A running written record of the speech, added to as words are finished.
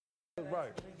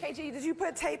Right. KG, did you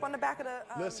put tape on the back of the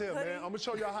Listen, hoodie? man, I'm gonna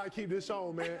show y'all how to keep this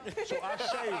on, man. So I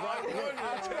shave, right?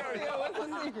 I'll tell you. What's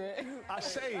the secret? I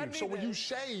shave. So when you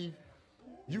shave,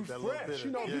 you that fresh. You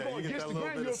know, if you go against the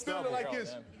grain, you'll feel it like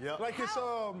it's,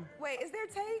 Wait, is there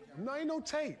tape? No, ain't no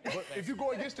tape. But if you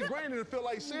go against the grain, it'll feel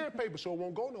like sandpaper, so it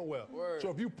won't go nowhere. Word. So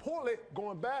if you pull it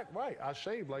going back, right, I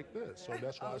shave like this. So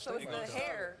that's why I So stay it's like the that.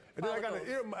 hair. And then I got an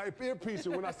earpiece,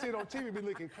 and when I see it on TV, it be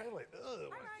looking kind of like,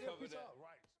 ugh. Earpiece up,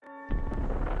 right.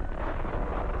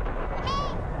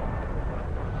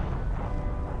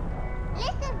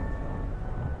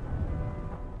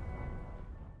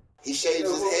 He shaves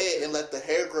his head and let the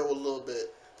hair grow a little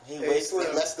bit. He waits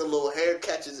and lets the little hair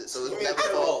catches it, so it never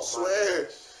falls. Swear.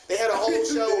 They had a whole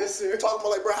show talking about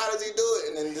like, bro, how does he do it?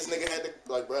 And then this nigga had to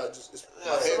like, bro, just my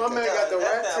hair. So my man got the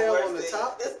rat tail on the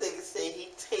top. This nigga say he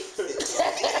takes it.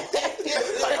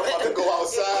 Like I'm about to go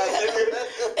outside.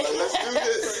 Like, let's do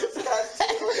this.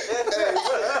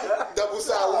 Double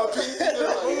side one piece. Like,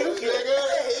 He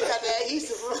got that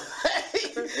adhesive.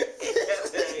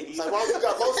 it's like, why don't you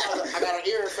got both sides? I got an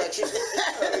ear infection.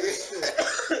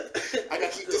 I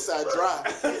gotta keep this side dry.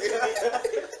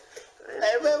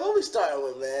 Hey man, what we starting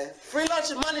with, man? Free lunch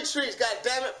and money trees,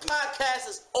 goddammit. Podcast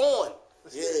is on.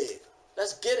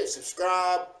 Let's get it.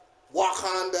 Subscribe.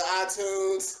 Wakanda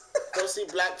iTunes. Go see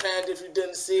Black Panther if you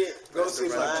didn't see it. Go see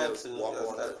Black Panther. Walk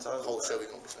on the whole show. We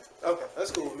gonna be saying. Okay,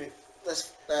 that's cool with me.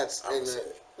 That's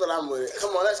ignorant. But I'm with it.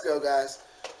 Come on, let's go, guys.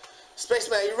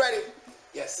 Spaceman, you ready?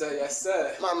 Yes, sir. Yes,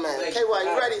 sir. My man. KY,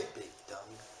 you ready?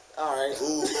 All right.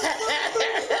 Ooh.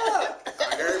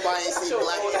 Everybody ain't seen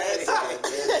Black Panther.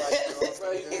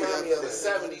 Bro, you remind me of a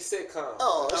 70s sitcom.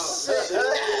 Oh, shit.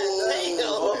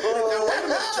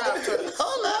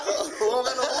 Hold up. Hold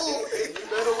on. You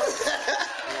better wait.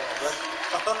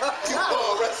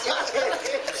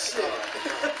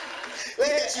 They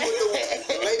hit you with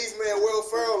the ladies man Will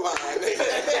Ferrell line.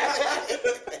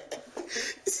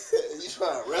 You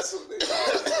trying to wrestle me?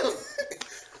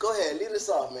 Go ahead, lead us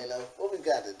off, man. What we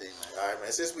got today, man? All right,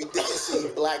 man. Since we didn't see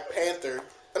Black Panther,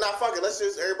 nah, fuck it. Let's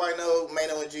just everybody know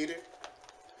Mano and Jeter.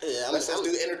 Yeah, Let's just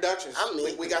do introductions.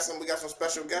 We got some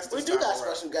special guests. We do got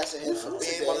special guests in here for We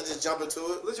ain't want to just jump into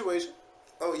it. Lituation.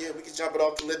 Oh yeah, we can jump it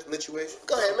off to lituation.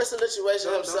 Go ahead, Mr.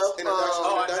 Lituation himself.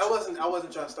 I wasn't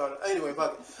trying to start it. Anyway,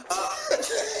 fuck it.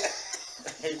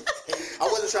 I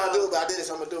wasn't trying to do it, but I did it,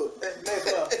 so I'm gonna do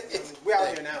it. We're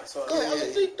out here now, so. Go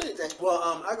ahead, do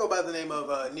Well, I go by the name of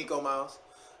Nico Miles.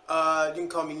 You can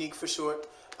call me Neek for short.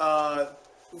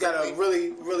 We got a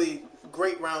really, really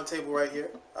great round table right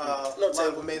here. A lot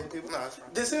of amazing people. No, that's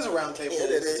right. This is a round table. It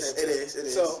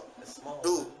is. So,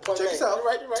 Ooh, check this out.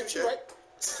 You're right.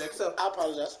 Check this out. I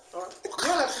apologize. All right.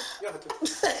 You don't have to.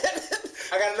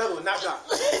 I got another one. Knock, knock.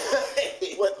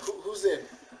 What? Who's in?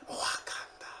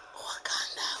 Wakanda.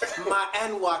 Wakanda. My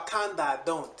and Wakanda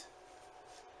don't.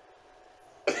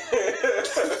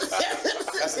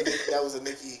 that was a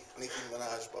Nicki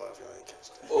Minaj bar. If y'all ain't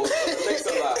catch that. Oh, thanks a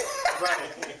lot. Right.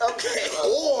 Okay.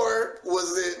 Or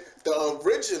was it the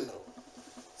original?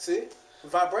 See?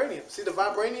 Vibranium. See the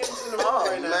vibraniums in the room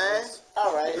right now. Man.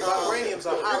 All right. The vibraniums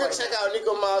are high. You can check out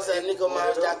Nico Miles at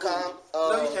NicoMiles.com.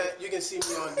 No, you can't. You can see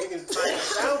me on. You can find me on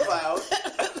SoundCloud.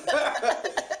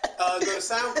 Go to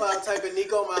SoundCloud, type in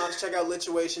Nico Miles, check out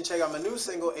Lituation, check out my new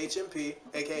single HMP,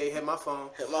 aka Hit My Phone.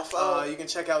 Hit My Phone. You can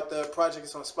check out the project.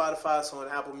 It's on Spotify, it's on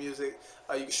Apple Music.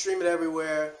 You can stream it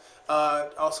everywhere.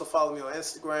 Also follow me on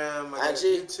Instagram,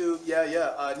 IG. YouTube.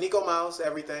 Yeah. Nico Miles,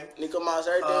 everything. Nico Miles,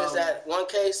 everything. Is that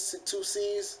 1K, 2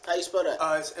 C's? How you spell that?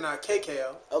 It's in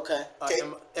KKO. Okay.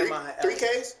 Three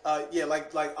Ks? Yeah,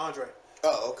 like Andre.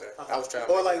 Oh, okay. I was trying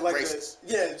to or like racist.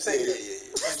 Same.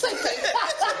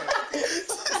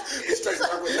 Straight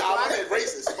up with I had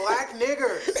racist. Black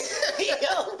nigger.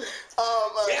 Yo,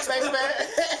 Spaceman.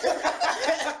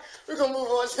 We're gonna move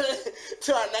on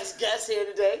to our next guest here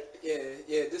today.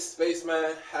 Yeah, this is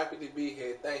Spaceman. Happy to be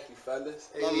here. Thank you, fellas.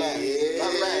 My man,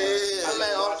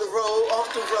 off the road.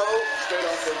 Straight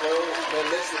off the road. Been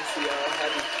listening to y'all.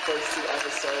 Happy first 2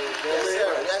 episodes.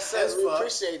 Yes, sir. We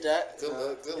appreciate that.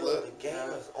 Good luck. The game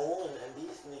is on, and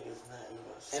these niggas not even.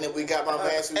 And then we got my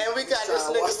man. And we got this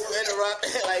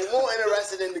nigga more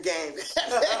interested in the game.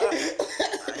 My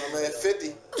man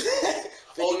 50.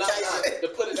 Oh, nah. To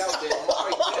put it out there,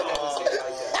 Mari didn't ever say it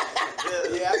like that.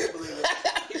 Yeah, I can believe it.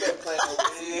 He been playing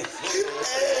overseas.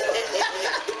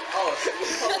 Oh, so we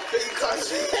call him 50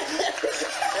 country.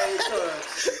 Hey,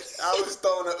 I was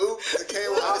throwing a oop. It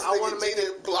came out. I want to make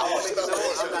it blow.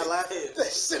 I'm not laughing.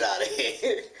 Shit out of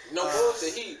here. No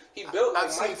bullshit. He built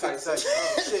like Mike Tyson.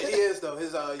 Shit, he is though.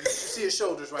 His you see his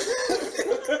shoulders right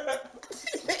there.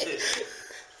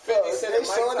 50 Cent and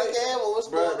Mike Tyson. The game or what's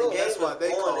going on? That's why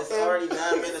they call It's him already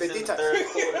 9 minutes in the third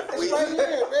quarter. It's right here,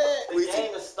 man. The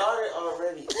game has started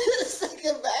already. It's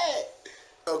fucking bad.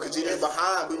 Oh, because you was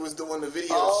behind. We was doing the video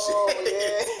Oh, shit.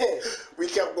 yeah. We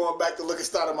kept going back to look at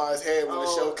Stoudemire's head when the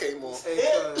show came on.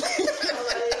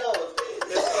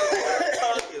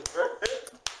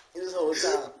 This whole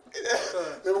time.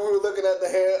 Remember we were looking at the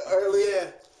hair earlier? Yeah.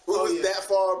 We was that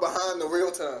far behind the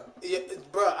real time. Yeah,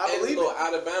 bro, I believe the it.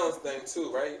 out of bounds thing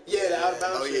too, right? Yeah, the out of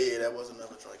bounds. Oh shit. yeah, that was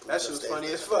another drink. That shit was funny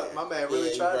as fuck. My man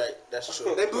really Yeah, tried. right. That's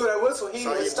true. They blew that whistle. He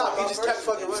didn't even stop. He just kept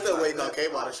fucking We're running. still waiting on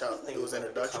K-Ball to shout. It was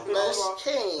introduction. Man,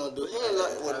 he ain't gonna do. He ain't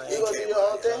gonna. You gonna do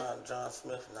your own thing? John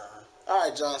Smith, nah. All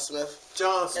right, John Smith.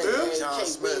 John Smith. John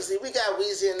Smith. Weezy. We got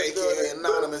Weezy in the AKA building.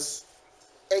 Anonymous.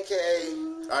 AKA.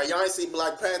 All right, y'all ain't seen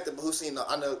Black Panther, but who seen the?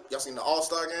 I know y'all seen the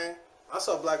All-Star game. I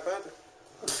saw Black Panther.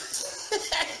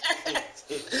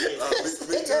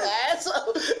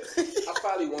 Asshole. I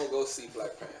probably won't go see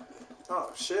Black Panther. Oh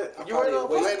shit! I You ain't probably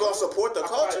on You ain't gonna support the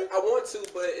culture? I want to,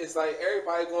 but it's like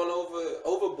everybody going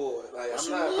overboard. Like I'm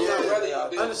not ready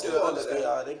to do Understood. all of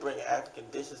that. They bring African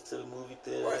dishes to the movie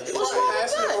theater. They was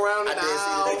passing him around I the did see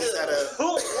the aisle. niggas had a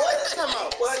Come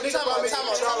on.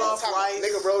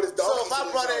 nigga rode his dog. So if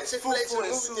I brought that Chick-fil-A to the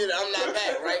movie theater, I'm not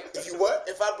bad, right? If you what?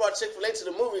 If I brought Chick-fil-A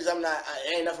to the movies, I'm not.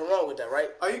 Ain't nothing wrong with that,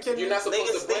 right? Are you kidding You're me? not supposed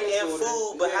Niggas to bring sneak in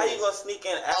food, but how you gonna sneak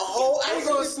in A whole I'm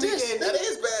gonna sneak in. That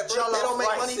is bad, bro. They don't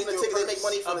make money from the ticket. They make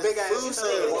money from a the big ass food turd.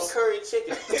 sales. curry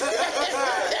chicken?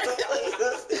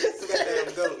 Goddamn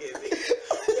goat.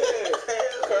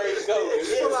 curry goat?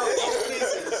 Pull out both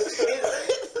pieces.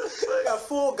 Got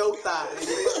full goat thigh.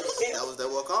 That was that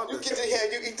Wakanda. You get in here,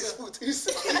 you eat this food. You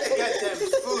sit, Goddamn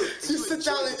food. you sit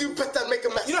down and you better make a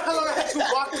mess. You know how long I had to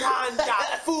walk behind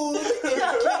got food in the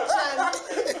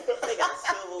kitchen?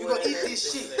 You gonna eat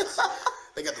these shit?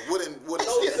 They got the wooden No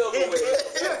shit.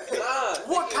 silverware. Nah.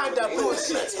 What kind of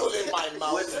bullshit? Still in my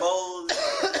mouth. With bowls.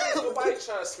 Nobody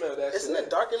trying to smell that Isn't shit. it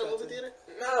dark in the movie theater?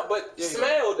 Nah, but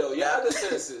smell though. Your other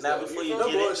senses. Now though. before you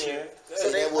feel get me? in there,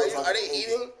 So are they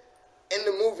eating in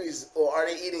the movies or are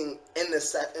they eating in the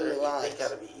set in the they lines?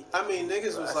 gotta be eating. I mean,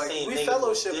 niggas was I like, seen we niggas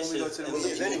fellowship with when we go to the dishes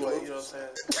movies and anyway, you know what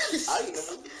I'm saying? I eat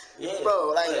them. Yeah.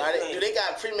 Bro, like, But do they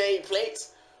got pre-made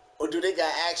plates or do they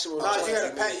got actual? Nah, you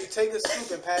gotta you take the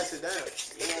scoop and pass it down. You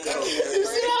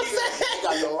see what I'm saying?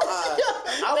 Got the line.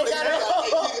 They got a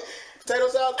potato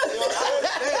salad. You know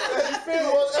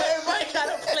what I'm saying? Everybody got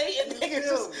a plate and niggas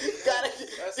just gotta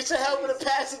get your helper to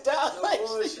pass it down. No Like,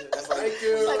 bullshit. That's like, Thank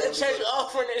you. it's like a treasure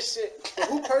offering and shit.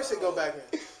 Who purse it go back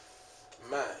in?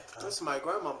 Man. That's my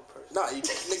grandmama purse. nah,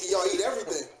 nigga, y'all eat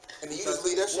everything. And then you just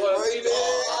leave that shit Well, right you there.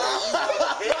 know,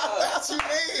 That's what you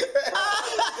mean.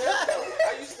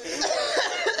 I used to do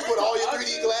that. Put all your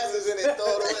 3D glasses in it and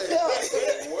throw it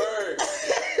away. Word.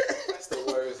 That's the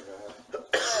worst,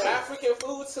 man. African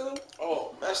food too?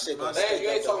 Oh, That shit gonna man, you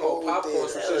ain't talking about popcorn,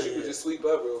 some theater. shit you can just sweep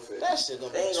up real fast. That shit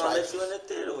gonna They be ain't gonna let trifling. you in the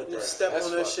theater with You that. step That's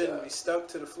on that fucked shit up. and be stuck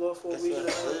to the floor for a That's week.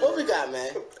 what I'm What we got,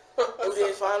 man?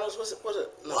 NBA Finals? What's it?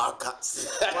 No.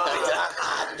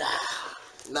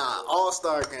 Nah,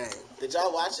 All-Star game. Did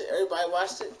y'all watch it? Everybody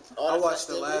watched it? All I the watched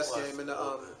the festivities? last game in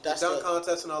the That's dunk the-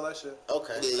 contest and all that shit.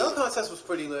 Okay. Yeah. Dunk contest was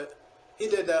pretty lit. He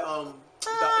did that the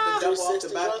double off the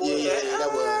 360 backboard. Yeah,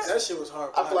 that was. That shit was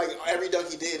hard. I feel like every dunk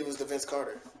he did, it was the Vince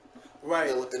Carter. right.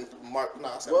 Yeah, with the Mark. Nah,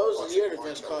 What was the year that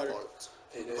Vince Carter?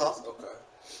 It is? Huh? Okay.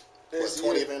 This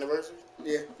What, year- 20th anniversary?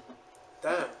 Yeah.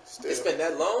 Damn. Still. It's been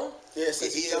that long? Yeah,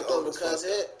 since He he is jumped old over as Cuz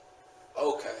fuck. head.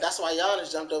 Okay. That's why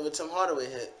Giannis jumped over Tim Hardaway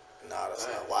hit. Nah, that's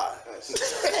not why. That's-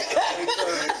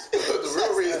 The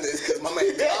real reason is because my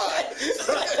man God.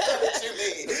 What you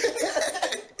mean?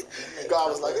 God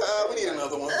was like, we need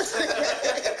another one.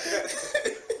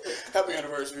 Happy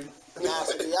anniversary. Nah,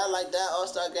 so do y'all like that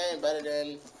All-Star game better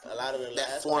than a lot of the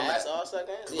That format. past All-Star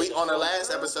games? We on the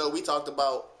last episode we talked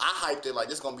about. I hyped it like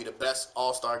this gonna be the best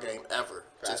All-Star game ever,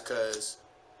 just because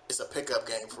it's a pickup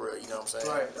game for real. You know what I'm saying?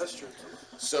 Right. That's true.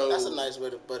 So That's a nice way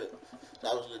to put it.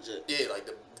 That was legit. yeah, like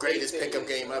the greatest pickup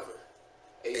game ever.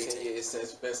 18 years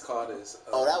since Vince Carter's.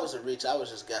 Oh, that was a reach. I was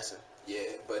just guessing. Yeah,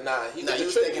 but nah, he Nah, did you a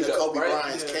was tribute thinking of though, Kobe right?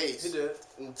 Bryant's Yeah, case. he did.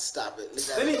 Stop it.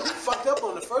 Then he fucked up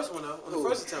on the first one though. On the Who?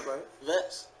 first attempt, right?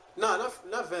 Vince? No,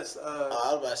 not Vince. Oh,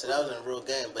 I was about to say that was in a real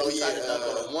game, but he tried to dunk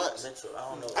on him once. Mitchell, I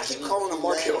don't know. I keep calling him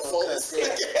Markel Fultz.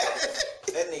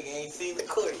 That nigga ain't seen the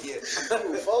court yet.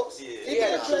 Who, folks? Yeah. He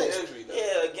had a true played. injury though.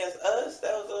 Yeah, against us,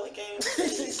 that was the only game of the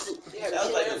season. He had a That was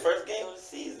true like the injury. first game of the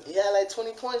season. He had like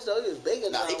 20 points though. He was big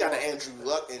in Nah, he got an Andrew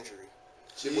Luck injury.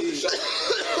 Shit with the shot.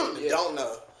 Yeah. Don't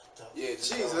know. Yeah,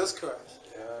 just- Jesus Christ.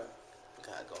 Yeah.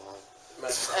 Gotta go home.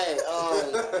 Man. Hey,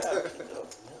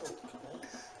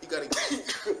 You gotta.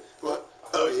 What?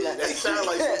 Oh yeah, that sound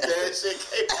like some bad shit.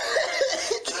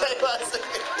 Came out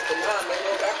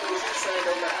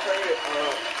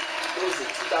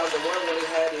LeBron, the one when they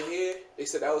had it here, they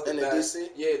said that was the best. DC?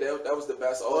 Yeah, that was the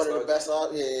best One All-Star. of the best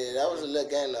Yeah, that was a lit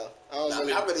game though.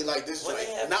 I really like this joint.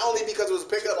 Not only because it was a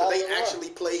pickup, but they actually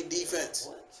played defense.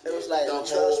 It was like the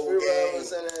Charles whole Spiro game.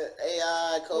 was in it,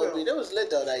 AI, Kobe. It was lit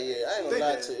though that year. I ain't gonna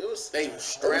lie to you. It was. They were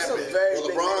strapping. Well,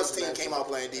 LeBron's team came out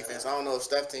playing defense. I don't know if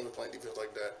Steph's team was playing defense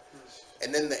like that.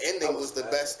 And then the ending was the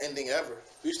best ending ever.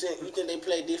 You think they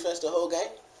played defense the whole game?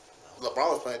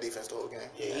 LeBron was playing defense the whole game.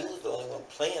 Yeah, he was the only one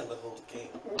playing the whole game.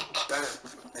 Damn.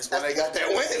 That's why they got that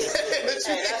win.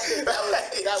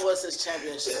 That was his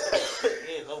championship.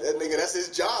 That nigga, that's his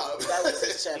job. That was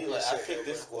his He like, championship. I picked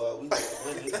this squad. We need to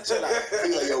win this. Chill out.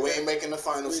 He like, yo, we ain't making the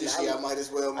finals this year. I might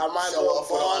as well show go off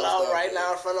for the ball out All-Star right game.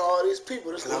 now in front of all these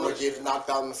people. And I'm going to get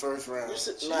knocked out in the first round. No,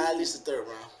 at least the third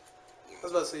round. I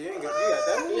was about to say, you got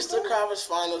that many? Eastern Conference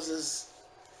Finals is.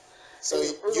 So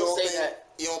you We're gonna don't say think that.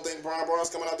 you don't think Brian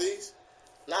Brown's coming out the East?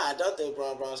 Nah, I don't think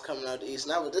Bron Bron's coming out the East.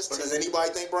 Not with this But team. does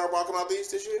anybody think Brian Brown coming out the East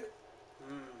this year?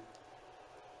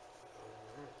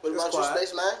 What about you,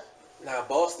 Space Man? Nah,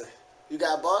 Boston. You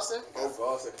got Boston?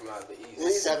 Boston coming out the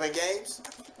East. 7 games?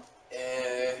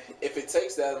 And if it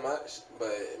takes that much, but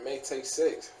it may take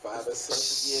 6, 5 or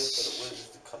 6 Yeah, years. for the Wizards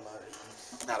to come out of the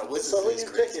East. Nah, the Wizards So who is you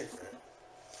crazy. picking?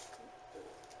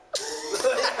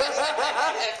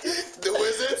 The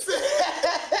Wizards?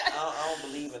 I don't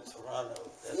believe in Toronto.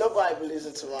 Nobody believes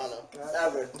in Toronto.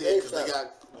 Ever. Yeah, because they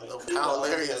got Kyle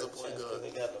Larry as a point guard.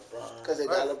 They got LeBron. Because they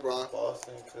got LeBron.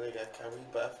 Boston, because they got Kyrie,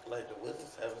 but I feel like the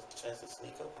Wizards have a chance to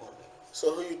sneak up on them.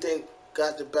 So who you think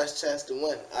got the best chance to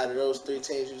win out of those 3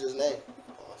 teams you just named?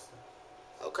 Boston.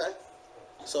 Okay.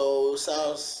 So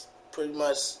sounds pretty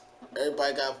much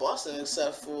everybody got Boston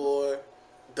except for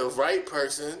The right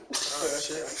person.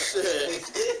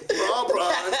 Shit. Bron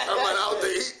coming out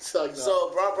the East.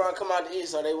 So Bron come out the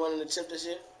East. Are they winning the chip this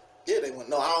year? Yeah, they won.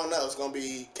 No, I don't know. It's going to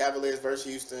be Cavaliers versus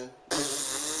Houston.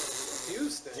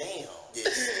 Houston. Damn.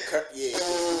 Yeah.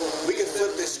 We can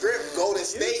flip the script. Golden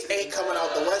State ain't coming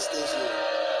out the West this year.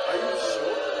 Are you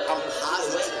sure? I'm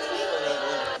positive.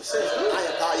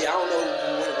 I don't know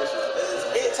who won this year.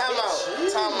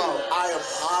 Time out. I am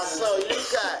positive. So you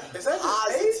got Is that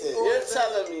positive. You're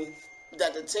telling me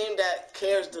that the team that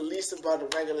cares the least about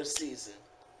the regular season,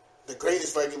 The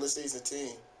greatest regular season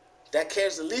team. that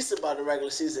cares the least about the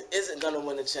regular season, isn't going to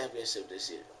win the championship this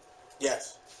year?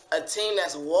 Yes. A team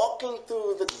that's walking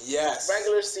through the Yes.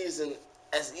 regular season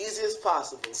as easy as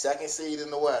possible Second seed in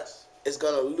the West. is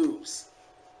going to lose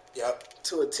Yep.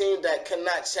 to a team that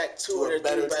cannot check 2 To a of their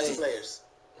 3 better best team. players.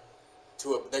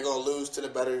 They're gonna lose to the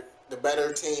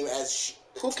better team as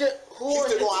Who Houston gonna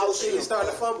Houston outshoot He's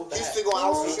starting to fumble. Houston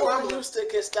gonna Who outshoot on them. Houston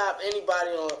can stop anybody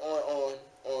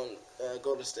on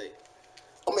Golden State?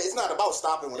 I mean, it's not about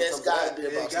stopping when it It's comes to got that. to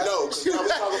be about No, because now we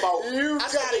talking about You I gotta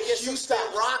said the get some Houston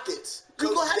stops. Rockets. You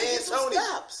Coach gonna have to Dan get some Tony.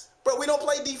 stops. Bro, we don't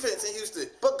play defense in Houston.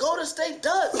 But Golden State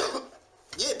does.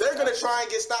 Yeah, they're gonna try and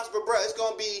get stops, but bro, it's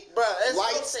gonna be It's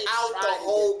lights Golden State out trying the to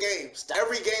whole get- game. Stop.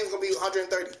 Every game's gonna be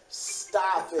 130.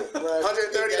 Stop it, bro.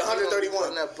 130 to 131.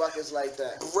 Putting up buckets like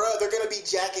that. Bro, they're gonna be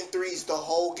jacking threes the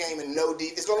whole game and no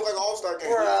deep. It's gonna look like an All-Star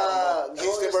game. Bruh,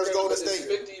 Houston versus Golden State.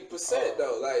 50%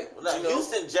 though. Like, Look, you know,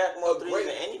 Houston jack more a threes great-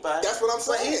 than anybody. That's what I'm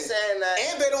But saying. he's saying that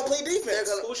And they don't play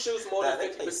defense. who shoots more than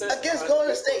 50%? against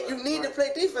Golden State, you need to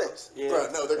play defense. Yeah. Bro,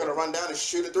 no, they're gonna run down and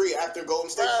shoot a 3 after Golden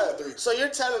State shoot a 3. So you're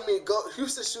telling me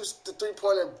Houston shoots the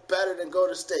 3-pointer better than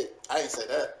Golden State? I didn't say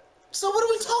that. So what are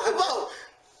we talking about?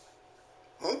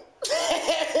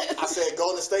 I said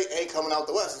Golden State ain't coming out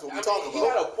the West. That's what we're talking He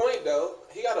about. got a point though.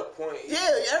 He got a point. Yeah,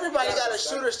 everybody Yeah, got a that's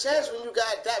shooter's chance when you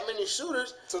got that many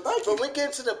shooters. So thank But you. when we get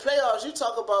into the playoffs, you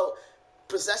talk about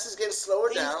possessions getting slower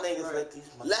These down, niggas let these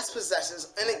less possessions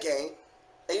in a game,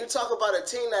 and you talk about a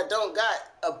team that don't got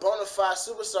a bona fide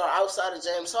superstar outside of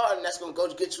James Harden that's going to go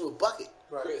get you a bucket.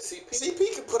 Right. CP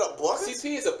CP can put up buckets.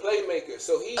 CP is a playmaker,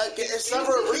 so he.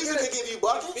 Trevor Ariza can give you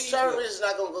buckets. Trevor Ariza is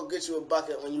not going to go get you a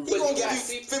bucket when you He gonna you give got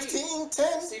you CP. 15, 10.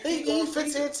 He give you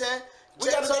 15, 10.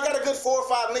 They got a good 4 or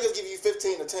 5 niggas give you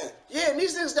 15 to 10. Yeah, and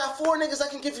these niggas got 4 niggas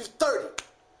that can give you 30.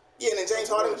 Yeah, and then James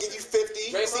Harden give you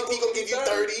 50. James CP Harden gonna give you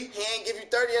 30. He ain't give you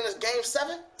 30 in his game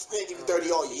 7? He ain't give you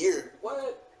 30 all year.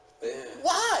 What? Damn.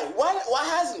 Why? Why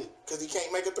hasn't he? Because he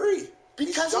can't make a 3.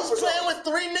 Because he's playing with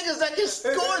 3 niggas that can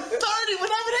score 30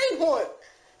 whenever they want.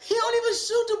 He don't even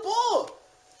shoot the ball.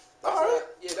 All right.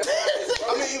 Yeah, that's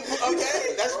I mean,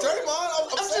 okay, that's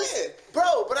Draymond. I'm saying.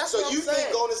 Bro, but that's So what I'm you saying.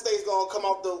 think Golden State's gonna come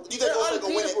out the? You think They're Golden State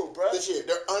gonna win unbeatable, it bro. this year?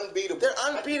 They're unbeatable. They're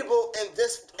unbeatable in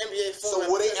this NBA So format.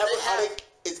 will they because ever? have-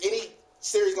 Is any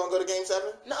series gonna go to Game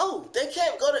 7? No, they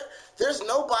can't go to. There's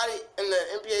nobody in the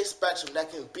NBA spectrum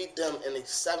that can beat them in a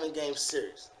 7-game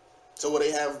series. So will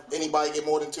they have anybody get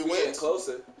more than 2 getting wins?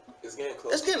 closer. It's getting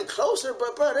closer. It's getting closer,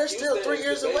 but bro, they're still 3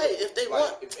 years away. If they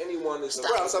want, if anyone is, bro,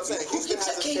 that's what I'm saying. Houston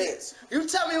has a chance. You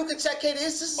tell me who can check KD.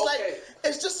 It's just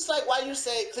like why you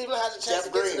say Cleveland has a chance Jeff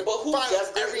to get Green. to the But who?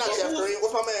 Jeff Green. Not Jeff Green.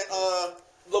 What's my man?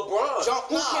 LeBron.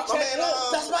 My man.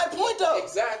 That's my point, though.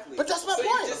 Exactly. But that's my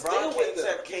point. You just deal with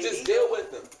them. You just deal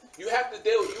with them. You have to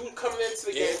deal. You coming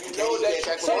into the game. You know that he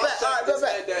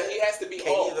has to be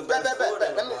off.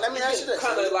 Let me ask you this.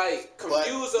 Kind of like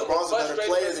confuse him or frustrate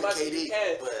him as much as you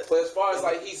can. But as far as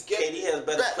like he's getting, KD has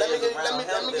better players around him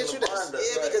let me get you this.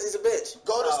 Yeah, because he's a bitch.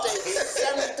 Golden State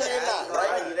 73-9,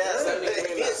 right?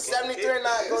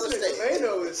 73-9 Golden State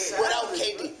without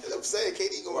KD. I'm saying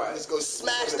KD gonna just go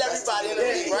smashed everybody in the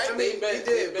league, right? He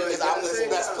did.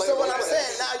 So what I'm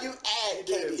saying now, you add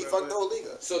KD. He fucked the whole league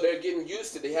up. So they're getting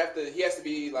used to. He has to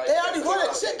be like. They already won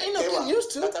a chip. Ain't no getting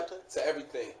used to. To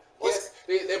everything. Yes,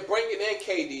 they're bringing in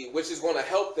KD, which is going to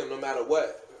help them no matter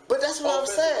what. But that's what I'm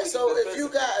saying. So if you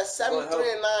got a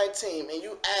 73-9 team and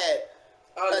you add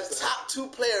a top 2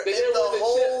 player in the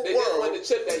whole world, they didn't win the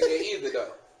chip that year either,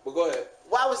 though. But go ahead.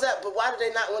 Why was that? But why did they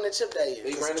not win the chip that year?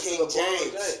 They ran into King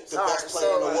James, the best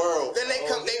player in the world. Then they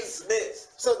come.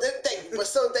 So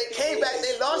they came back.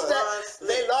 They lost that.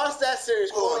 They lost that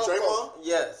series. Hold on, Draymond.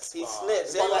 Yes, he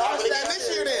snitched. He's gonna have it again this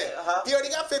year. Then he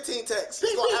already got 15 techs.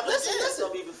 He's gonna have it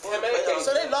again.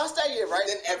 So they lost that year, right?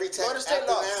 Then every tech. Golden State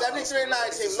lost. 73-9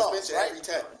 team lost, right?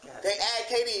 They add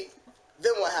KD.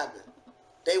 Then what happened?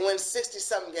 They win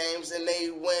 60-something games and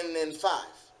they win in 5.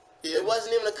 It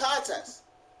wasn't even a contest.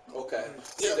 Okay.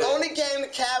 The only game the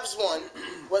Cavs won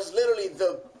was literally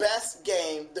the best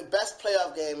game, the best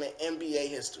playoff game in NBA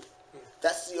history.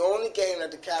 That's the only game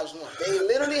that the Cavs won. They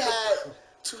literally had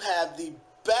to have the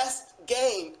best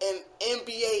game in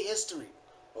NBA history.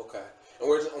 Okay. And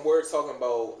we're talking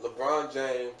about LeBron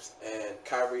James and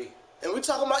Kyrie. And we're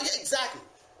talking about exactly.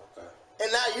 Okay.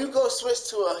 And now you go switch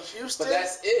to a Houston. But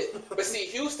that's it. But see,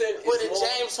 Houston is with a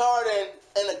James Harden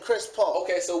and a Chris Paul.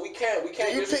 Okay, so we can't.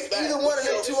 You pick either one of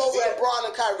them two over LeBron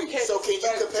and Kyrie. So can you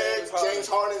compare James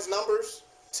Harden's numbers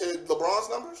to LeBron's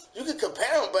numbers? You can compare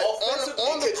them, but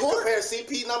on the court, compare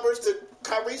CP numbers to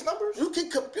Kyrie's numbers? You can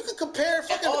compare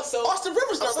fucking Austin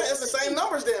Rivers numbers. It's the same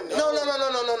numbers, damn. No.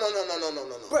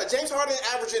 Bro, James Harden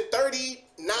averaging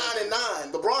 39 and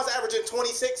 9. LeBron's averaging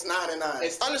 26, 9 and 9.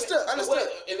 Understood. And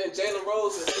then Jalen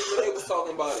Rose and Stephen A was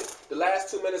talking about it. The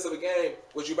last 2 minutes of the game,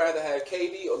 would you rather have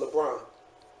KD or LeBron?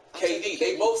 KD.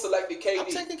 They both selected KD. I'm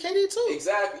taking KD too.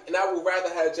 Exactly. And I would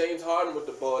rather have James Harden with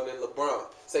the ball than LeBron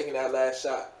taking that last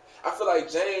shot. I feel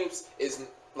like James is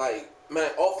like,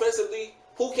 man, offensively,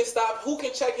 who can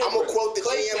check him? I'm going to quote the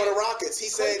GM of the Rockets. He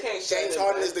said James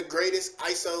Harden is the greatest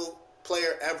ISO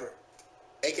player ever.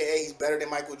 AKA he's better than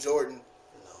Michael Jordan.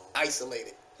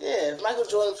 Isolated. Yeah, if Michael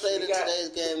Jordan played in today's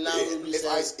game, now we'd be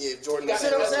saying. If Jordan you see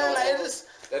what I'm saying?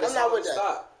 I'm not with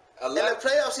that. In the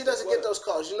playoffs, he doesn't get those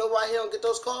calls. You know why he don't get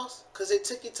those calls? Because they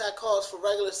ticky-tack calls for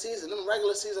regular season. Them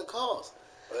regular season calls.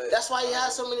 That's why he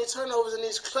has so many turnovers in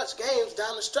these clutch games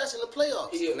down the stretch in the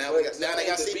playoffs. Now they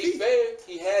got CP. To be fair,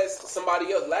 he has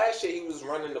somebody else. Last year, he was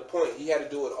running the point. He had to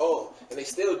do it all, and they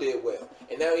still did well.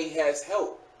 And now he has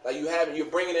help. Like you're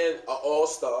bringing in an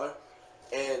all-star,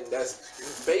 and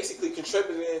that's basically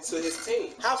contributing to his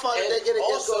team. How far did they get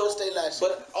against Golden State last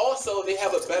year? But also, they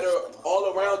have a better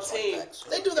all-around team.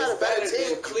 They do got a better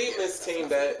team than Cleveland's team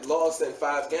that lost in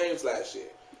 5 games last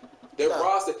year. Their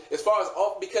roster, as far as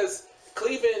because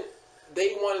Cleveland,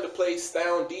 they wanted to play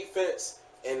sound defense,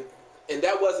 and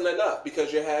that wasn't enough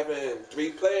because you're having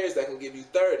 3 players that can give you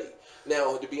 30.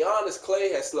 Now, to be honest,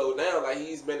 Clay has slowed down. Like,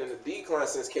 he's been in a decline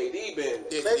since KD been.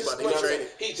 He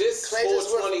just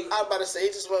scored 20. I was about to say, he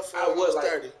just went for almost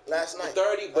 30 last night.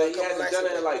 30, but he hasn't done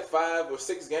it in like 5 or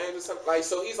 6 games or something. Like,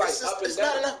 so he's like up and down. It's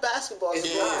not enough basketball.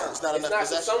 It's not enough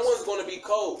possessions. So someone's going to be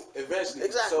cold eventually.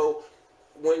 Exactly. So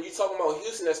when you're talking about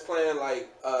Houston that's playing like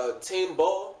team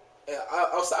ball,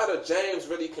 outside of James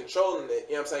really controlling it,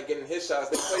 you know what I'm saying, getting his shots,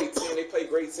 they play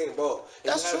great team ball.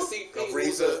 And that's you have true. CP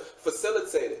who's a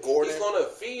facilitator. Gordon. He's gonna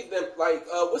feed them like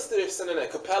what's their center name?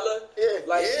 Capella? Yeah.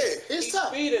 Like he's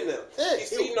feeding them. Yeah.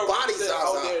 He's feeding them out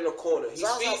there in the corner. He's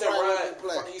feeding Ryan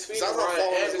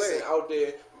Anderson out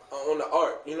there on the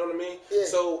arc. You know what I mean? Yeah.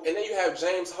 So and then you have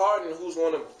James Harden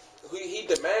he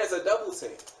demands a double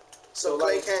team. So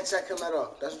Clay can't check him at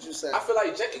all. That's what you said. I feel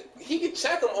like he can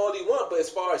check him all he wants, but as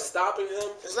far as stopping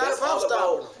him, it's not about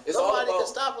stopping him. Nobody can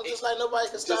stop him, just like nobody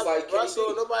can stop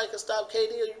Russell. Nobody can stop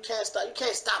KD, or you can't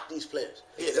stop these players.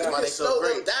 Yeah, that's why they so slow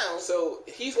great. them down. So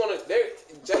James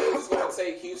is gonna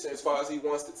take Houston as far as he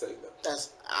wants to take them.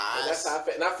 That's how I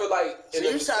feel. And I feel like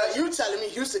you telling me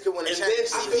Houston can win a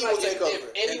championship? Then CP will take over.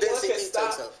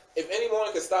 If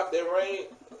anyone can stop their reign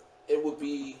it would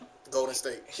be Golden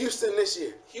State. Houston this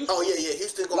year. Houston. Oh, yeah.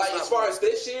 Houston going Like, as far as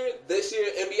this year,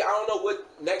 NBA, I don't know what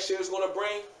next year is going to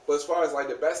bring, but as far as, like,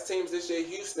 the best teams this year,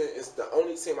 Houston is the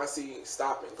only team I see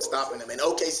stopping them. And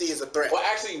OKC is a threat. Well,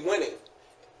 actually winning.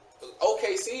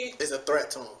 OKC is a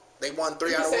threat to them. They won 3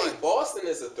 you out of can 1. say Boston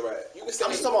is a threat. You can say I'm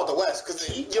just talking about the West, because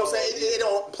you know what I'm saying? It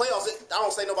don't playoffs. I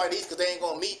don't say nobody these because they ain't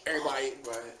gonna meet everybody.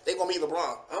 Right. They gonna meet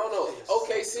LeBron. I don't know.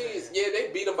 OKC, they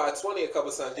beat them by 20 a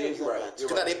couple times. Yeah, you're right.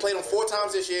 They played them 4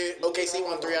 times this year. OKC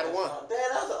won 3 out of 1.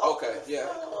 Okay, yeah.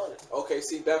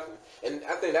 OKC definitely, and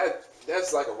I think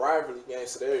that's like a rivalry game.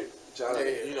 So they're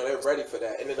they're ready for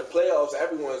that. And in the playoffs,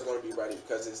 everyone's gonna be ready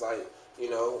because it's like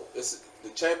it's the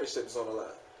championship is on the line.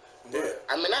 Yeah.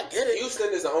 I mean, I get it.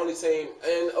 Houston is the only team,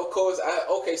 and of course,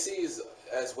 OKC is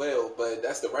as well, but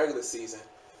that's the regular season.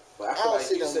 But I feel like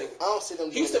Houston. I don't see them.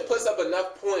 Houston puts up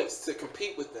enough points to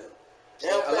compete with them. They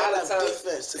don't play a lot of enough times,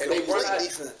 defense to and they compete. run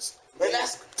defense. Man,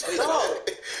 that's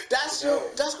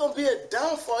gonna be a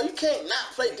downfall. You can't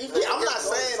not play defense. Yeah, I'm not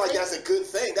saying like that's a good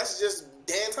thing. That's just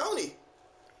D'Antoni.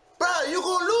 Bro, you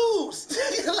gonna lose.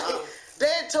 Like,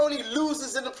 D'Antoni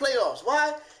loses in the playoffs.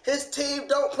 Why? His team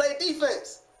don't play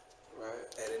defense. Right.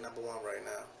 Yeah, they're number 1 right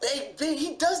now.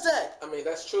 He does that. I mean,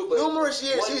 that's true, but Numerous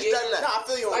years he's done that. No, I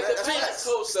feel you on like that. the That's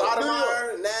Phoenix,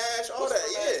 Stoudemire, Nash, all that.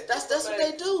 Yeah. That's what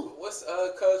they do. What's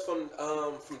cuz from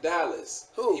Dallas?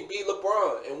 Who? He beat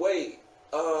LeBron and Wade.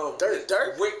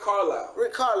 Dirk? Rick Carlisle.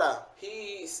 Rick Carlisle.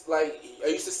 He's like, I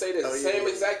used to say the same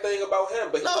exact thing about him,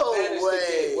 but No he managed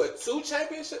way. to get 2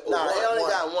 championships? Nah, they only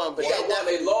got 1, but He got 1.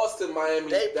 They lost to Miami.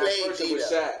 They that played first year with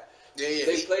D, Shaq. Yeah.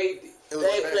 They played.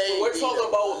 We're talking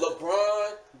about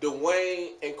LeBron, Dwayne,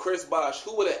 and Chris Bosh.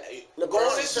 Who would have?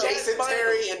 Jason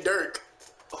Terry and Dirk.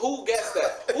 Who gets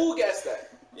that? Who gets that?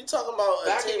 You talking about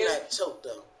Back a team against- that choked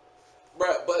though?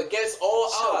 Bruh, but against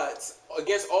all odds,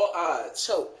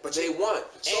 Choke. but they won.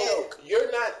 Choke. And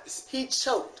you're not. He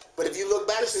choked. But if you look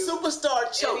back The to superstar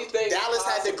choked. anything Dallas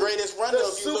had the possible. greatest run. The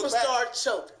Though, if you look back. superstar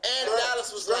choked. And Right.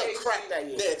 Dallas was like crack that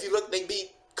year. Yeah, if you look, they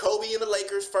beat Kobe in the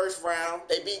Lakers first round.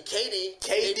 They beat KD.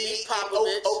 They KD, beat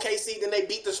Popovich. OKC, then they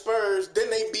beat the Spurs, then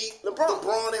they beat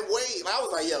LeBron and Wade. And I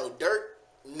was like, yo, Dirk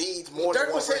needs more Dirk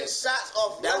than was one hitting ring. shots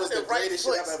off That left was the and right greatest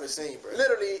foot. shit I've ever seen, bro.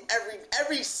 Literally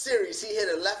every series he hit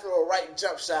a left or a right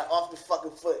jump shot off the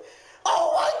fucking foot.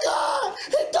 Oh my God!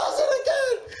 He does it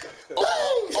again! Bang!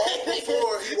 All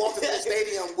before he walked into the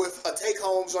stadium with a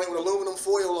take-home joint with aluminum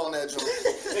foil on that joint.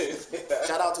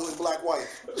 Shout out to his black wife.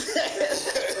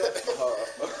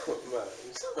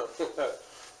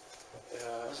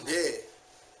 Yeah.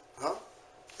 Huh?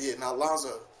 Yeah, now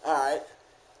Lonzo. All right.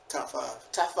 Top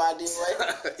 5. Top 5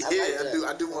 D-Way?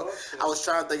 I do want. I was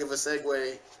trying to think of a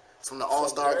segue from the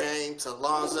All-Star Dirk? game to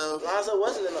Lonzo. Lonzo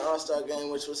wasn't in the All-Star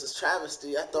game, which was a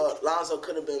travesty. I thought Lonzo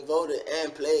could have been voted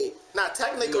and played. Not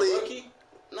technically. Rookie?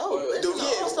 No, it's the- the yeah,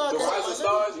 All-Star the game. Rising wasn't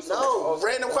Stars? it? You talking No. about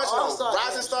Random question All-Star though.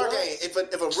 Rising game, Star bro. game. If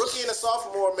a rookie and a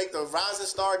sophomore make the Rising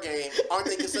Star game, aren't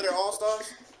they considered All-Stars?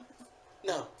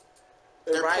 No.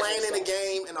 They're Rising playing in the Stars.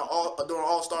 game during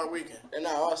All-Star weekend. They're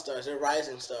not All-Stars. They're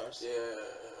Rising Stars. Yeah.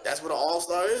 That's what an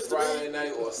All-Star is to me. Friday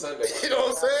night or Sunday. You know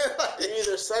what I'm saying? You're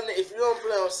either Sunday. If you don't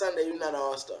play on Sunday, you're not an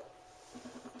All-Star.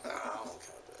 Nah, I don't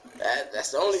count that.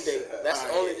 That's the only day. That's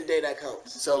Alright. only the day that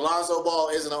counts. So Lonzo Ball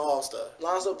isn't an All-Star.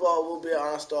 Lonzo Ball will be an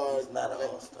All-Star. He's not an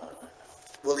all-star right now.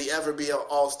 Will he ever be an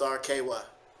All-Star KY?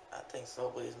 I think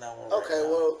so, but he's not one Okay, right now.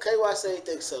 well, KY say he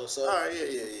thinks so. So All right,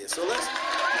 yeah. So let's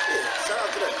shout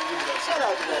out to that. shout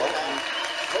out to that.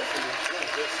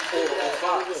 On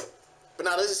Fox. But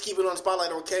now let's just keep it on the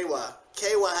spotlight on KY.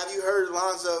 KY, have you heard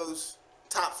Lonzo's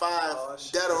top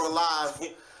 5 dead or alive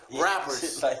Yeah, rappers?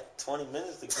 shit like 20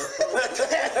 minutes ago.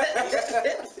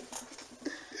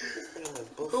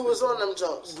 Who was on them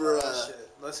jumps? Bruh. Shit.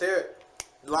 Let's hear it.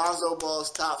 Lonzo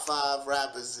Ball's top 5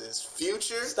 rappers is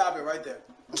Future. Stop it right there.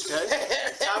 Okay.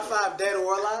 Top 5 dead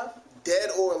or alive? Dead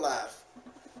or alive.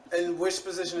 And which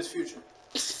position is Future?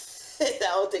 I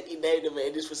don't think he named them in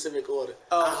any specific order.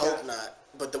 I okay. hope not.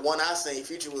 But the one I seen,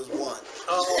 Future was 1.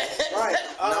 Oh, right.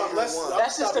 Number Let's, one. I'm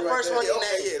That's just stop the you first right one there.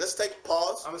 he named. Yeah, let's take a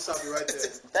pause. I'm gonna stop you right there.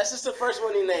 That's just the first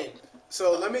one he named.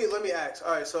 So let me ask.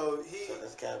 All right, so So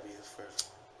that's gotta be his first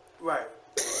one. right.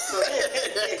 So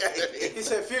he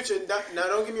said Future. Now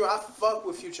don't get me wrong. I fuck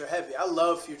with Future heavy. I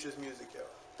love Future's music, yo.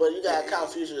 But you gotta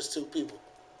count Future as 2 people.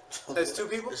 There's 2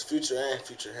 people. It's Future and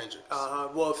Future Hendrix.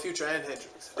 Well, Future and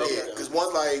Hendrix. Yeah, Okay. because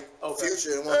one's like Okay.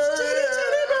 Future and one's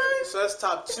So that's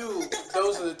top 2.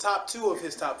 Those are the top 2 of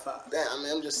his top 5. Damn, I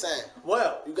mean, I'm just saying.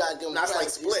 Well, You gotta give him That's like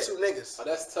credit. He's split. 2 niggas. Oh,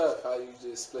 that's tough how you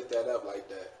just split that up like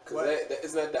that. What?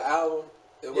 Isn't that the album?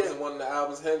 It wasn't one of the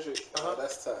albums, Hendrix. Oh,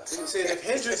 that's tough. See, if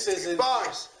Hendrix is in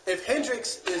if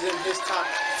Hendrix is in his top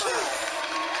 5,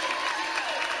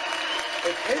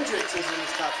 if Hendrix is in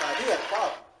his top 5, he got a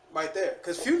problem right there.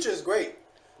 Because Future is great.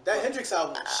 That Hendrix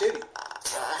album is shitty.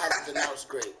 I have to denounce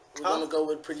great. We're gonna go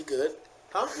with pretty good.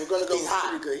 Huh? We're gonna go with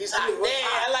pretty good. He's hot.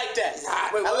 Yeah, I like that.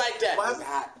 Wait, I like that. What? He's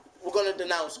hot. We're gonna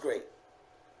denounce great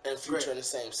and Future in the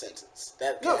same sentence.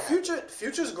 That no,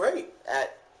 Future's great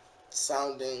at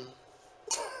sounding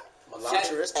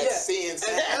futurist at seeing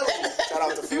melody. Shout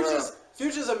out to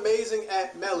Future's amazing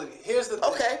at melody. Here's the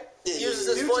thing. Okay. He uses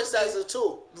his voice as a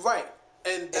tool. Right.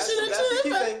 And that's the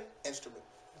key thing. Instrument.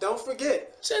 Don't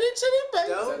forget.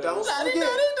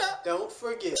 Don't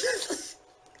forget.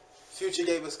 Future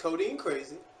gave us Codeine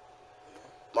Crazy.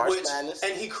 March Madness.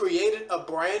 And he created a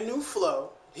brand new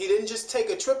flow. He didn't just take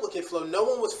a triplicate flow. No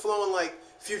one was flowing like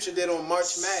Future did on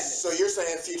March Madness. So you're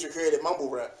saying Future created mumble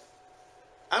rap?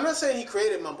 I'm not saying he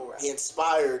created mumble rap. He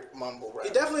inspired mumble rap.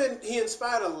 He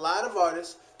inspired a lot of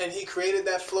artists, and he created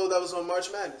that flow that was on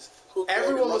March Madness.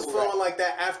 Everyone was flowing like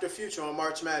that after Future on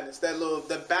March Madness.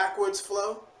 The backwards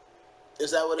flow.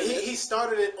 Is that what it is? He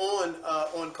started it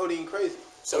on Codeine Crazy.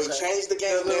 So he changed the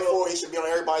game, therefore he should be on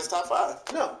everybody's top 5.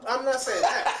 No, I'm not saying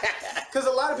that. Because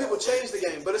a lot of people change the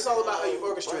game, but it's all about how you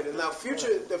orchestrate it. Now,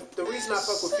 Future, the reason I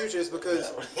fuck with Future is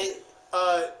because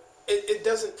it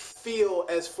doesn't feel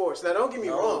as forced. Now, don't get me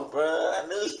wrong.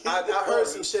 I heard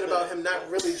some shit about him not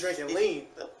really drinking lean.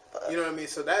 You know what I mean?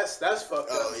 So that's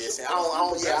fucked up. Oh,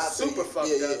 yeah. That's super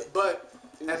fucked up. But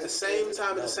at the same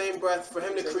time, in the same breath, for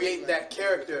him to create that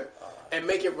character and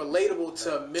make it relatable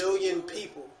to a million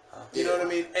people. You know what I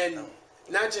mean? And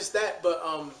not just that, but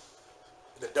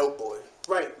the dope boy.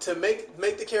 Right, to make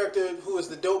the character who is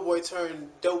the dope boy turn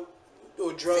dope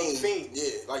or drug fiend.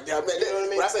 Yeah, like that. You know what I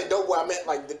mean? When I say dope boy, I meant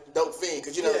like the dope fiend,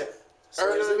 because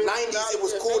early 90s it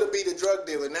was cool to be the drug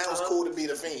dealer. Now it's cool to be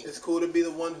the fiend. It's cool to be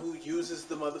the one who uses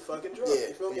the motherfucking drug.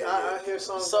 You feel me? I hear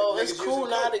songs. So like it's cool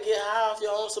now to get high off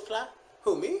your own supply.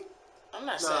 Who, me? I'm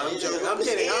not saying. I'm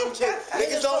kidding.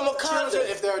 Niggas on Wakanda.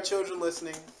 If there are children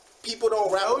listening. People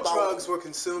don't rap no about drugs were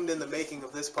consumed in the making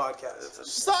of this podcast.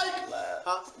 Psych!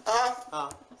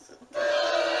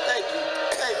 Thank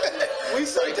you. We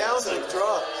say down to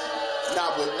drugs.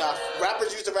 Nah,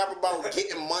 rappers used to rap about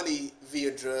getting money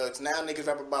via drugs. Now niggas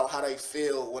rap about how they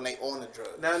feel when they on the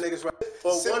drugs. Now niggas rap.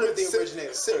 Well, one of the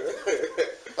originators.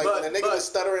 Like when a nigga was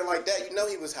stuttering like that, you know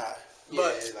he was high.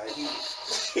 But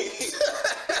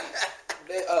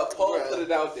Paul put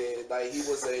it out there like he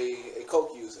was a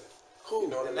coke user. Who? You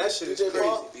know what I mean? That shit is DJ crazy.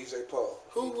 Paul? DJ Paul.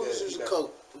 Who was using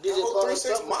coke? DJ Paul 3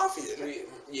 6 Mafia.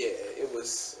 Yeah, it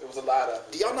was a lot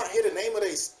of. Do y'all not hear the name of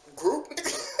this group?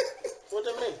 What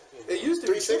that mean? It used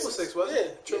to be 666, wasn't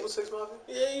it? 666 Mafia?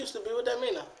 Yeah, it used to be. What that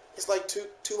mean now? It's like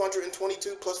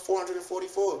 222 plus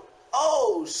 444.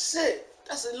 Oh shit!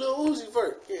 That's a Lil Uzi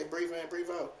verse. Yeah, breathe in, breathe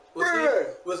out.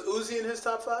 Was Uzi in his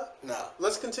top 5? No.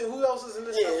 Let's continue. Who else is in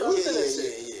this top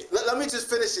 5? Let me just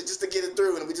finish it just to get it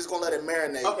through, and we just gonna let it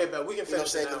marinate. Okay, but we can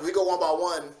finish it now. We go one by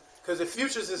one. Because if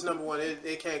Futures is number 1,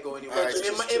 it can't go anywhere. Right,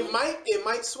 it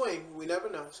might swing. We never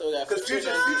know. So because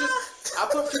Future, I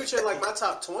put Future in like my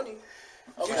top 20. Okay.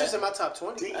 Future's in my top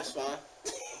 20. That's fine.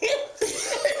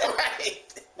 Right.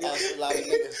 That's a lot of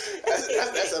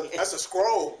niggas. That's a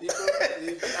scroll. You know.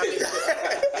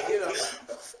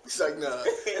 It's like, nah.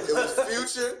 It was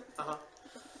Future,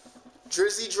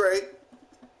 Drizzy Drake.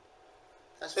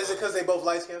 Is it because they both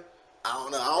light skinned? I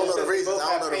don't know. I don't know the reasons.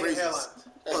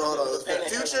 Hold on.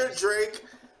 Future, Drake,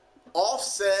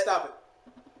 Offset. Stop it.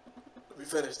 We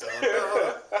finished though.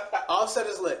 No, Offset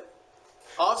is lit.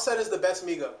 Offset is the best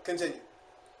Migo. Continue.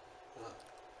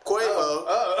 Quavo.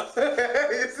 So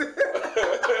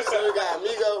we got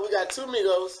Migo. We got 2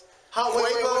 Migos.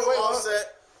 Quavo,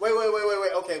 Offset. Wait.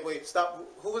 Okay, wait. Stop.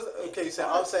 Who was? Okay, you said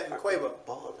Offset and Quavo.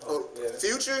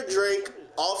 Future, Drake,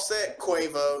 Offset,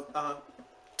 Quavo.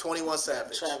 21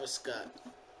 Savage. Travis Scott.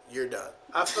 You're done.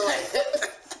 I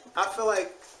feel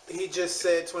like he just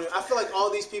said 20. I feel like all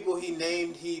these people he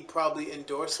named, he probably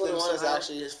endorsed 21 them is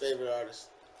actually his favorite artist.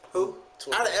 Who?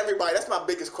 21. Out of everybody, that's my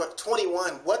biggest question.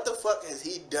 21. What the fuck has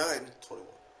he done? 21.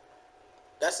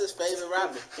 That's his favorite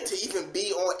rapper. To even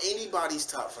be on anybody's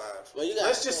top 5. Well,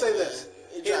 let's just say this.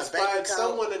 He inspired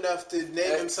someone enough to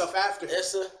name himself after him.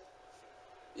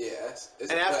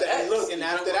 And after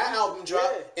that album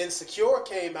dropped, Insecure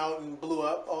came out and blew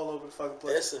up all over the fucking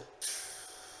place.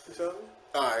 You feel me?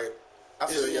 Alright. I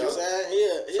feel you.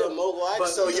 He a mogul actor.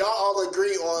 So y'all all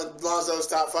agree on Lonzo's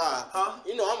top 5? Huh?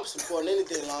 You know I'm supporting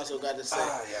anything Lonzo got to say.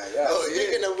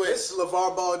 Speaking of which, this is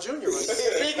LeVar Ball Jr.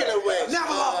 Speaking of which, never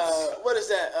lost. What is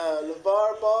that?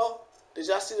 LeVar Ball Did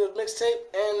y'all see the mixtape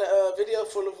and video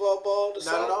for LeVar Ball? The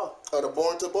Not song? at all. Oh, the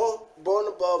Born to Ball? Born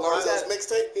to Ball. Lonzo's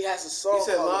mixtape? He has a song You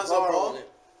said called Lonzo LeVar Ball? on it.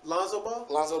 Lonzo Ball?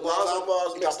 Lonzo Lonzo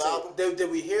Ball's He dropped the mixtape. album?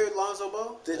 Did we hear Lonzo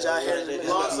Ball? Did y'all hear the mixtape?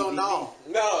 Lonzo no.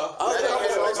 No. Y'all didn't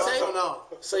hear the Lonzo mixtape? no.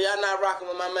 So y'all not rocking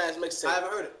with my man's mixtape? I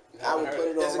haven't heard it. I will put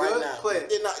it Is on it right good? now. Play it.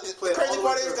 Yeah, nah, Play the it all crazy the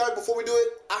part way is, through. guys, before we do it,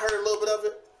 I heard a little bit of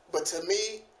it, but to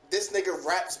me, this nigga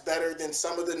raps better than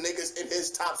some of the niggas in his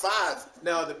top 5.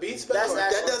 Now the beats That's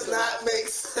better. That does not make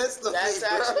sense to That's me,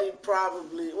 bro. actually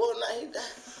probably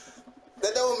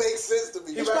That don't make sense to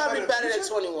me. he's rap probably better better than than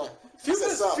 21. I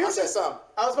said something.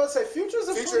 I was about to say Future's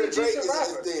a Future pretty and Drake decent is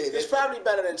rapper. dead. He's probably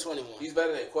better than 21. He's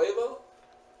better than Quavo?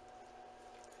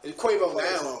 Quavo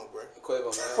now. Song, bro.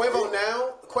 Quavo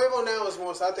now. Quavo now is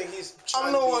more. So I think he's. I'm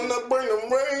trying the to one be- that bring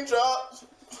them raindrops.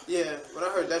 Yeah, when I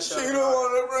heard that shit, She the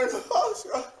one that bring the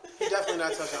Oscar. he definitely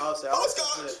not touching Offset.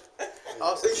 Hopscotch.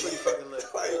 Offset's pretty fucking lit.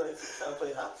 I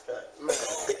play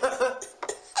hopscotch.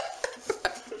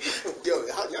 Yo,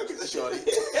 how y'all get this shorty?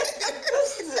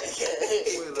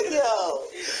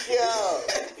 Yo.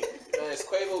 Man, is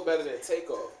Quavo better than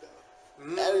Takeoff, though?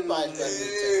 Everybody's better than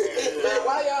Takeoff. Man,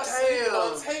 why y'all sleeping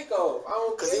on Damn. Takeoff? I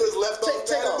don't Because he was left off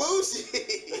Take that off.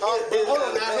 bougie. Hold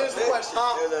on, now here's the question.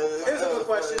 Here's a good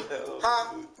question.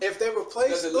 Huh? If they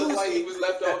replace Does it look like he Uzi, was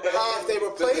left off that? if they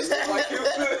replace, It sounds like you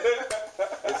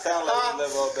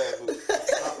live all bad food.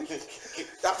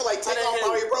 I feel like Takeoff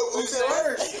already broke Uzi's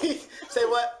verse. Say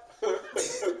what?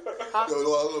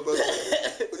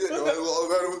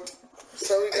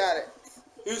 So we got it.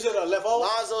 you should have left off.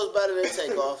 Lonzo's better than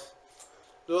Takeoff.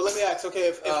 Well, let me ask. Okay,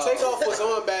 if Takeoff was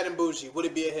on Bad and Bougie, would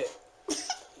it be a hit?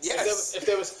 Yes. If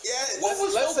there was, Yes. What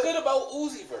was Let's so say- good about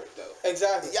Uzi verse, though?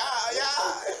 exactly. Yeah.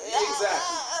 Exactly.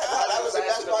 That was the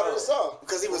best part of the song.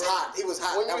 Because he was hot. He was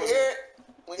hot. When That you was hear it,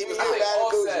 when you was hear I think Bad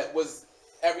and Bougie, Offset was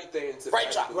everything to Right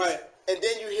Bad drop. and Bougie. Right. and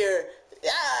then you hear,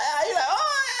 you're like,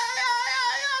 oh,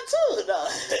 yeah, too.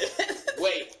 No.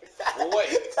 Wait. No.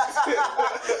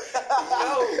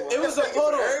 It was a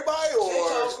photo. everybody or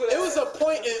It was a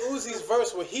point in Uzi's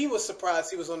verse where he was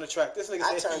surprised he was on the track. This nigga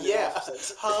I said, turned it "Yeah, off.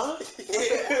 huh?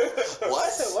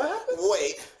 what? What happened?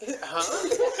 Wait. Huh?"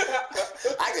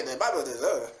 I get that. My brother's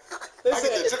They I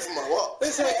get that said, trick from my walk. they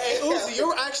said, "Hey Uzi,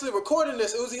 you're actually recording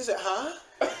this." Uzi he said, "Huh?"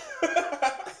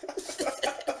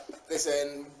 They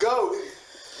said, go.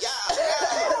 Yeah.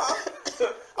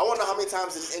 I wonder how many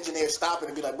times an engineer stop it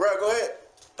and be like, bro, go ahead.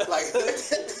 Like, you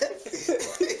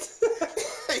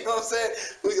know what I'm saying?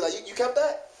 We like, you kept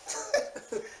that?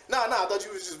 Nah, I thought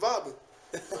you was just vibing.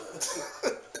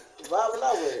 Vibing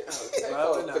out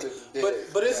with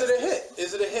it. But is it a hit?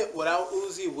 Is it a hit without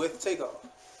Uzi with Takeoff?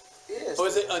 Yes. Or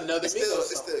is it another It's still, Migos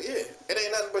song? yeah. It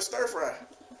ain't nothing but stir fry.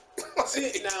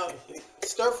 See, now,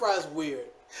 Stir Fry is weird.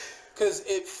 Because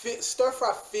Stir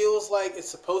Fry feels like it's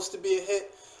supposed to be a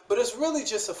hit, but it's really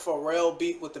just a Pharrell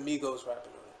beat with the Migos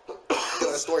rapping on it. You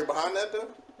know the story behind that, though?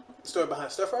 The story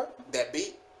behind Stir Fry? That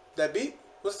beat, That beat?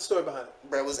 What's the story behind it?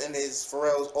 bro, was in his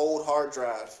Pharrell's old hard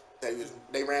drive.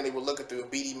 They randomly were looking through a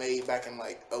beat he made back in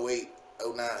like 08,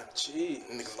 09. Jeez.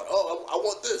 And niggas like, oh, I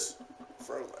want this.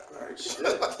 Pharrell was like, all right,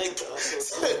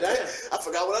 shit. Damn. I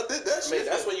forgot what I did that I shit. mean,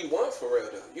 that's when you want for real,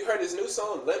 though. You heard his new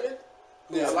song, Lemon?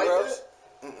 Yeah, You like Pharrell's?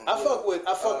 that? I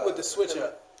fuck with the switch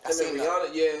up. I seen that.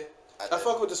 Rihanna, yeah. I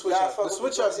fuck with the switch Yeah, I up. fuck The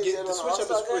with switch the up ones he did the on the switch up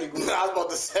is All-Star pretty game. good. I was about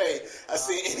to say, I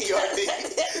seen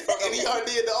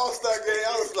NERD at the All-Star game.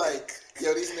 I was like,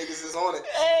 yo, these niggas is on it.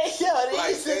 Hey, yo,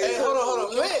 Like, these hey, Hey, hold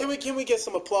on. Can we get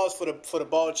some applause for the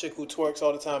bald chick who twerks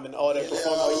all the time and all that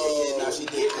performance? Oh, yeah, now she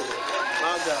did.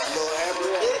 My God. Little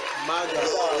Amber, My God.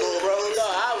 Little Rose. No,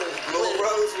 I was. Little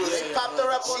Rose was. They popped her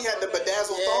up on. She had the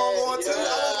bedazzled thong on too.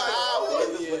 I was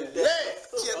like, Yeah.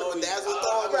 she had the bedazzled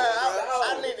thong on. Bruh, bro.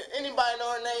 I need anybody know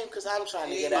her name because I'm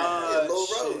trying to get at her. Yeah, Little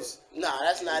shit. Rose. Nah,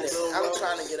 that's not it. I'm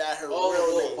trying to get at her Oh, real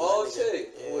little name. bald my nigga.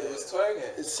 chick. It was twerking.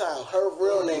 It's time. Her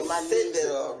real name. My Said nigga.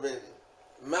 that already.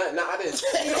 Man, nah, I didn't see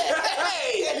it.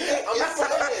 Hey! I'm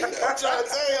saying, I'm trying to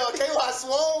tell y'all, KY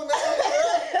swole now,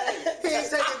 bro. He ain't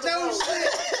taking no shit.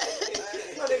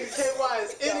 My nigga KY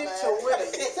is in it to win it.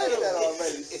 Said that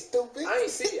already. Stupid. I ain't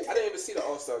see it. I didn't even see the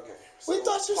All-Star game. We So,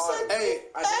 thought you pardon said. me. Hey,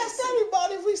 I didn't Ask see it.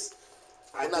 everybody if we.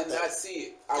 I did not see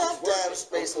it. I was Goddamn working.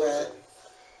 space, man.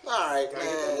 All right,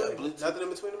 man. Nothing in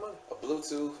between the money. A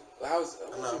Bluetooth. I was.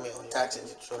 No, I mean,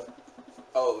 taxes.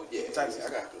 Oh yeah, Taxes. yeah,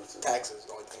 I got Bluetooth. Taxes,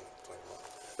 the only thing.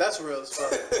 That's real as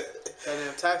fuck.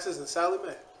 Goddamn taxes and Sally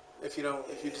Mae. If you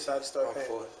decide to start paying.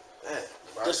 For it. Man,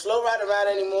 Does Flow Rider ride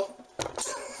anymore?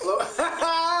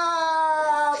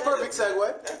 Perfect segue.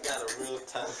 Got a real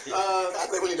time. I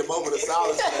think we need a moment of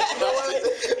silence.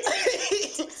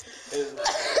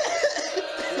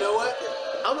 You know what?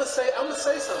 I'm gonna say gonna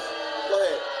say something. Go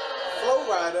ahead. Flo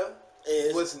Rida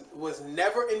Is was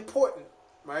never important,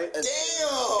 right? Damn.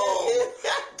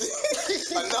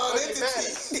 A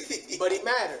non-entity. But he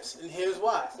matters, and here's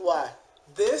why. why?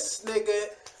 This nigga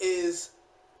is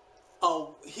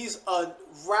he's a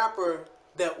rapper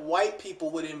that white people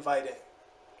would invite in.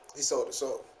 He sold it,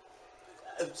 so.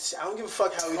 I don't give a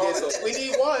fuck how he did it. We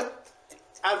need one.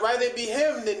 I'd rather it be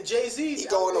him than Jay-Z. He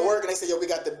going to work and they say, yo, we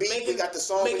got the beat, we got the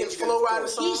song. Making Flo Rida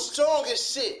songs. He's strong as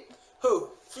shit. Who?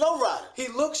 Flo Rida. He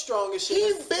looks strong as shit.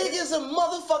 He big as a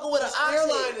motherfucker with an His ox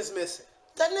hairline head. is missing.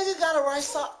 That nigga got a right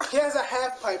side. He has a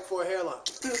half pipe for a hairline.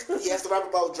 He has to rap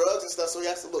about drugs and stuff, so he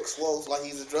has to look swole like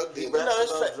he's a drug dealer. No,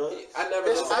 it's fa- I never.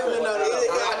 I've never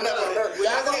heard. We're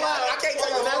not gonna lie. I can't take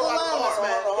We're not gonna lie on this,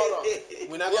 man. Hold on.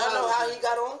 We're not Y'all gonna know lie. how he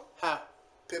got on? How?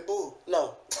 Pitbull.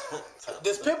 No.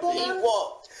 This Pitbull He man?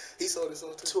 walked He sold it,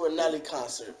 too. to a Nelly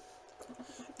concert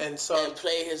And so and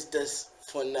played his disc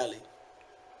for Nelly.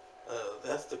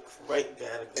 That's the right guy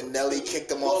to go. And Nelly kicked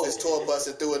him off his tour bus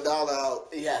and threw $1 out.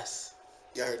 Yes.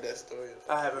 Y'all heard that story?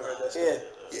 I haven't heard that. Yeah.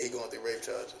 Yeah, he going through rape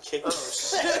charges. Kick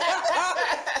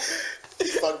He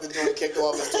fucked the joint, kicked him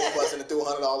off his tour bus, and threw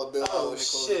 $100 bill out Oh, when they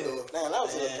closed shit. the door. Man, that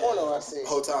was a porno I seen.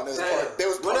 Whole time there was Damn. part. There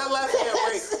was We're not laughing at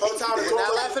rape. Whole time the We're tour not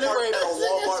bus laughing at parked rape. at a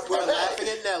Walmart. We're laughing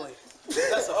at Nelly.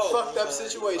 That's a fucked up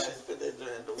situation.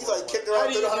 He's like kicked her How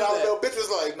out, do threw you the do $100 that? bill. Bitch was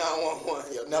like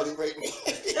 911. Yo, Nelly raped me.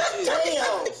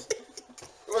 Damn.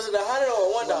 Was it $100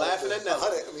 or $1? We're laughing at Nelly.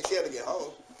 100. I mean, she had to get home.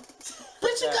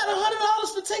 Bitch, you got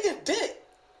 $100 for taking dick.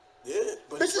 Yeah,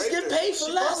 but Bitches he get raped her. paid for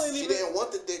less. She didn't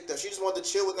want the dick though. She just wanted to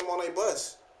chill with him on a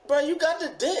bus. Bro, you got the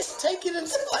dick. Take it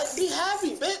and like be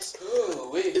happy, bitch. Ooh,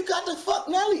 wait. You got to fuck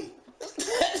Nelly.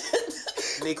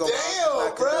 Nico Damn,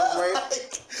 Miles bro.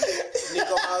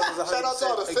 Nico Miles is 100% Shout out to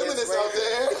all the feminists out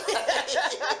there.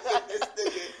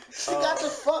 She got to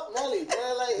fuck Nelly, bro.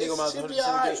 Like, Nico Miles she is be 100%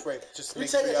 alright. against rape. Just You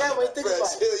make take sure it that y'all way, know think Bro, about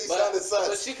chill, it. you sound the But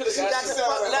sus. she could have She got got. to sound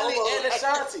fuck like Nelly homo. and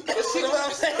Ashanti. But she You know what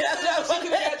I'm saying? That's what I'm She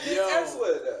could have got saying. dick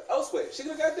elsewhere. Elsewhere. She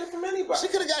could have got dick from anybody. She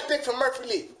could have got dick from Murphy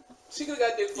Lee. She could have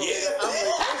got dick from.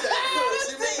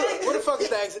 What the fuck is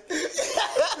that?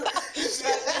 This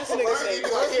nigga say,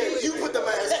 You put the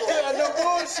mask on. yeah, no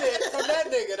bullshit from that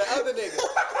nigga, the other nigga.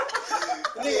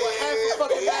 The nigga with half a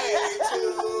fucking bag.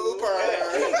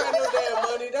 He ain't got no damn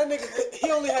money. That nigga,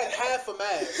 he only had half a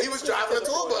mag. He was driving a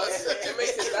tour bus. It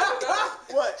makes it better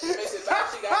though. What? It makes it better.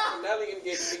 She got from Nelly and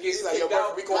gets He's like, yo, kicked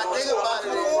out. we going My on nigga tour. about it.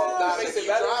 Nah, it makes it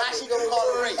better. How she gonna call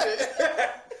it rape?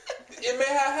 It may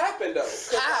have happened though.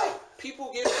 'Cause, How? like,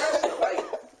 people get pressure. Like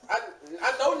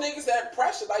I know niggas that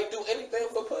pressure like do anything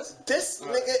for pussy. This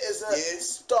nigga is a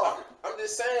star. I'm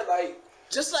just saying like.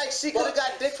 Just like she could have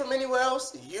got dick from anywhere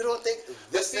else, you don't think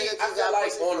this See, nigga I could feel got like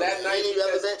pussy on from that night any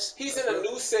other because bitch? he's in a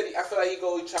new city. I feel like he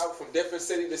travel from different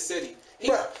city to city.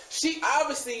 Bruh. She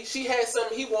obviously she had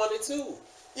something he wanted too.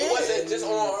 Yeah. It wasn't just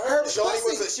on her. Shorty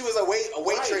she was a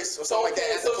waitress or something like that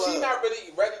at the So club. she's not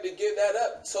really ready to give that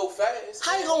up so fast.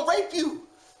 How you gonna rape you?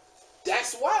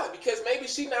 That's why, because maybe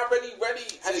she not really ready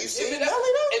to Have you give seen it up.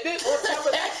 Nelly though? And then on top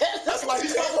of that, That's like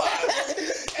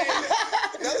KY.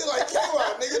 Nothing like KY,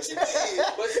 nigga. What you mean?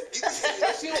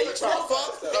 but she on the Try to tour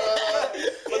bus. fuck.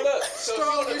 But look, so she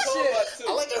on the as tour shit. bus too.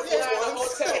 I like Air They're Force in a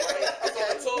Ones. hotel, right? It's on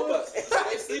a tour bus. So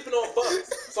they sleeping on bunks.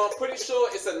 So I'm pretty sure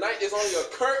it's a night. It's only a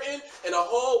curtain and a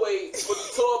hallway for the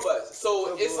tour bus.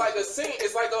 So it's like a scene.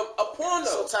 It's like a porno.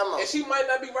 So time out. And she might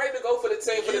not be ready to go for the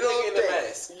team for the nigga in the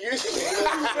mask.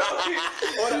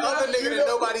 Or the other nigga that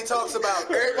nobody talks about.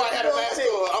 Everybody had a mask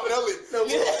on. I'm an ugly.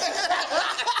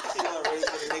 She not ready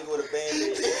for the nigga with a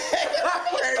band-aid.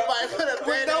 Everybody put a With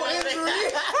band no on it.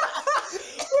 injury.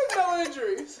 With no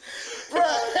injuries. Bruh.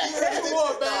 You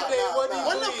wore a band-aid, what do you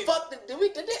When the bleed? fuck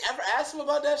did they ever ask him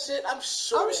about that shit? I'm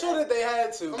sure. I'm sure that they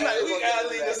had to. I'm not We gotta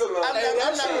leave this alone. I'm Hey,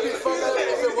 that not shit would be fucked up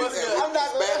if it wasn't a, I'm not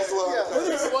Bad as well. gonna.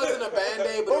 what if it wasn't a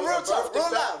band-aid, but But it real was a talk, birth real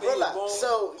defect life, that real you life. born?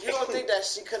 So you don't think that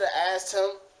she could have asked him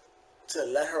to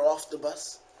let her off the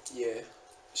bus, Yeah.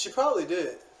 She probably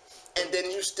did. and then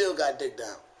you still got dick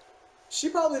down? She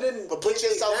probably didn't. But put kick me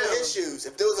yourself in down. his shoes.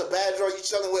 If there was a bad girl you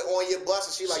chilling with on your bus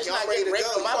and she like, She's yo, I'm not ready to getting go,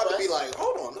 raped you on my about to be bus. like,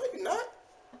 hold on, no, you're not.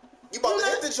 You about to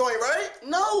You're hit the joint, right?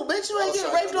 No, bitch, you ain't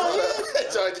getting raped on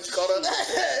here. Sorry, did you call up?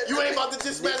 You ain't about to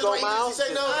dismantle Nico my easy Miles say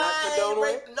no. did not I condone ain't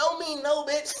rape. rape. No mean no,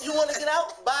 bitch. You want to get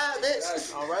out? Bye,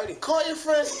 bitch. Alrighty. Call your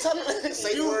friends. Tell them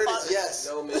Safe you word fuck- is yes.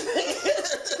 No man.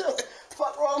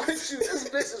 Fuck wrong with you? This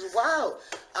bitch is wild.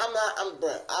 I'm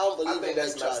bruh. I don't I believe think in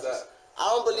that's rape messed charges. up. I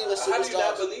don't believe in How do you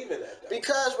not superstars. believe in that though?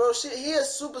 Because bro, he a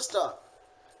superstar.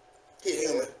 He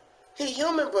human. He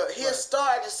human, but he a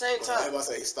star at the same time. Everybody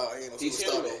say star. He ain't no He's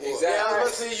superstar human. before. Exactly. Yeah, I was about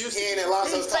to say you. He ain't in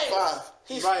Lonzo's top famous.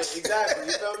 5. Right, exactly.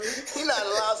 You feel me? He not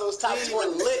Alonzo's top He ain't 20.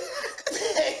 even lit.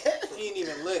 He ain't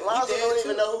even lit. Lonzo He don't dead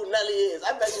even too. know who Nelly is.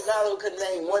 I bet you Lonzo could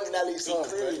name one Nelly He song.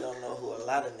 clearly don't know who a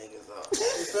lot of niggas are.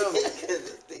 You feel me?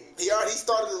 He already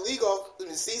started the league off,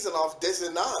 the season off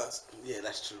dissing Nas. Yeah,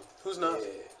 that's true. Who's Nas? Yeah.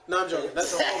 No, I'm joking.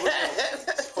 That's a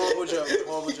horrible joke.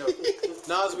 Horrible joke.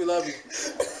 Nas, we love you.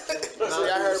 So Nas, y'all we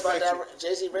heard about respect that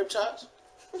Jay-Z rape charge?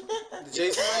 The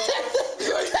Jason.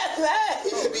 He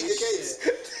beat the case.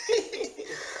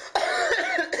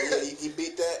 Yeah, he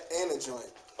beat that and the joint.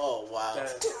 Oh, wow.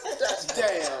 That's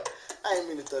damn. I ain't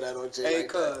mean to throw that on Jay. Hey,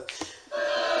 like that. cuz.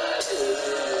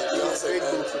 You a big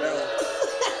boot for that one.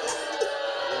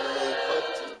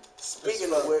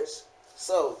 Speaking of which,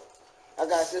 so I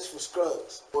got this for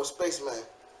Scruggs or Spaceman.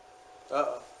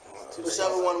 Uh-oh.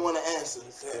 Whichever one want to answer.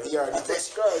 He already But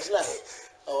Scruggs left.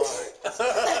 Oh, all right.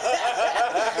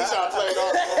 He trying to play it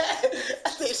off. I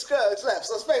think Scruggs left.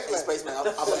 So Spaceman. Spaceman, I'm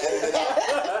gonna edit it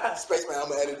out. Spaceman, I'm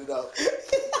gonna edit it out.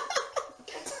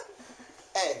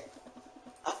 Hey,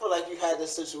 I feel like you had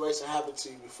this situation happen to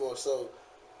you before. So,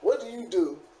 what do you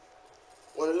do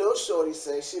when a little shorty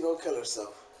says she gonna kill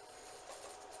herself?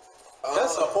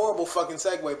 That's a horrible fucking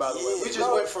segue, by the way. We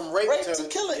just went from rape to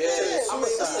killing. Yeah. I mean,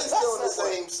 this is still on the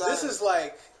same side. This is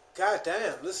like,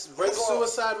 goddamn, this is rape,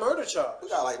 suicide, murder charge. We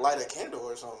gotta like light a candle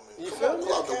or something. You Come feel on, me?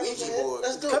 pull out the Ouija board.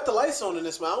 Let's do Cut it. the lights on in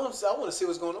this, man. I want to see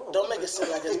what's going on. Don't make it seem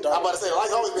like it's dark. I'm about to say, the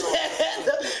lights always been on.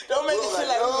 Don't make it seem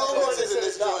like no we're voices in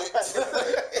this joint.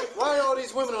 Why are all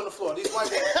these women on the floor? These white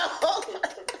women.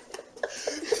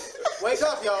 Wake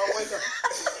up, y'all. Wake up.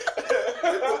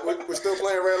 We're still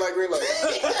playing red light, green light.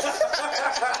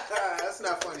 That's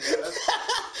not funny.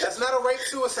 That's not a rape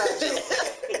suicide joke.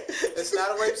 It's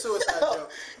not a rape suicide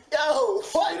joke. Yo,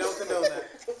 what? We don't condone that.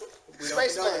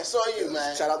 Spaceman, so are you,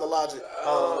 man. Shout out to Logic.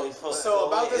 So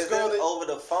about this girl that over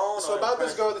the phone. So or about in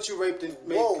this girl that you raped and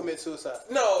made Whoa. commit suicide.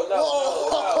 No.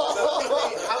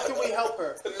 How can we help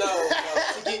her No.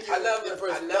 to get you I never. in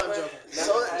prison? I No, I'm never. joking.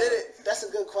 So did it? That's a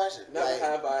good question. Never Like,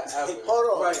 have I ever. hold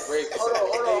on, Right. raped hold on.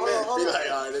 Be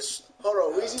like, all right, this. Hold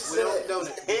on. Weezy We said don't condone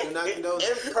it. We do not condone it.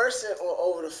 in person or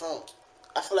over the phone.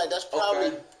 I feel like that's probably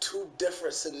Okay. two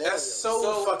different scenarios. That's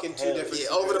so fucking two different. Yeah,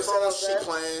 over the scenarios. phone, she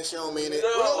playing, she don't mean it.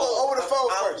 No. We'll go over the phone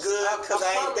I'm first. good because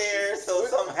I ain't there, so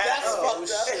something That's happened.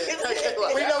 fucked up. shit.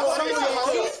 We know what He's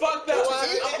we fucked up.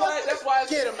 I'm glad. That's why.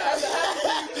 Get him out.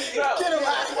 Get him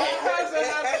out.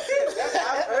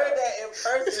 I've heard that in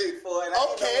person before. And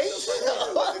Okay.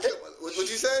 What'd you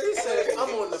say? He said, I'm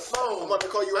on the phone. I'm about to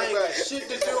call you I right ain't got back. shit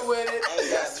to do with it.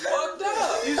 That's fucked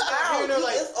up. You start hearing her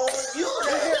like, It's on you. you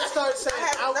hear her start I saying,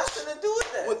 have ouch, nothing to do with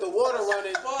that. with the water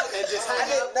running and just I hang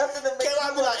had up. nothing to make Can't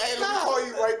I be like, hey, let me call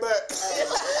you right back.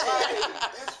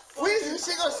 Weezy,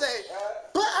 she gonna say,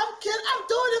 but I'm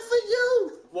doing it for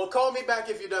you. Well, call me back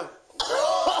if you don't.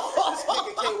 This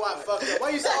nigga KY fucked up. Why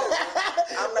you saying that?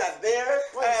 I'm not there.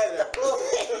 Why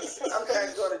you say that? I'm trying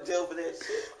to go to jail for that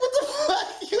shit. What the fuck?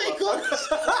 You ain't going to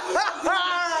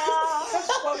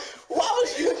Why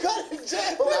would you go to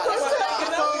jail?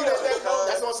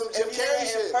 That's on some Jim If you're Carrey in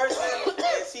shit. person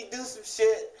and she do some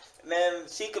shit, then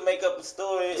she can make up a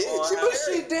story Yeah, on Jim how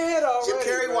Carrey. Dead already. Jim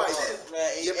Carrey bro. wife.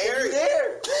 Man, Jim and Carrey. you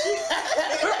there.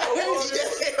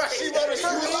 She wrote a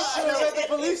screenshot at the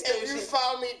police If you station.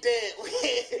 found me dead,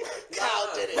 Kyle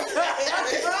did it.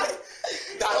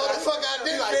 No, the fuck I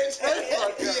did, bitch.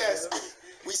 Yes.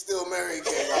 We still married,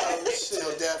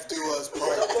 till death do us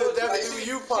part. Till death do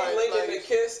you part. She linking Like, the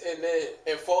kiss and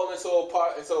fall into a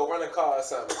running car or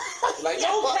something. Like, yo,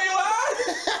 KY!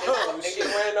 and get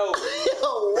ran over.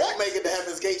 Yo, When what? you make it to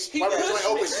Heaven's Gate, He right when the pushed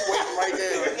joint open, me. she waiting right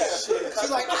there.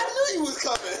 She's like, I knew you was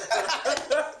coming.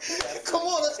 Come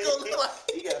on, let's go.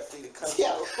 You gotta see the color.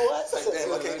 Yeah, what? It's like,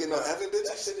 damn, I can't get no heaven, That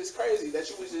bitch. shit is crazy that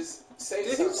you would just say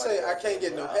did something he say, I like can't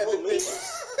get no heaven, bitch?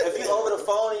 If you over the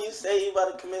phone and you say you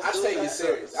about to commit that. I take suicide, it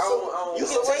serious. I don't you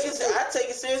can take it. I take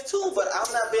it serious too, but I'm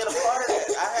not being a part of that.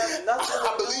 I have nothing.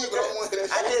 I believe it. I don't want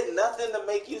that I shit. did nothing to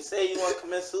make you say you want to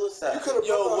commit suicide.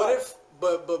 Yo, what if,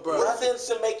 but bro. Nothing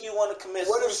to make you want to commit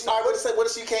What if she, suicide. what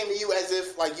if she came to you as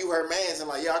if like you her man's and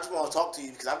like, yeah, I just want to talk to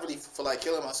you because I really feel like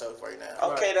killing myself right now.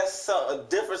 Okay, that's a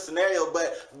different scenario,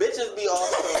 but bitches be on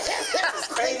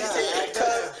some crazy shit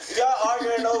because y'all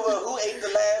arguing over who ate the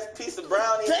last piece of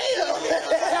brownie. Damn.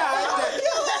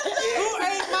 Who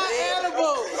ate my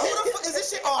animal? Who the fuck is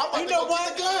this shit? Oh, I'm about You to know go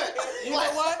what? get the gun. You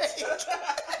know what?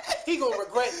 He gonna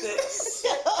regret this.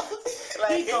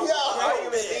 Like, Yo,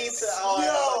 argument leads to I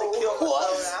want to kill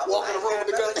myself. Walking around with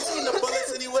the gun. You seen the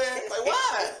bullets anywhere? Like,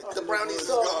 why? The brownies is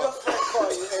So if your gone. friend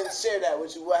call you and share that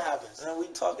with you, what happens? And we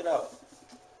talk it out.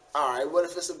 All right, what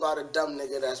if it's about a dumb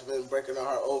nigga that's been breaking her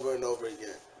heart over and over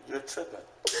again? You're tripping.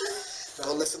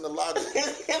 Go listen to Logic.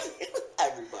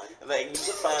 Everybody. Like, you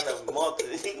can find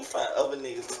other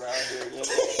niggas around here. You know?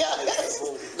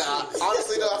 Nah,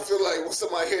 honestly though, I feel like when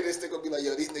somebody hear this, they gonna be like,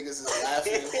 yo, these niggas is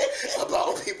laughing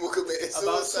about people committing suicide.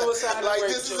 About suicide like, and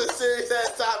this rape, is a serious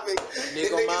ass topic.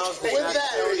 Nigga Miles With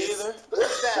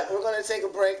With that, we're gonna take a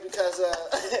break because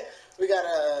we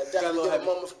gotta definitely give a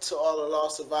moment to all the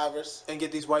lost survivors and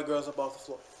get these white girls up off the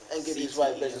floor. and get these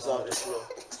white bitches off the floor.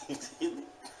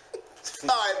 All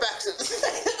right, back to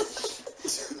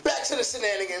the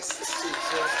shenanigans.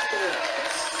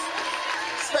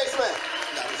 Spaceman.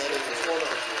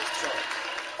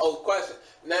 Oh, question.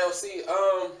 Now, see,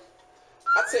 I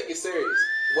take it serious.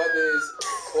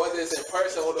 Whether it's in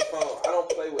person or the phone, I don't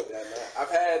play with that, man. I've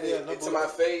had it to my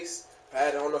face. I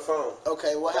had it on the phone.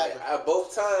 Okay, what happened?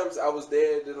 Both times I was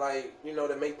there to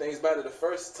to make things better. The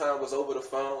first time was over the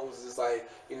phone. It was just like,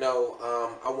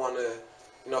 I want to,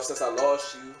 since I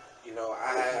lost you,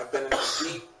 I've been in the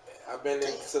deep. I've been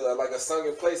into like a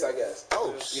sunken place, I guess.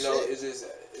 Oh, shit.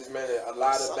 It's meant a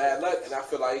lot of bad luck, and I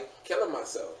feel like killing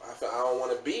myself. I don't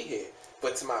want to be here.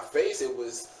 But to my face, it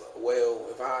was, well,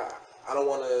 if I don't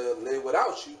want to live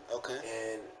without you. Okay.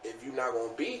 And if you're not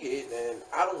gonna be here, then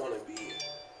I don't want to be here.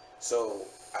 So,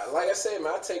 like I said,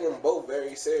 man, I take them both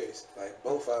very serious. Like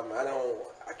both of them,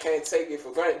 I can't take it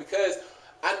for granted because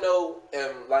I know,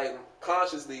 and like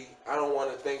consciously, I don't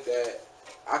want to think that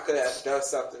I could have done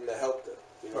something to help them.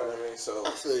 You know what I mean? So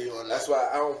I feel you on that. That's why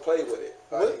I don't play with it.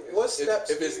 Like, What steps?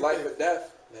 If it's life or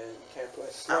death, then you can't play.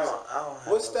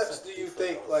 What steps do you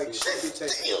think should be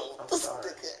taken? I'm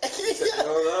sorry.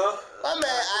 My man,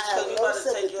 I have you no gotta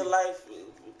sympathy. take your life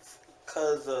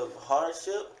because of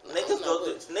hardship.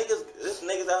 This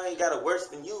niggas out here got it worse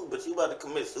than you, but you about to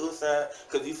commit suicide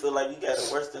because you feel like you got it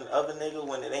worse than the other nigga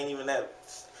when it ain't even that.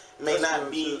 May not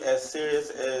be as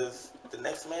serious as the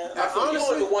next man. I feel you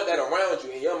don't even want that around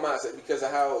you in your mindset because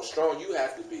of how strong you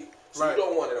have to be. So you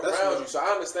don't want it around you. So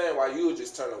I understand why you would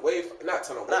just turn away from not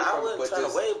turn away from it, but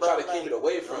just try to keep it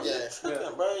away from it.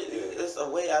 Bro, it's a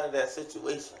way out of that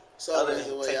situation. So other than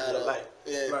taking your life.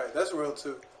 Yeah. Right, that's real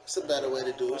too. It's a better way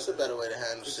to do it. It's a better way to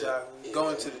handle shit.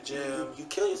 Going to the gym. You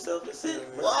kill yourself, that's it.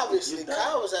 Well, obviously,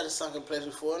 Kyle was at a sunken place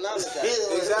before. Now look at it.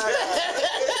 Exactly.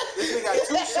 This nigga got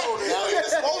 2 shoulders. Now he in a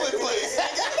swollen place.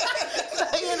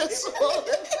 Now he in a swollen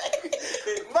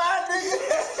place. My nigga.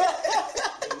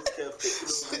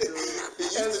 He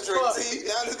used to drink tea.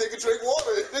 Now this nigga drink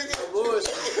water.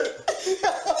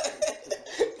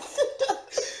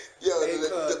 Yo,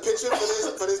 the picture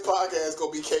for this podcast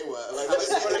gonna be KY. Like,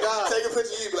 take a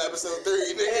picture of you, episode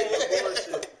 3,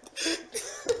 nigga.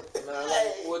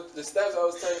 With the steps I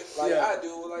was taking, I do,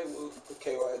 with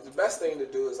KY, the best thing to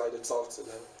do is, to talk to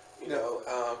them. You know,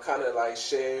 kind of,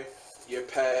 share your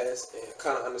past and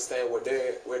kind of understand where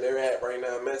they're at right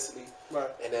now mentally. Right.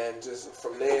 And then just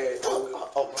from there, oh my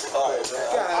God,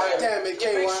 man. God damn it, KY.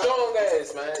 You big strong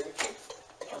ass, man.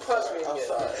 You punch me again.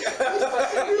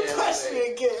 You punch me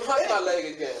again. Punch my leg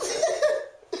again.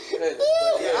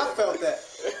 Yeah, I felt that.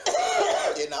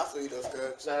 Yeah, I feel you though,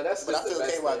 Scrubs. Nah, that's but I feel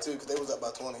KY too, because they was up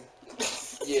by 20.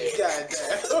 Yeah. God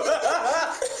damn.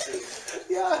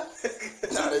 Yeah.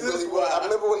 Nah, they really was. I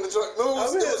remember when the joint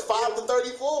moves, it was 5 to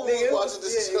 34 when we was watching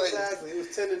this joint. Exactly. It was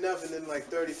 10 to nothing, then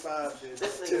 35.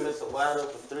 This nigga missed a wide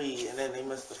open 3, and then they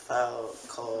missed the foul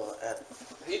call at.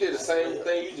 He did the same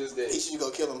thing you just did. He should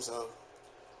go kill himself.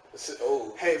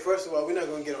 Oh. Hey, first of all, we're not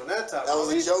gonna get on that topic. That was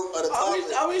a joke of the topic.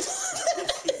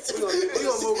 We're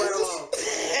gonna move right along.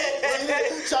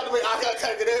 Trying to make eye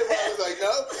contact with everybody. I was like,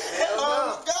 no.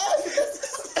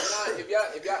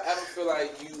 If y'all ever feel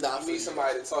like you need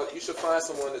somebody to talk, you should find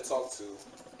someone to talk to.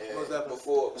 And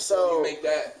before you make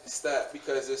that step,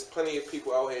 because there's plenty of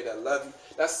people out here that love you.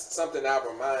 That's something I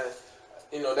remind.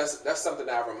 That's something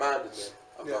I reminded them.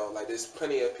 About. There's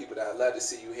plenty of people that love to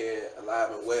see you here alive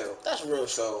and well. That's real.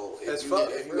 So if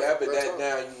you ever that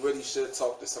down, you really should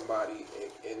talk to somebody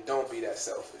and don't be that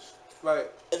selfish. Right.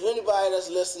 If anybody that's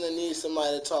listening needs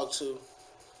somebody to talk to,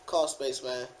 call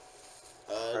Spaceman.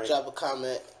 Drop a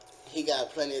comment. He got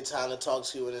plenty of time to talk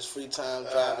to you in his free time,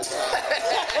 driving time.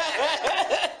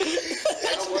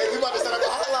 We about to set up a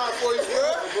hotline for you,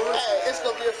 bro. Hey, it's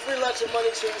gonna be a free lunch and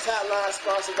money trees hotline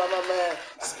sponsored by my man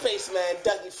Spaceman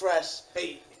Ducky Fresh.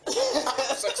 Hey.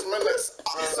 6 minutes.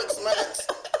 6 minutes.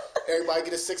 Everybody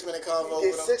get a 6-minute convo.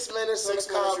 Get 6 minutes on the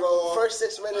convo. First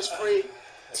 6 minutes free.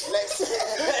 Next,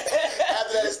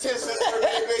 after that, it's 10 cents per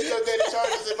minute based on daily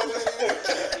charges.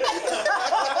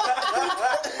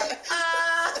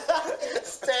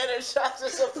 Standard shots of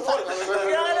support.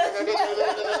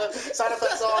 Side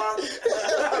effects are.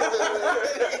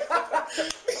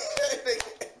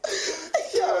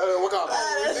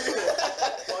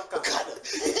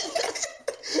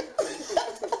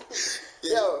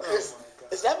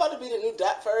 the new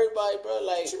dot for everybody, bro?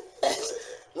 Like,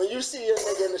 when you see your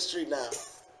nigga in the street now,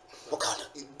 Wakanda.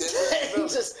 He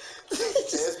just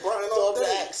Brian throw all up the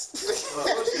day. X.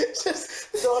 Just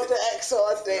throw up the X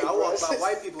all day, I bro. walk by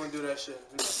white people and do that shit.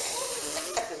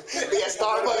 They got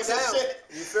Starbucks and shit.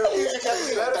 You feel me?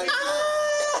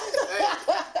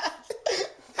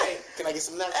 Hey, can I get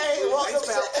some nuts? Hey, welcome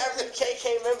to every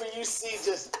KK member you see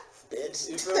just, bitch.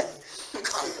 You feel me?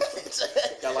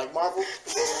 Y'all like Marvel?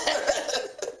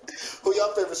 Who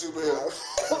y'all favorite superhero?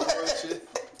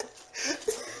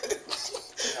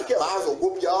 Miles will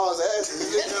whoop y'all's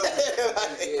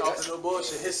asses. Off no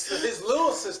bullshit. His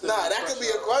little sister. Nah, that could be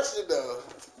a question though.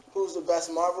 Who's the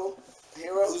best Marvel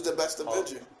hero? Who's the best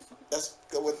Avenger? Let's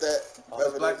go with that.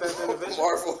 Black Panther and Avenger.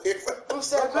 Marvel hero. Who's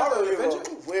that Marvel hero?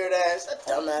 Weird ass,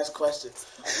 dumbass question.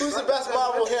 Who's the best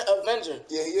Marvel Avenger?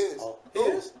 Yeah, he is. He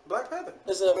is Black Panther.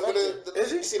 It's an Avenger.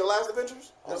 Is he? You see the last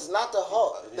Avengers? It's not the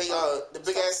Hulk. They the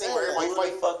big ass scene where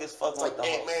everybody fighting. Fuck is fucking Like with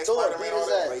the Ant-Man, Thor Spider-Man, beat all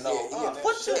his that. ass. Like, yeah, he in that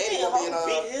What shit. you And he mean? gonna be in Hulk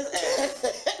beat his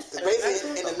ass.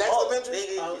 basically in the next Avengers.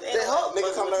 They Hulk.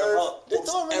 Nigga come to Earth, They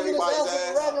Thor beat his everybody's ass in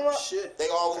ass. Ragnarok. Shit. They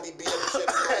all gonna be beating the shit.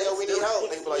 They be like, yo, we need help.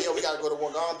 They be like, yo, we gotta go to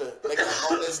Wakanda. They got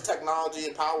all this technology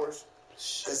and powers.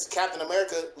 Cause Captain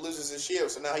America loses his shield,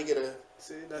 so now he get a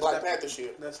See, that's Black that, Panther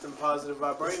shield. That's them positive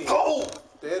vibranium. Oh,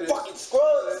 There it is. fucking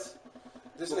scrubs!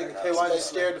 This nigga KY just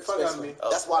scared the fuck out of me.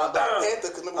 That's why Black Panther.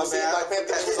 Cause remember we seen Black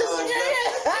Panther. Remember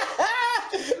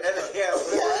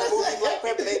the movie Black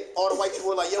Panther? All the white people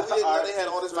were like, yo, we didn't know they had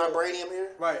all this vibranium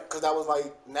here. Right. Cause that was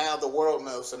like, now the world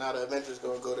knows. So now the Avengers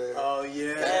gonna go there. Oh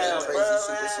yeah. Damn, Crazy bro,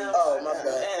 super man. suit. Oh, my bad.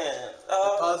 Man,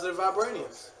 Positive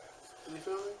vibranium. You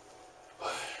feel me? I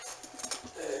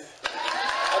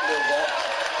did that.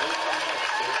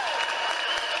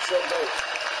 So dope.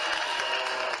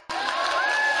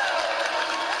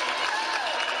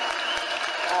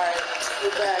 Alright,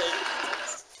 we're back.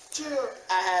 Chill.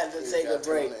 I had to take a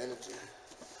break.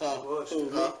 Bullshit. Who,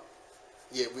 me?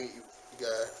 Yeah, you got.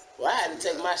 Well, I had to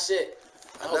take my shit.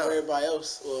 I hope know. everybody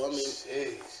else. Well, I mean,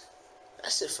 Jeez.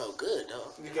 that shit felt good,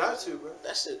 dog. You got to, bro.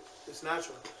 That shit. It's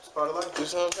natural. It's part of life. You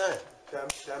know what I'm saying?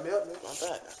 Got me up, man. My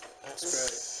bad.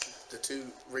 The two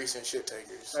recent shit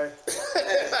takers. Hey.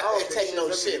 I don't take no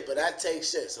shit, but I take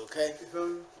shits, okay? You feel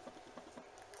me?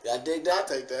 Y'all dig I'll that?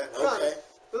 take that. Okay.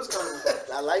 It was kind of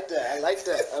I like that. I like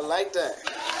that. I like that.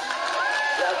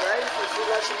 Y'all ready for Free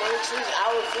Lunch and Money Trees?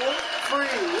 Hour 4?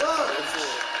 free love.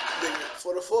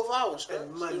 For the 4th hour, Scrubs.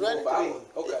 And money. You ready?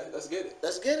 Okay, let's get it.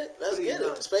 Let's get it. Let's Please, get it.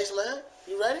 man. Spaceman,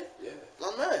 you ready? Yeah.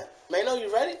 My man. Mano,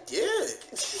 you ready? Yeah. Yeah,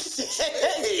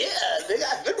 nigga,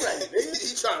 I've been ready,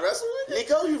 nigga. You trying to wrestle with me?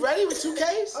 Nico, you ready with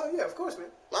 2Ks? Oh yeah, of course, man.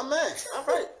 My man. All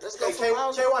right, let's go Hey, for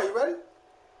hours. KY, you ready?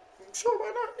 Sure,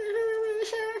 why not?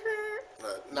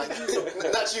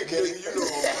 Not you, Kenny. You know.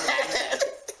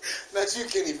 Not you,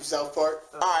 Kenny from South Park.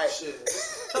 Oh, All right. Shit.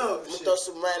 I'm Oh gonna shit. throw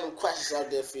some random questions out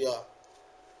there for y'all.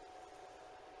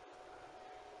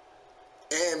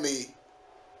 And me.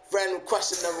 Random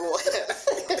question number 1.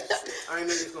 I ain't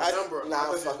know you was gonna number.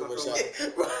 Nah, I'm fucking with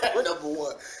y'all. Number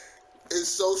one. Is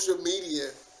social media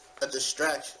a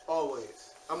distraction?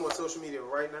 Always. I'm on social media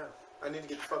right now. I need to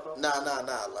get the fuck off. Nah.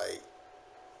 Like,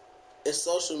 Is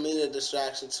social media a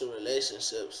distraction to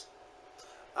relationships?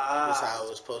 That's how it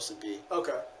was supposed to be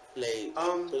Okay. laid.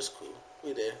 But it's cool.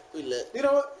 We there. We lit. You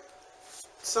know what?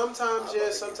 Sometimes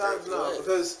yes, sometimes no.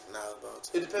 Because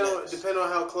it depend on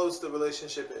how close the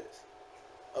relationship is.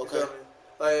 You Okay. feel me?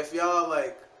 Like if y'all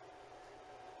like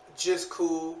just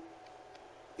cool,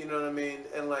 you know what I mean,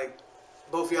 and like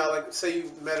both of y'all like say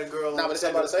you met a girl. nah, on but it's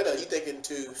Tinder. about to say that. You thinking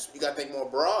too? You gotta think more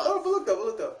broad. Oh, but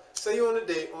look though. Say you on a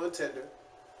date on Tinder,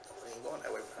 I ain't going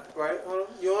that way. right? Hold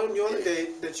on. You on a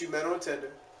date that you met on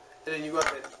Tinder, and then you go out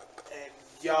there and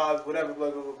y'all whatever blah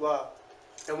blah blah blah,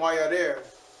 and while y'all there,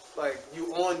 like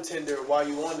you on Tinder while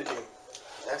you on the date,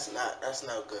 That's not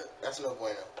good. That's no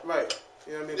bueno. right?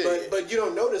 You know what I mean? Yeah. But you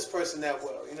don't know this person that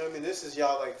well. You know what I mean? This is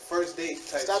y'all like first date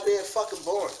type. Stop shit. being fucking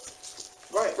boring.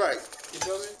 Right. Right. You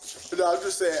feel me? But no, I'm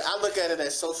just saying. I look at it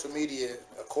as social media,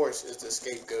 of course, is the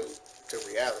scapegoat to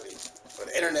reality. But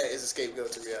the internet is a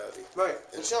scapegoat to reality. Right.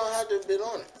 But you don't have to bid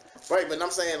on it. Right, but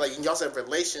I'm saying, like, y'all said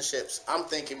relationships. I'm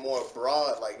thinking more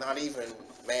broad, like, not even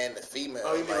man to female.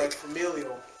 Oh, you mean like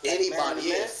familial? anybody, man to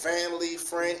man? family,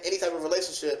 friend, any type of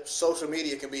relationship, social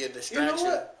media can be a You know distraction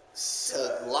what?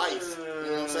 to life. You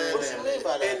know what I'm saying? What you mean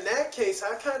by that? In that case,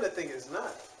 I kind of think it's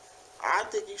not. I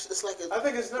think it's like a. I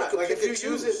think it's not. could Like pick if you and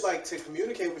use choose. it like to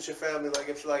communicate with your family, like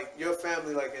if like your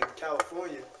family like in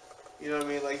California, you know what I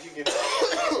mean? Like you can,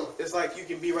 it's like you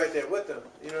can be right there with them.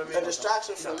 You know what I A mean?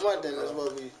 distraction from what then is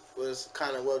what was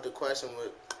kind of what the question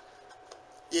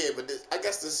Yeah, but I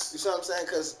guess this. You see what I'm saying?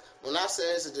 Because when I say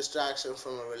it's a distraction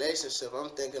from a relationship, I'm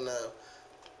thinking of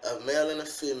a male and a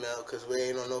female, because we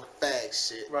ain't on no fag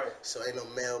shit. Right. So ain't no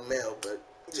male, but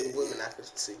two women I can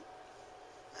see.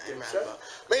 I ain't mad Sure. about.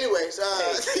 But anyways,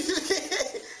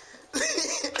 thank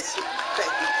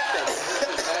you.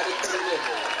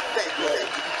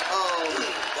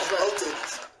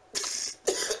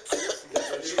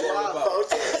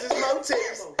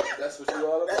 That's what you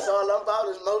all about. That's all I'm about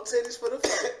is more titties for the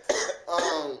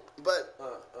fun. But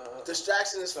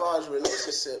distraction as far as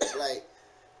relationships, like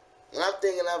when I'm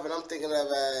thinking of it, I'm thinking of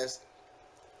as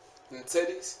Them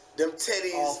titties. them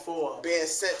titties All four. being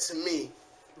sent to me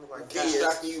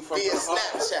Distracting you from via the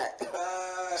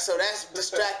Snapchat. So that's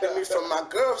distracting me from my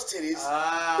girl's titties,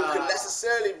 who could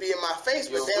necessarily be in my face,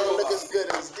 but they don't look as good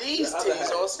as these titties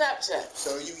on Snapchat.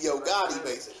 So you Yo Gotti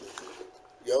basically.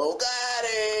 Yo, got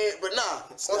it. But nah,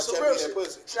 on some Snapchat real me that shit,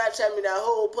 pussy. Snapchat me that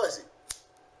whole pussy.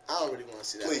 I don't really want to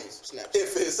see that Please. on Snapchat.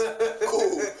 If it's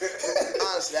cool.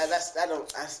 Honestly, I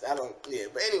don't. Yeah,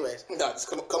 but anyways, Nah, just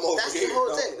come over that's here. the whole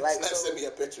Don't thing. Like, Snap so, send me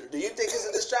a picture. do you think it's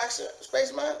a distraction,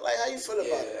 Spaceman? Like, how you feel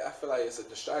about it? Yeah, I feel like it's a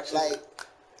distraction. Like,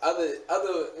 other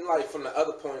like from the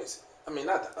other points. I mean,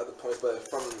 not the other points, but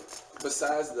from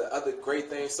besides the other great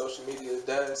things social media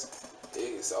does,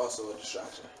 it's also a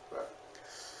distraction. Right.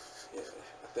 Yeah,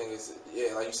 I think it's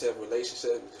like you said,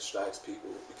 relationship distracts people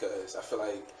because I feel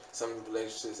like some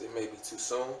relationships it may be too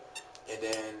soon, and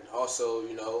then also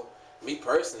me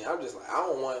personally, I'm just like I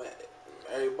don't want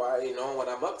everybody knowing what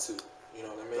I'm up to. You know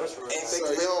what I mean? That's right.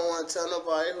 so you don't want to tell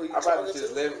nobody who you I'd rather talking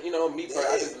just to? live. Me personally,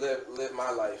 I just live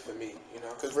my life for me.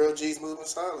 Because real G's move in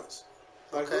silence.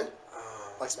 Okay.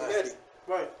 Like spaghetti.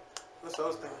 Right. That's what I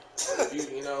was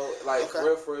thinking. Like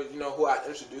Okay. for who I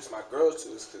introduce my girls to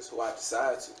is because who I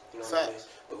decide to. You know what I mean? Facts.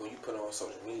 But when you put it on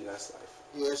social media, that's like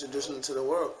You introducing them to the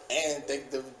world. And think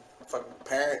the fucking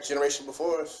parent generation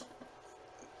before us,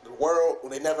 the world,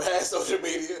 when they never had social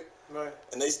media, Right.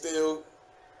 and they still,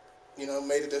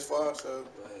 made it this far. So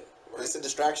but it's a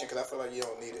distraction because I feel like you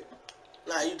don't need it.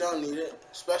 Nah, you don't need it,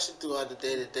 especially throughout the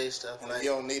day-to-day stuff. And Like, if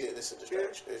you don't need it, it's a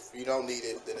distraction. If you don't need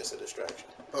it, then it's a distraction.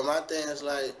 but my thing is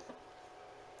like,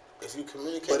 if you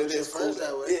communicate But it with your is cool. friends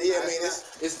that way, Yeah, I nah, mean,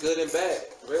 it's good and bad,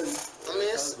 really. I mean,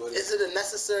 is it a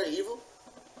necessary evil?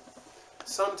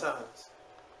 Sometimes.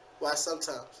 Why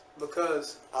sometimes?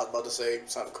 Because. I was about to say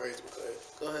something crazy.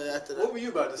 Go ahead after that. What were you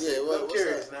about to say? Yeah, I'm what's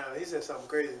curious that? now. He said something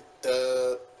crazy.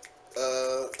 The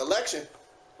election,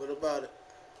 What about it?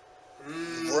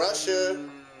 Russia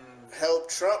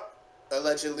helped Trump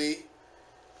allegedly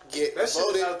get That shit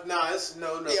voted. is out, nah, it's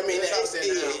no. Yeah, I mean, it's out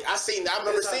there now. I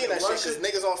remember It's out seeing there. that shit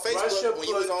because niggas on Facebook. Russia When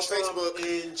you was put on Trump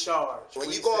Facebook, in charge.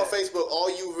 when you go on Facebook, all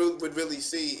you would really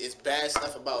see is bad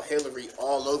stuff about Hillary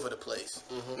all over the place.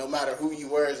 No matter who you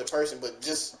were as a person, but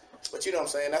you know what I'm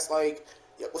saying? That's like,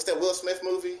 what's that Will Smith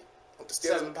movie? With the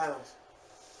Steelers? 7 pounds.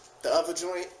 The other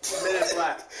joint? Men in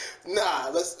Black. Nah,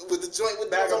 with the joint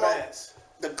with Bag of ants.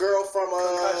 the girl from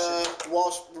Concussion.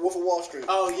 Wolf of Wall Street.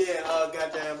 Oh yeah,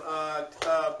 goddamn,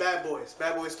 Bad Boys.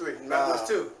 Bad Boys 3. Bad Boys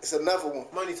 2. It's another one.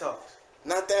 Money Talks.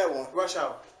 Not that one. Rush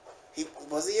Hour.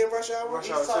 Was he in Rush Hour? Rush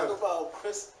You Hour talking 2. about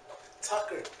Chris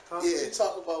Tucker? Huh? Yeah. You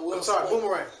talking about Will I'm sorry, Smith.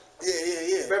 Boomerang.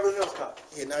 Yeah. Beverly Hills Cop.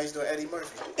 Yeah, now he's doing Eddie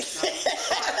Murphy.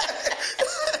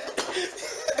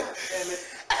 Damn it.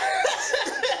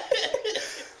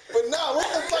 But nah, what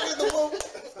the fuck is the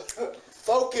one?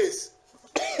 Focus.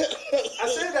 I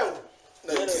said that one.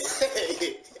 No, you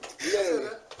didn't.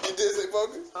 You did say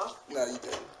focus? Huh? No, you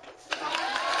didn't.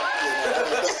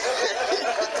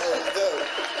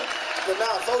 But nah,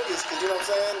 focus, cause you know what I'm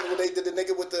saying? When they did the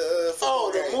nigga with the Oh,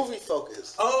 football the game. movie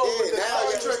Focus. Oh, Yeah, Now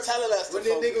you're you're just telling us when to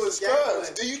the focus. nigga was Scrubs,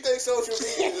 gambling. do you think social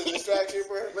media is a distraction,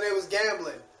 bro? When they was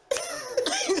gambling.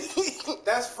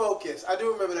 That's Focus. I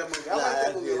do remember that movie. I like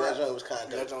that movie a that lot. joint was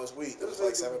kind That of. joint was weak. It was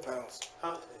like 7 pounds.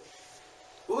 Huh?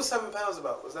 What was 7 pounds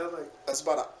about? Was that like... That's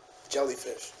about a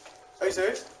jellyfish. Are you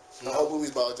serious? The whole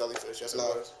movie's about a jellyfish. Yes, it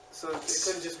was. So it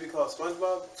couldn't just be called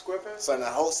SpongeBob SquarePants? So the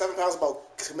whole 7 pounds about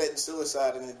committing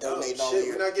suicide and then donating all shit,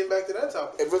 year. we're not getting back to that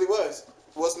topic. It really was.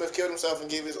 Will Smith killed himself and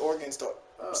gave his organs to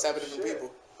 7 different shit.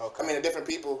 people. Okay. I mean, different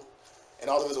people, and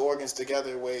all of his organs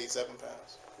together weighed 7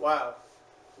 pounds. Wow.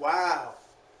 Wow.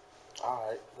 All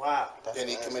right. Wow. Then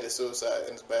he committed suicide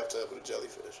in his bathtub with a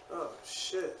jellyfish. Oh,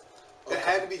 shit. It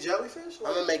had to be jellyfish?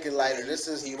 I'm gonna make it lighter. This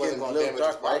is He getting wasn't a gonna little damage his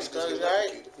dark, body, right? just Scruggs, get you alright?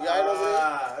 electrocuted. You alright over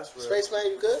there? That's real. Spaceman,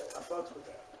 you good? I fucks with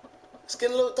that. It's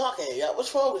getting a little dark in here, y'all.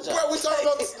 What's wrong with y'all? Bro, we talking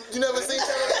about this, you never seen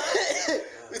 7 pounds?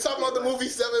 We talking about the movie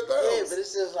 7 pounds. Yeah, but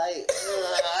it's just like,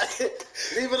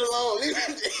 leave it alone. Leave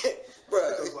it.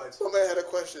 Bro, my man had a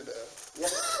question though.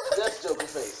 That's Joker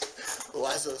face.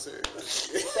 Why so serious?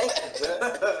 Thank you,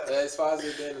 bro. As far as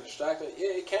it being a distraction,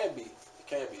 yeah, it can be. It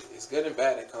can be. It's good and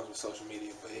bad that comes with social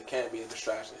media, but it can be a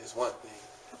distraction. It's one thing.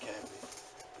 It can be.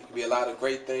 It can be a lot of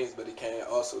great things, but it can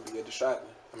also be a distraction.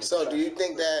 So, do you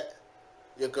think that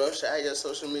your girl should have your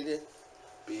social media?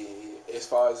 Be as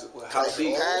far as how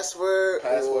deep password,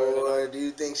 or do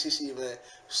you think should you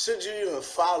even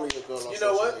follow your girl on social media? You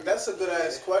know what? That's a good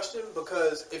ass question,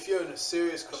 because if you're in a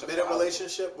serious committed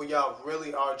relationship where y'all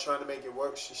really are trying to make it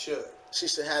work, she should. She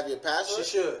should have your password?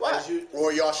 She should. Why?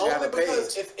 Or y'all should have a page.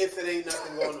 Because if it ain't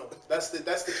nothing going on. That's the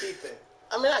key thing.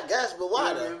 I mean, I guess, but why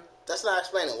You know what I though? mean? That's not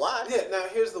explaining why. Yeah, now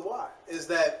here's the why. Is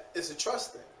that it's a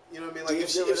trust thing. You know what I mean? Like if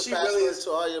she really is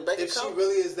to all your bank accounts? She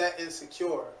really is that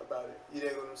insecure about it, you know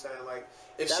what I'm saying? Like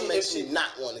that makes you not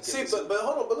want to get but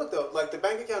hold on, but look though, like the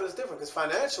bank account is different because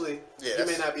financially you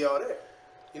may not be all there.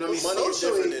 You know what I mean? Money is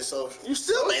different than social. You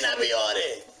still may not be all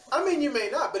there. I mean, you may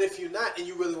not, but if you're not and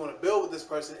you really want to build with this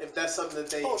person, if that's something that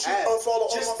they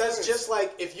that's just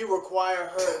like if you require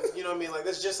her, you know what I mean? Like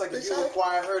that's just like if you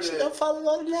require her to. She don't follow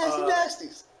all the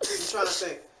nasties. I'm trying to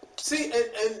think. See,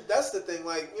 and that's the thing,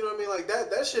 like, you know what I mean? Like,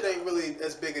 that shit ain't really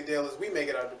as big a deal as we make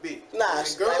it out to be. Nah, I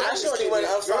mean, I shorty went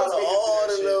unfollow all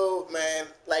the little, man,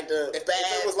 like the if bad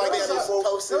it was like that before,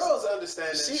 girls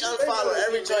understand that. She unfollowed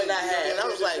every joint I had, and I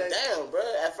was like, damn, bro.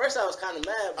 At first I was kind of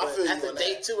mad, but after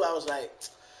day 2, I was like,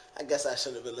 I guess I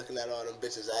should have been looking at all them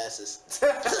bitches' asses. I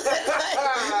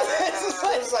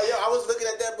was like, yo, I was looking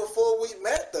at that before we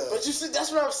met, though. But you see,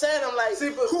 that's what I'm saying. I'm like, who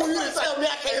you to tell me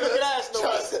I can't look at ass no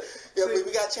more? Yeah, but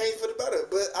we got changed for the better,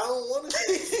 but I don't want to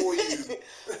change for you.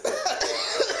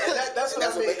 That's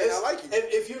what I mean. I like you.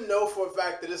 If you know for a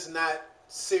fact that it's not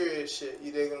serious shit,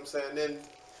 you dig what I'm saying, then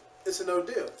it's a no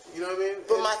deal. You know what I mean?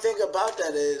 But my thing about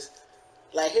that is,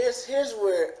 like, here's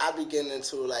where I be getting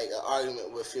into, like, an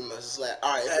argument with females. It's like,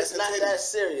 all right, if it's not that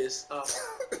serious,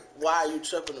 why are you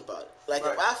tripping about it? Like,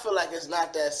 if I feel like it's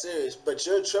not that serious, but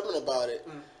you're tripping about it,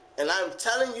 and I'm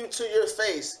telling you to your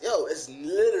face, yo, it's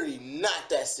literally not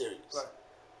that serious. Right.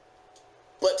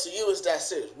 But to you, it's that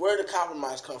serious. Where did the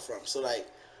compromise come from? So, like,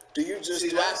 do you just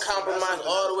do I compromise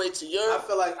all the way to your? I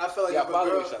feel like if a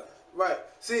girl, right.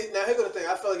 See, now here go the thing.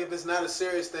 I feel like if it's not a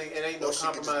serious thing, it ain't no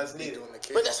compromise needed.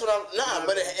 But that's what I'm. Nah,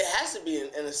 but it has to be in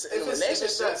a relationship. If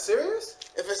it's not serious,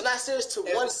 if it's not serious to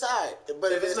one side,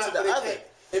 but if it's not to the other.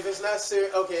 If it's not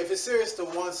serious, okay. If it's serious to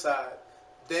one side,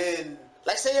 then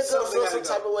like say your girl feels some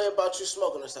type of way about you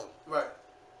smoking or something, right?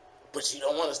 But you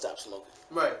don't want to stop smoking,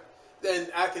 right? Then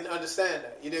I can understand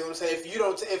that. You know what I'm saying?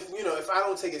 If I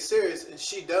don't take it serious and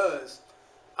she does,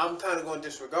 I'm kind of going to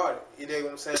disregard it. You know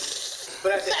what I'm saying?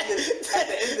 But at the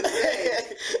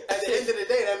end of the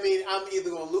day, that means I'm either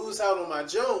going to lose out on my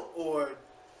jump, or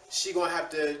she going to have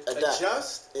to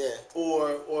adjust,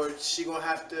 or she going to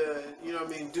have to, you know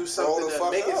what I mean, do something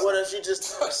to make it. What if you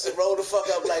just roll the fuck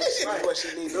up like she what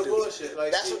she needs to do? Bullshit.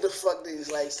 Like that's what the fuck these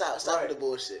like. Stop the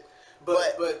bullshit.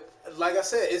 But like I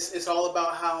said, it's all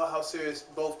about how serious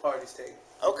both parties take it.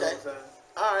 Okay. You know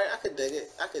all right, I could dig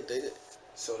it.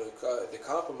 So the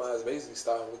compromise basically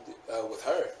starting with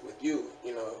her, with you,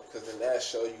 you know, because then that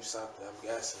show you something. I'm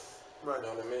guessing. Right. You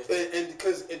know what I mean? And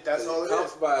because that's all it is.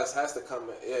 Compromise has to come.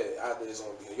 Yeah, either it's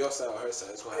gonna be on your side or her side.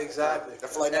 It's gonna exactly. I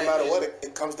feel like no matter what,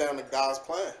 it comes down to God's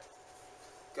plan.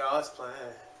 God's plan.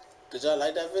 Did y'all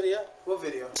like that video? What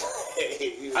video?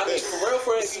 I mean, for real,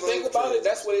 if you think about it,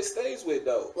 that's what it stays with,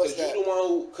 though. Because you the one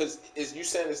who, because you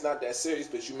saying it's not that serious,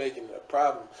 but you making it a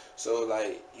problem. So,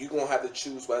 like, you going to have to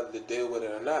choose whether to deal with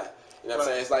it or not. You know what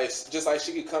I'm saying? It's like, just like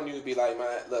she could come to you and be like,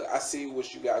 man, look, I see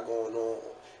what you got going on,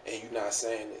 and you not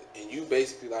saying it. And you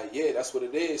basically like, yeah, that's what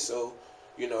it is. So,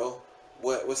 you know,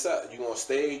 what's up? You going to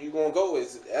stay or you going to go?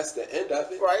 That's the end of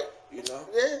it. Right. You know?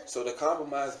 Yeah. So the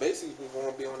compromise basically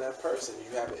going to be on that person.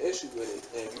 You have an issue with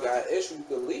it. And if you got an issue, you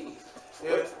can leave.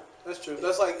 Yeah, that's true.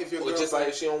 That's like if your girlfriend... just like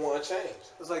if she don't want to change.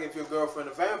 It's like if your girlfriend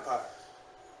a vampire.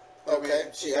 Okay.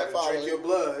 She got to drink your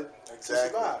blood to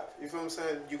survive. You feel what I'm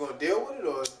saying? You going to deal with it,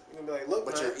 or you going to be like, look,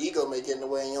 but man, your ego may get in the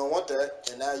way and you don't want that.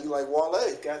 And now you like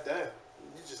Wale. Goddamn.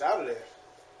 You just out of there.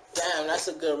 Damn, that's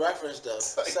a good reference, though.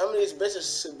 Some of these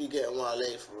bitches should be getting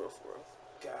Wale for real.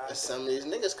 And some of these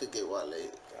niggas could get Wale.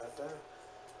 Goddamn.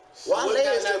 Wale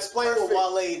is now explain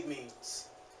what Wale means.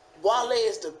 Wale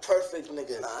is the perfect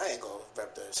nigga. Nah, I ain't gonna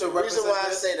rep that. So the reason why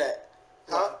I say that,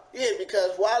 huh? Yeah,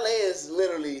 because Wale is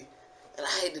literally, And I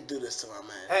hate to do this to my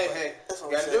man. Hey, you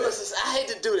gotta do it. I hate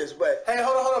to do this, but hey,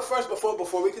 hold on. First,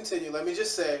 before we continue, let me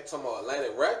just say. Talking about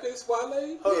Atlantic Records,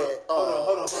 Wale?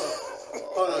 Hold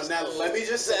on. Now, let me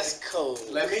just say. That's cold.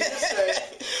 Let me just say.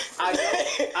 I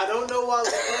don't know Wale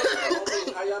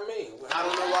personally. How y'all mean? I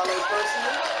don't know Wale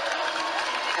personally.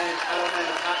 And I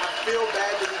feel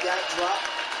bad that he got dropped.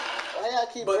 Why y'all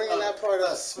keep bringing that part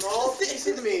up? A small piece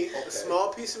of me kind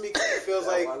of feels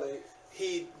like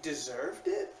he deserved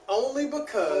it only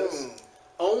because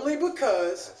I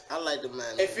like the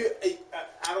man. if you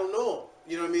I don't know him,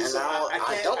 you know what I mean. And So I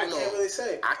can't really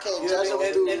say. I can't You know judge him what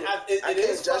I through. mean? I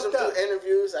can't Judge him through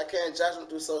interviews. I can't judge him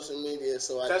through social media.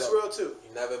 So That's real too.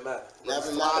 You never met. Never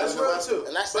That's real too.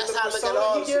 And that's But the how I look at persona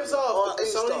all he gives off. The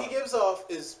persona A-stars. he gives off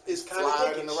is kind of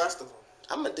Flyer than the rest of them.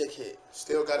 I'm a dickhead.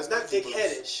 Still got his It's not Nike boots.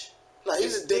 dickheadish. No,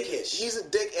 he's a It's dickhead. dickish. He's a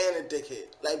dick and a dickhead.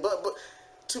 Like, but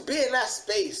to be in that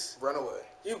space, Run away.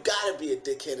 you gotta be a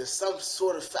dickhead in some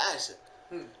sort of fashion.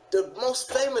 The most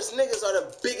famous niggas are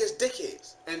the biggest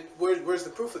dickheads. And where's the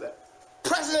proof of that?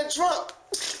 President Trump.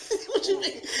 What you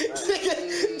mean?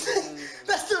 Nigga,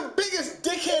 that's the biggest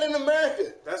dickhead in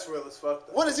America. That's real as fuck.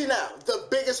 Though. What is he now? The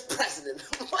biggest president.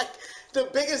 Like, the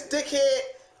biggest dickhead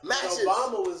matches.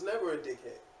 Obama was never a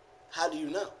dickhead. How do you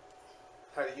know?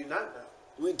 How do you not know?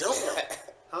 We don't know.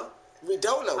 Huh? We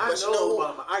don't know. I But know you know,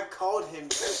 Obama. I called him.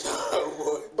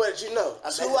 but you know,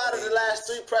 two out of the last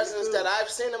three presidents do. that I've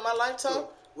seen in my lifetime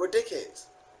were dickheads.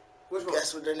 Which one?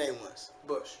 Guess what their name was?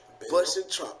 Bush. Bush and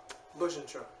Trump. Bush and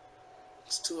Trump.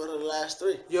 It's two out of the last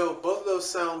three. Yo, both of those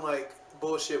sound like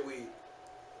bullshit weed.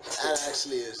 That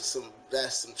actually is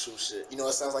that's some true shit. You know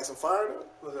what sounds like some fire though?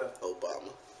 What's that?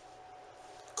 Obama.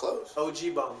 Close.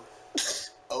 OG Bomber.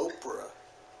 Oprah.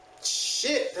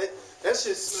 Shit, that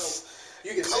shit smells.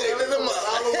 You can Hey, see it look at my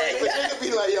nigga be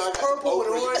like, yo, I got some purple with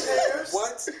Oprah. orange hairs.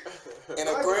 What? And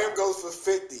a gram goes for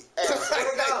 50.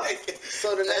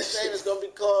 So the next name is gonna be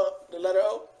called the letter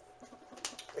O?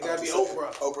 It gotta be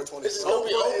Oprah. Oprah 20. This is gonna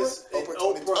be Oprah? Is Oprah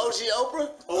Oprah. OG Oprah?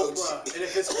 Oprah. And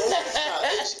if it's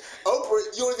Oprah, Oprah,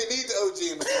 you don't even need the OG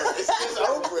in the front. It's just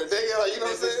Oprah. Nigga, like, you know what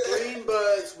I'm if it's saying? green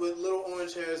buds with little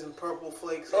orange hairs and purple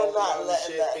flakes They're all not around and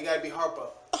letting shit, that- it gotta be Harpo.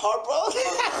 Harpo?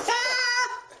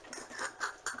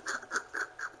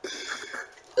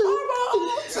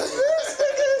 This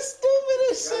nigga is stupid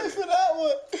as shit for that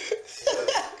one.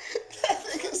 That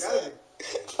nigga said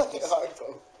fucking Harpo.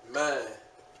 Man,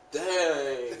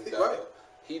 dang, dog. Right.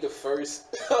 He the first.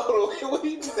 Hold on, what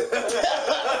he do? What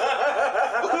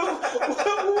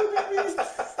he mean?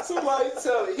 Somebody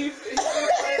tell me. He played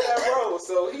that role,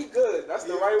 so he good. That's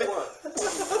the right one.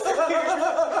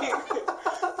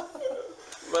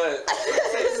 Man,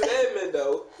 it's Edmund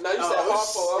though. Now you said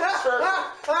Harpo. I'm tripping.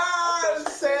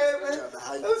 Stedman.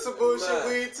 That's some bullshit Man.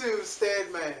 weed too,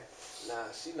 Stedman.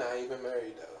 Nah, she not even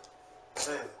married though.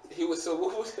 Man. He was so.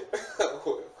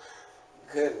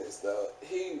 Goodness, though.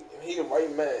 He the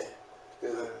right man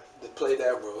to play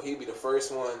that role. He be the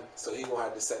first one, so he gonna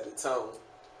have to set the tone.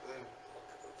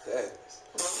 Goodness.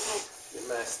 The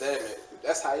man Stedman.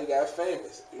 That's how he got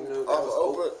famous. You know, that was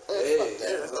Oprah. Yeah,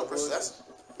 That's Oprah. That's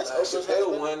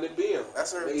Chappelle wanted to be him.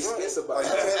 That's her. Made skits Like, about you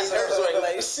it. can't That's even- right,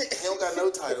 like shit. He don't got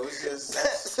no title. It's just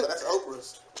that's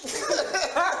Oprah's.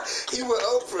 He with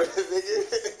Oprah,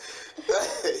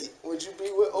 nigga. Would you be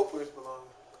with Oprah? Where's belong?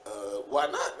 Why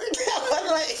not,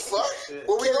 nigga? Like, Fuck. Shit.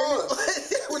 Where we going?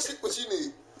 What you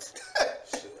need?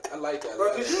 Shit, I like that. Bro,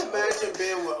 letter. could you imagine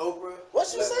being with Oprah? what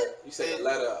you say? You said the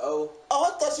letter O. Oh,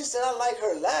 I thought you said I like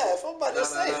her laugh. I'm about to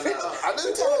say. No. I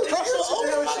didn't tell you. Crush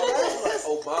on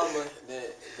Oprah. Obama,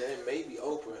 then maybe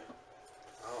Oprah.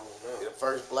 I don't know. The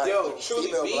first black, Yo, truly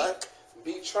female beat- black.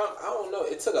 Beat Trump. I don't know.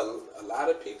 It took a lot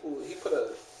of people. He put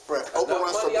a. Bruh, if Oprah Enough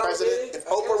runs for money out president. there, If I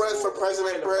Oprah guess runs for we'll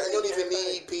president, bring bruh, the you don't even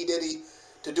campaign. need P Diddy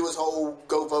to do his whole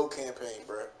go vote campaign,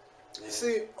 bruh.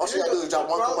 See, All she gotta do is drop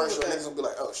one problem commercial, with and niggas gonna be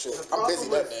like, oh shit, The I'm busy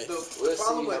problem that with day. the We'll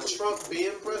problem see with how many- Trump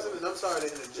being president, I'm sorry to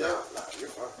interject. Nah, you're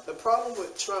fine. The problem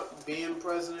with Trump being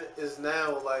president is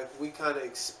now, like, we kind of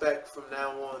expect from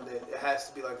now on that it has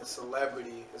to be like a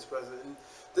celebrity as president. And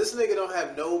this nigga don't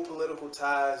have no political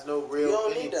ties, no real. You don't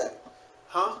need anything. that.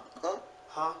 Huh? Huh?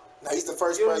 Huh? Now he's the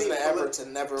first You don't president need ever polit- to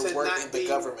never to work not in the be-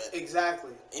 government,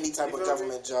 Exactly. any type You of feel me?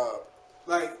 government job.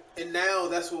 Like, and now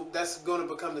that's going to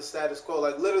become the status quo.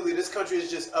 Like, literally, this country is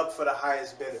just up for the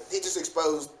highest bidder. He just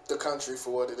exposed the country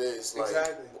for what it is. Like,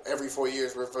 Exactly. every 4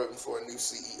 years, we're voting for a new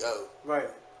CEO. Right.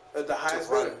 The highest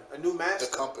run bidder. A new master.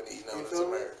 The company known You as feel me?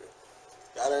 America.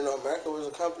 I didn't know America was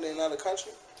a company and not a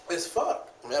country. It's fuck.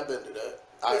 I mean, I've been to that.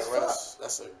 It's IRS,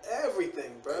 that's a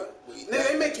Everything, bro. We- Nigga,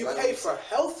 they make you like- pay for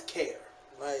health care.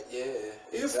 Like, yeah,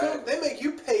 You exactly. feel, they make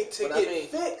you pay to get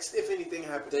fixed if anything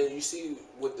happens. Then you see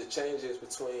with the changes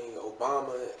between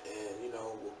Obama and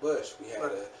with Bush, we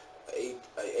had an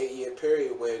 8-year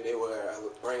period where they were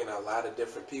bringing a lot of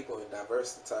different people and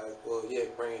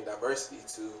bringing diversity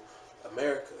to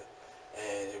America,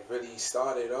 and it really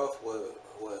started off with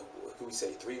what can we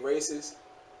say, 3 races.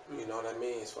 You know what I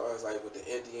mean? As far as like with the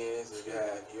Indians, and you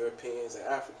have Europeans and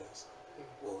Africans.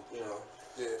 Well,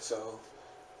 so.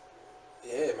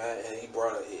 Yeah, man, and he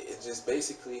brought it just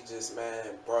basically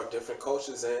brought different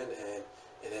cultures in, and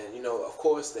then of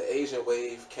course the Asian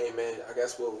wave came in. I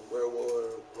guess World War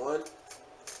One,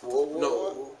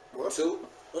 World War Two.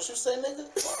 What you say, nigga?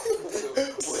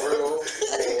 World War.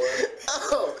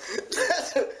 Oh,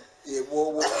 yeah,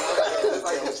 World War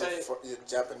One.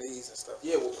 Japanese and stuff.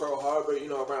 Yeah, with Pearl Harbor,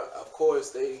 around. Of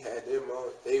course, they had their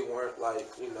moment. They weren't like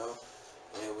and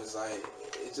it was like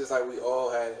it's just like we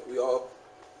all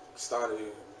started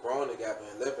growing together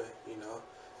and living,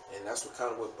 and that's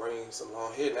what brings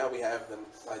along here. Now we have them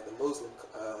like the Muslim.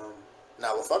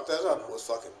 Now what fucked us up was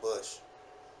fucking Bush.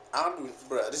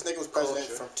 This nigga was president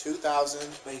from 2000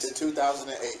 to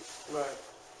 2008. Right.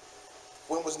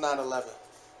 When was 9/11?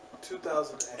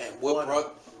 2008. And what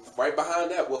brought right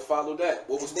behind that? What followed that?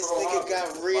 What was this Pearl nigga Harbor?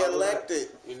 got reelected?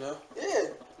 Yeah.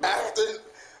 After.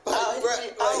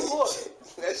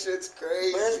 That shit's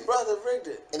crazy. But his brother rigged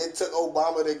it. And it took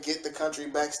Obama to get the country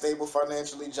back stable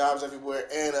financially, jobs everywhere,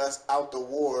 and us out the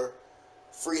war,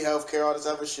 free health care, all this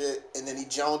other shit. And then he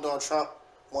joned on Trump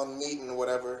one meeting or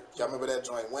whatever. Y'all remember that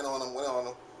joint? Went on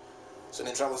him. So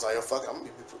then Trump was like, "Oh fuck it, I'm gonna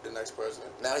be the next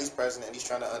president." Now he's president and he's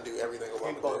trying to undo everything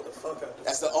Obama did. The fuck out.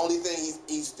 That's the only thing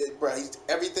he's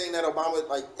everything that Obama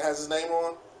has his name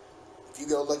on. If you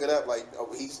go look it up,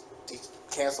 he's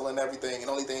canceling everything, and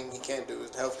the only thing he can't do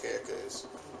is healthcare because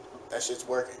that shit's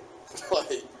working.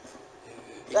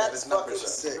 That's fucking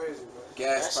sick. Crazy,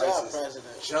 Gas that's prices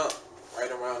jump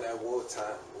right around that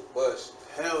wartime with Bush.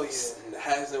 Hell yeah.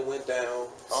 Hasn't went down.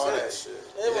 All that shit.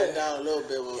 It went down a little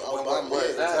bit with Obama.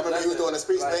 I remember he was doing a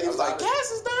speech, and he was like,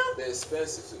 "Gas is down." They're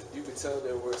expensive. You could tell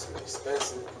they were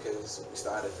expensive because we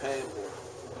started paying more.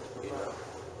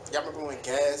 Y'all remember when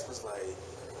gas was like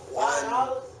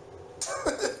 $1?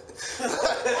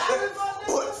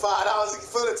 Put $5 to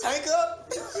fill the tank up?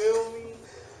 You feel me?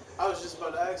 I was just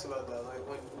about to ask about that. Like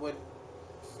when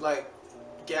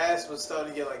gas was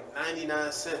starting to get like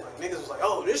 99 cents. Like niggas was like,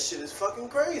 "Oh, this shit is fucking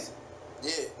crazy."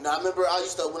 Yeah. Now I remember I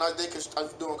was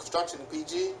doing construction in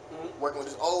PG, working with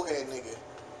this old head nigga.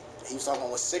 He was talking about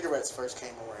when cigarettes first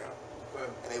came around,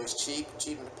 and they was cheap,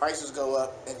 and the prices go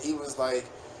up. And he was like,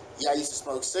 "Yeah, I used to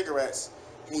smoke cigarettes."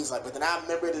 And he was like, "But then I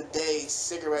remember the day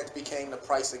cigarettes became the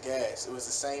price of gas. It was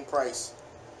the same price,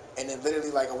 and then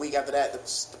literally like a week after that,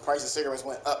 the price of cigarettes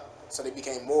went up, so they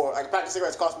became more. Like a pack of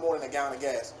cigarettes cost more than a gallon of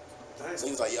gas." Dang. So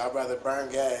he was like, "Yeah, I'd rather burn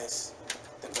gas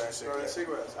than burn cigarettes."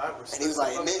 And he was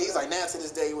like, now to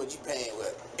this day, what you paying?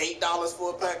 What, $8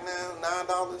 for a pack now?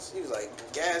 $9? He was like,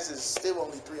 gas is still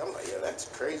only $3. I'm like, yeah, that's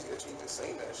crazy that you even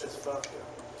seen that shit. Fuck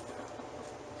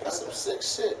yeah. That's some sick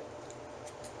shit.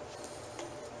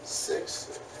 Sick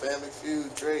shit. Family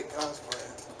Feud, Drake, cosplay,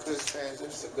 Chris Transition.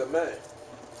 It's a good man.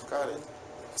 Got it.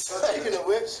 Speaking of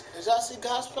which, did y'all see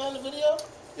God's Plan, the video?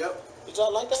 Yep. Did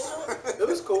y'all like that? It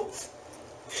was cool.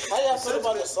 How y'all feel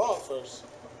about the song first?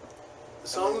 The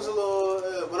song was a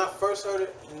little. When I first heard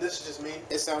it, and this is just me.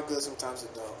 It sounds good, sometimes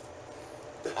it don't.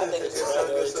 I think it's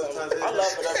good sometimes. I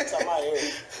love it every time I hear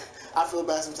it. I feel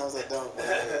bad sometimes I don't.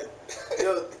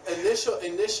 Initial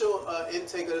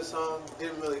intake of the song,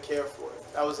 didn't really care for it.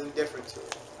 I was indifferent to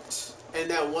it. And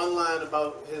that one line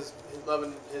about his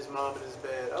loving his mom in his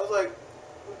bed, I was like,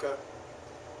 okay.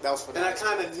 That was funny. And I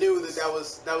kind of knew that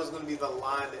was going to be the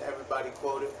line that everybody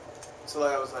quoted. So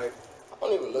like I was like, I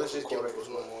don't even look let's for just get ready quotables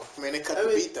for no more. I mean, they cut the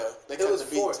beat though. They cut the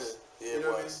beat forced. to. Yeah, you know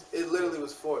it what I was. mean? It literally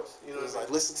was forced. You know It was what I like,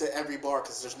 mean? listen to every bar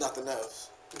because there's nothing else.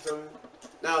 You feel me?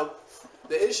 Now,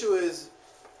 the issue is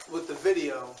with the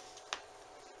video.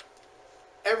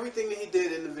 Everything that he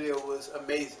did in the video was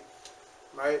amazing,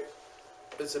 right?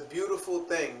 It's a beautiful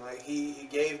thing. Like he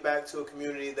gave back to a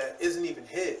community that isn't even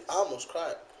his. I almost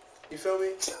cried. You feel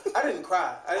me? I didn't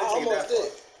cry. I didn't take it that far.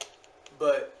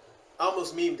 But I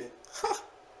almost memed it.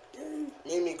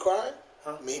 Made me cry?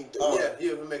 Huh? Memed it. Yeah,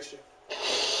 you a mixture.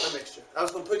 A mixture. I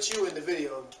was gonna put you in the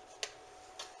video.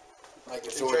 Like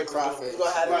the Jordan cry face. You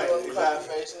gonna have Right, to do a cry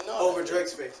exactly. face and Over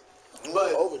Drake's face.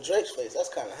 But over Drake's face. That's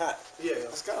kind of hot. yeah,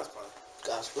 That's God's plan.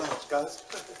 God's Plan. guys.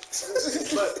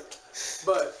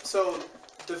 but so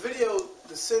the video,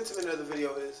 the sentiment of the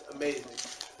video is amazing.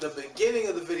 The beginning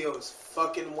of the video is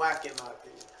fucking whack in my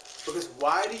opinion. Because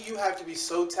why do you have to be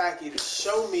so tacky to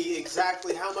show me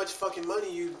exactly how much fucking money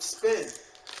you spend?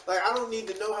 Like, I don't need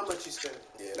to know how much you spend.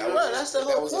 Yeah, that's the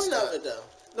whole point of it, though.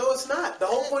 No, it's not. The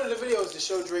whole point of the video is to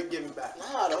show Drake giving back.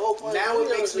 Nah, the whole point now of the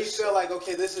video it makes me is feel like,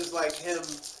 okay, this is like him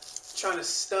trying to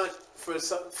stunt for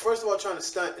some. First of all, trying to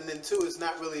stunt, and then two, it's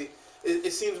not really.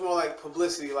 It seems more like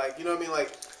publicity. Like, you know what I mean?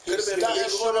 Like, could have been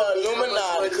for the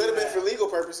Illuminati. It could have been for legal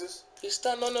purposes. He's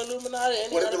stunting on the Illuminati.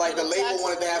 What if like the label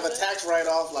wanted to have a tax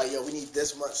write-off? Like, yo, we need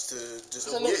this much to just.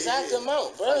 It's an exact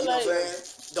amount, bro. You know what I'm saying?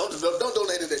 Don't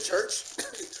donate it to church.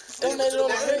 Donate it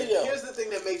on the video. Here's the thing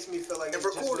that makes me feel like it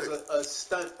just was a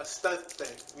stunt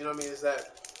thing. You know what I mean? Is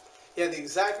that he had the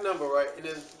exact number, right? And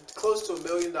then close to $1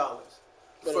 million. But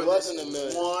it wasn't $1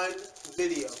 million. One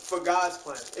video for God's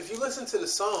plan. If you listen to the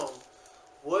song,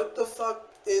 what the fuck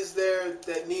is there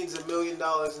that needs $1 million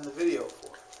in the video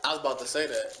for? I was about to say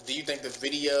that. Do you think the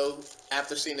video,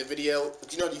 after seeing the video,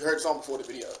 you know you heard the song before the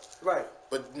video, right?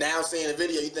 But now seeing the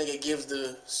video, you think it gives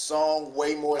the song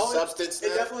way more substance?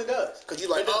 It definitely does. Because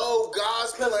you're like, oh,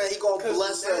 God's plan, he gonna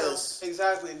bless us.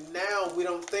 Exactly. Now we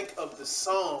don't think of the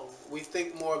song. We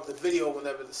think more of the video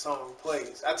whenever the song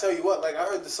plays. I tell you what, like I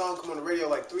heard the song come on the radio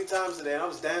like 3 times today, and I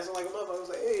was dancing like a motherfucker. I was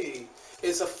like, hey,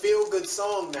 it's a feel-good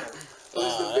song now.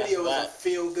 Because the video is a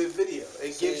feel-good video.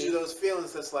 It gives you those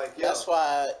feelings that's like, yo. That's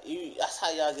why that's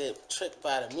how y'all get tricked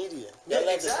by the media. Yeah,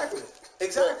 exactly.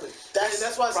 Exactly.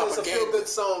 That's why I say it's a feel-good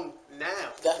song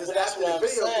now. Because after the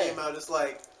video came out, it's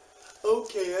like,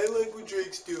 okay, I like what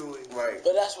Drake's doing. Right.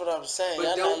 But that's what I'm saying.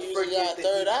 But don't forget that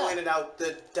he pointed out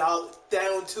the down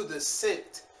to the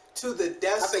cent, to the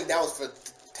decimal. I think that was for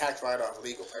tax write-off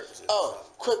legal purposes. Oh,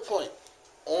 quick point.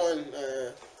 On,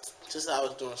 just I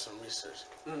was doing some research.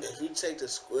 If you take the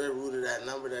square root of that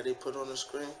number that they put on the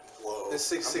screen, it's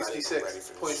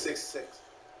 666.66.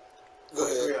 Go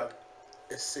ahead.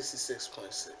 It's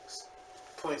 66.6.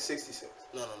 0.66.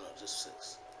 No, just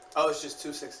 6. Oh, it's just 2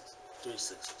 6s. 3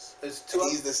 6s. It's 2.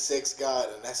 He's the sixth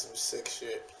god, and that's some sick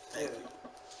shit. Thank you.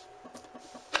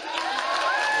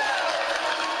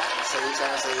 So we're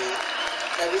trying to say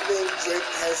everything Drake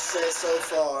has said so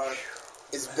far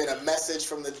has been a message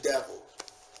from the devil.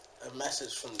 A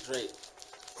message from Drake.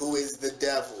 Who is the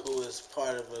devil? Who is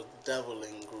part of a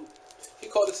deviling group. He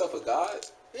called himself a god?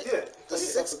 Yeah. The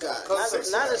sixth god. Not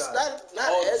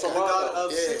the god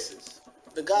of sixes.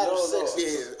 The god of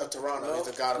sixes. Yeah, of Toronto. He's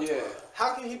the god of Toronto.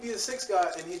 How can he be the sixth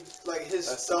god and he like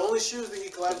the only shoes that he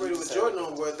collaborated with Jordan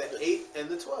on were the 8 and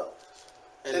the 12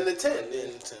 and the 10. And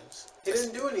the 10s. He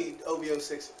didn't do any OVO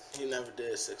 6s. He never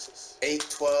did 6s. 8,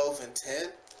 12, and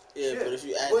 10. Yeah, but if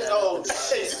you add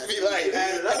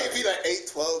that it'd be like 8,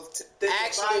 12, 10.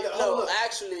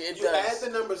 Actually, it you does. add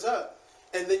the numbers up,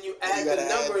 and then you add the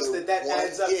numbers that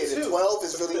adds up to. Yeah, the 12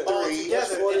 is really 3.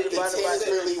 The 10 is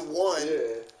really 1.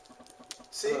 Yeah.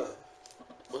 See?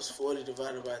 What's 40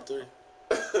 divided by 3?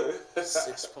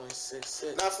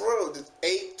 6.66. Not for real.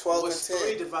 8, 12, What's and 10.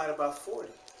 3 divided by 40?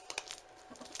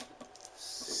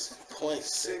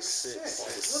 0.66.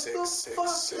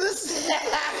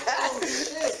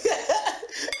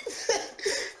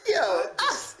 Yo.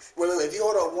 Well, if you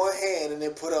hold up one hand and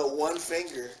then put up one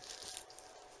finger.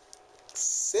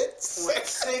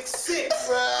 6.66.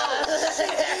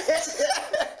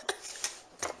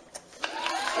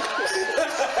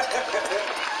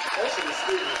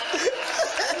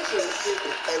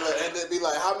 Hey, look, and it'd be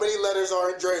like, how many letters are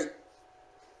in Drake?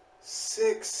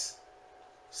 6.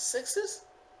 6s?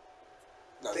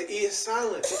 No. The E is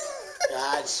silent.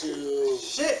 Got you.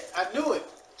 Shit, I knew it.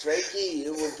 Drakey, it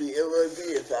would be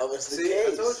if that was the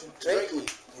case. I told you. Drakey.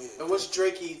 And what's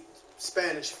Drakey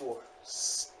Spanish for?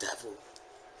 Devil.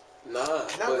 Nah,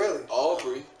 not really.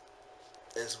 Aubrey.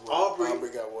 Is what?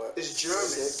 Aubrey got what? It's German.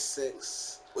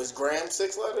 6. Was Graham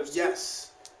 6 letters?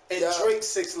 Yes. And Drake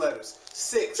 6 letters.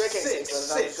 6. Drake ain't 6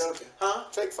 letters. 6. Huh?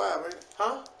 Drake 5, right?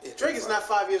 Huh? Yeah, Drake is not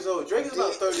 5 years old. Drake is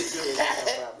about 32.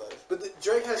 But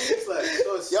Drake has 6 letters.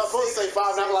 So it's y'all supposed to say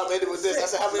 5, not like ended with this. I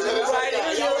said how many letters? Right,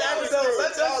 and kill everything.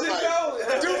 Let that shit go.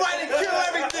 Do right and kill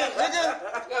everything, nigga.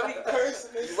 You gotta be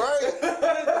cursing. Right.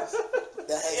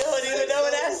 You don't even know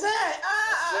what that said.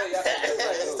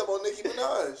 It's about Nicki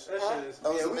Minaj. That shit is.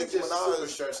 Yeah, we Nicki just Minaj super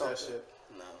stretch that shit.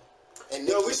 And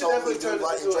Yo, Nicki we should definitely turn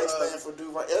this into Drake's fan for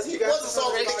Do Right. You What's the guys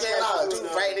song Drake Nicki can Minaj? do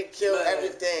right and kill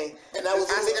everything. And that was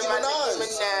Nicki Minaj.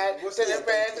 What's the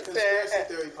conspiracy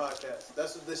theory podcast?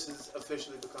 That's what this is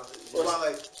officially becoming.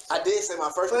 Twilight. I did say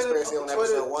my first conspiracy on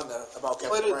episode 1 though about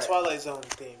Kevin Play the Durant. Twilight Zone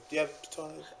theme. Do you have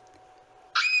Twilight?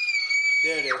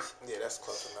 There it is. Yeah, that's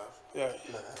close enough. Yeah.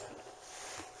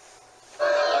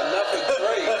 Enough of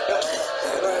Drake.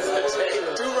 Do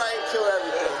right, kill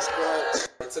everything. Squad.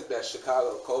 I took that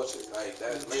Chicago culture, like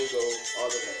that lingo, all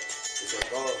of that. It's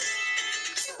like, oh,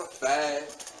 Fab.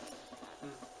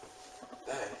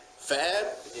 Dang. Fab?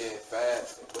 Yeah, Fab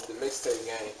with the mixtape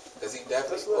game. Cause he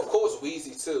definitely, of course,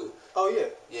 Weezy too. Oh yeah.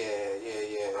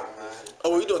 Yeah.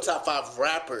 Oh, we doing top 5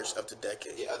 rappers of the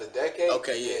decade. Yeah, of the decade.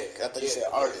 Okay, yeah. I thought you said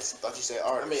artist. Thought you said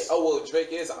artist. I mean, oh well, Drake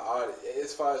is an artist.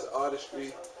 As far as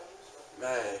artistry,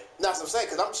 man. That's what I'm saying,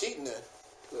 because I'm cheating then.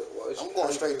 I'm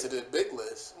going straight to the big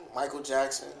list. Michael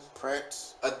Jackson,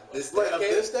 Prince. This Wait, decade.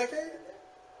 of this decade?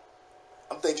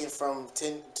 I'm thinking from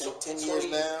 10 years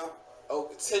now. Oh,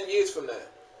 10 years from now.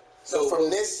 So from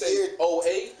this year,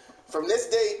 08. From this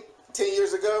date, 10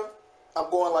 years ago, I'm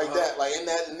going like that. Like in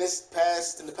the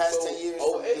past So, 10 years.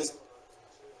 08.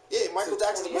 Yeah, Michael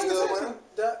Jackson was still around.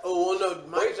 Oh, well, no,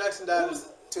 Michael Jackson died in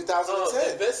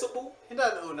 2010. Invincible. He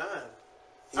died in 09.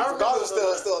 God was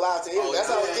still alive to hear. That's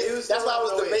why I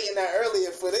was debating that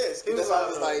earlier for this. That's why I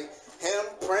was like, him,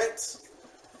 Prince.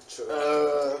 True.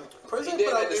 Prince He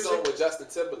did have the song with Justin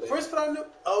Timberlake. Prince put out new.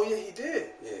 Oh yeah, he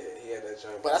did. Yeah, he had that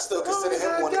joint. But I still consider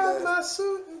him one of got the. my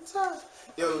suit and tie.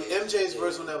 Yo, MJ's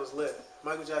verse when that was lit.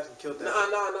 Michael Jackson killed that.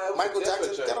 Nah. Michael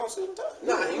Jackson got on suit and tie.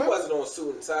 Nah, he wasn't on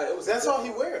suit and tie. It was That's all he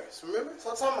wears. Remember?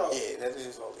 So I'm talking about. Yeah, that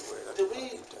is all he wears.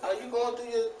 Are you going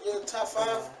through your top 5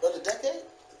 of the decade?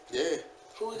 Yeah.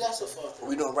 Who we got so far?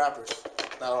 We doing rappers,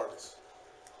 not artists.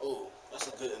 Oh, that's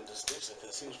a good distinction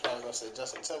because he was probably gonna say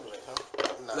Justin Timberlake, huh?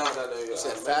 No. You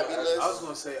said Fabulous. I was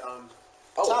gonna say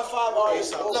Top 5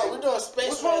 artists. No, we're doing Space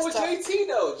What's wrong Man's with JT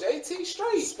though? JT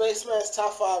straight. Spaceman's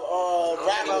top 5 He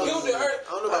rappers. killed the earth.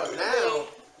 I don't know about now.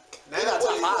 They're not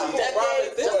top 5.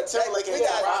 Timberlake ain't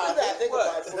top 5. Think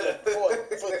about it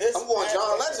for this. I'm going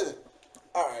John Legend.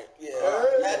 All right, yeah.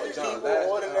 Happy John people,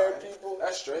 Legend, ordinary alright. people.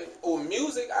 That's straight. Oh,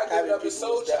 music, I Happy give it up people his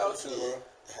soul is child definitely too. true,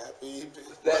 Happy.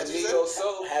 That neo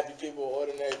soul. Happy people,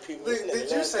 ordinary people.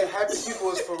 Did you say happy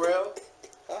people is Pharrell?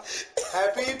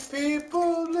 Happy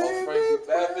people live. Frankie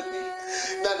Beverly.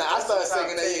 No, I started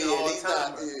singing that. Yeah, he's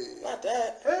not. Not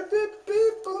that. Happy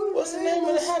people. What's the name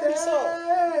of the happy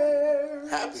song?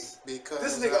 Happy because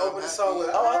This nigga opened the song with.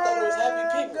 Oh, I thought it was Happy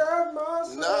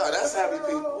People. No, that's Happy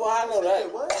People. Well, I know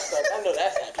that. What? I know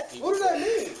that's Happy People. What does that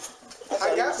mean?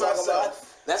 I got myself.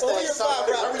 That's So that we can song. find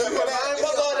Remember you hear that?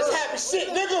 Fuck all this happy shit,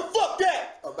 nigga. Fuck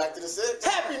that. Oh, back to the 6.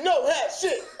 Happy no hat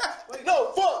shit.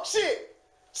 No fuck shit.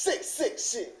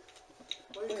 6 shit.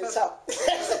 In the top. You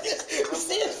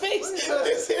see his face?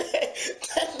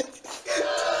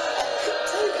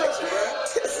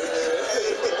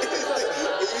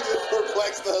 You just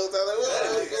perplexed the whole time. Like, what's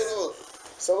going on?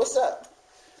 So what's up?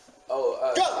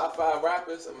 Oh, Go. top 5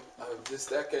 rappers of this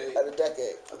decade. Of the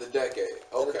decade. Of the decade.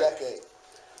 Of the Okay. decade.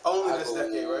 Only this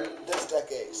decade, right? This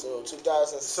decade. So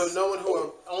 2000. So knowing who are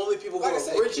only people who Like I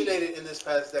said, originated in this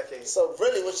past decade. So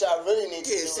really, what y'all really need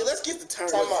to Yeah, do. see, let's get the turn.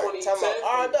 Time out. From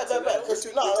All right, bet. We're Cause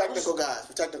no, technical guys.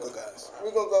 We're technical guys.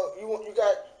 we're gonna go. You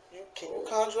got. Can you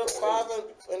conjure up 5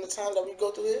 in the time that we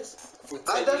go through this?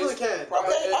 I definitely can.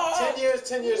 Probably. Okay.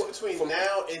 10 years between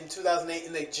now and 2008,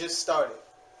 and they just started.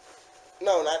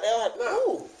 No, not now.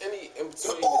 No. Any in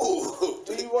between. Ooh.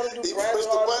 Do you want to do He brand pushed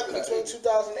the artists button. between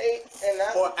 2008 and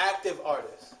now? Or active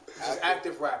artists. Just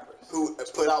active rappers. Who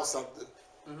put out something?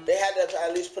 They had to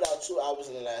at least put out 2 albums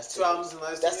in the last 2 10 albums in the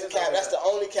last 10 That's years? the cap. That's the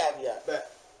only caveat.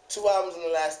 Bet. 2 albums in the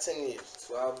last 10 years.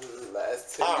 12 in the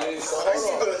last 10 All right, years. so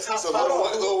hold on. Top So five.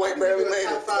 Lil Wayne barely made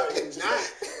Top 5 it. is not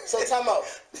So time out.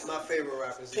 my favorite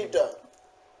rappers. Peep up.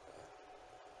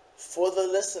 For the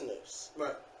listeners,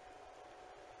 Right.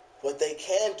 what they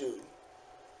can do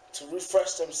to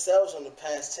refresh themselves on the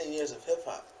past 10 years of hip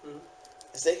hop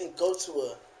is they can go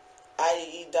to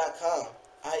IEE.com,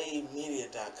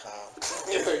 IEmedia.com.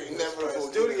 You never Let's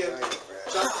will do get it again. right,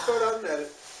 Shot the code out and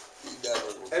edit. You never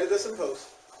will. Edit this in post.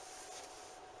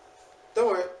 Don't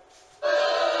worry.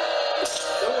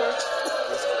 Don't worry.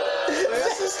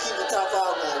 Let's just keep the top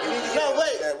 5 going. No,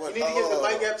 wait. You need to get the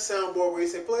mic app soundboard where you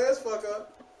say, players, fuck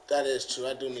up. That is true.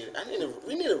 I do need it.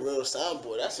 We need a real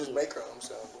soundboard. That's Just just make her own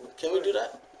soundboard. Can we do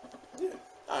that? Yeah.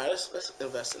 All right, let's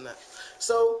invest in that.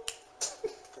 So,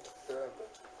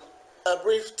 a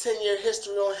brief 10-year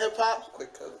history on hip hop.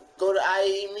 Quick code. Go to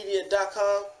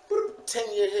IEmedia.com.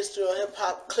 10-year history on hip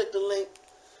hop. Click the link.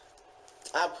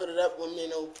 I put it up when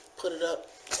Mino put it up,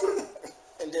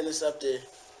 and then it's up there.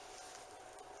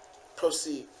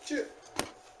 Proceed. Shit.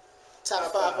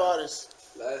 Top 5 artists.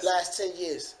 Last 10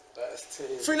 years. Last 10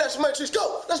 years. Free Lecture Matrix.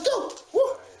 Go. Let's go.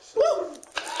 Woo. Woo.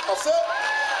 All set.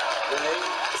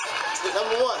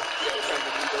 Number 1.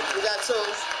 We got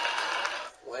Tunes.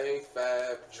 Wayne,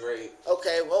 Fab, Drake.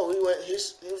 Okay, well, he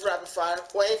was rapid fire.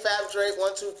 Wayne, Fab, Drake,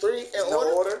 1, 2, 3, in No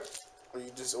order. order? Or you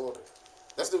just order?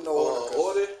 Let's do no order.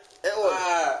 Order? And order.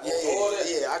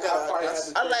 Yeah.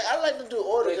 I like to do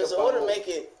order because order make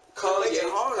it.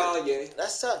 Kanye.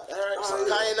 That's tough. All right. So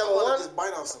Kanye number one. Just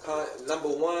bite on something. Number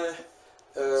one.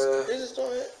 Just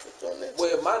doing it.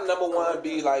 Well, my number one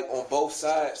be like on both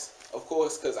sides, of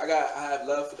course, because I have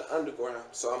love for the underground.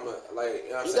 So I'm like, you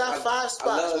know what I'm saying? You got 5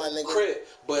 spots, my nigga. Crit,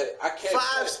 but I can't.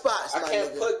 5 spots, I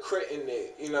can't nigga. put Crit in there.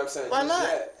 You know what I'm saying? Why not?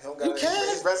 You can.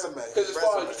 His resume. Because as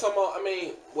far as you talking about, I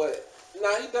mean, what?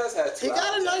 Nah, he does have 2. He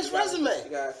got a nice resume. He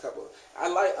got a couple. I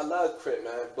love Crit,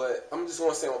 man, but I'm just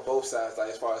gonna say on both sides, like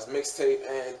as far as mixtape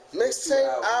and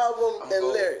album and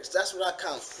lyrics. That's what I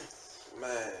count.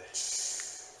 Man,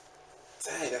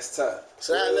 dang, that's tough.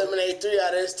 So that eliminated 3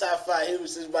 out of his top 5. He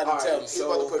was just about to tell me. He's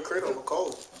about to put Crit over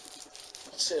Cole.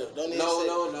 Chill. Don't even No.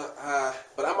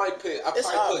 But I might put. I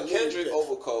probably put Kendrick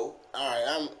over Cole.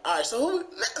 All right. So who?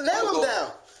 Nail him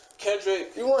down.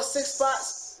 Kendrick. You want 6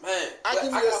 spots? Man, I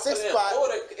give you a 6 spot.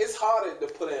 Order. It's harder to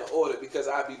put in order because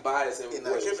I be biased in ways.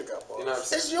 Kendrick got bars. You know what I'm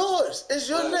saying? It's yours. It's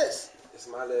your list. It's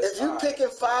my list. If you picking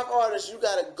 5 artists, you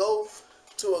gotta go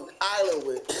to an island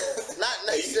with. Not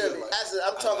necessarily.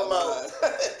 I'm talking about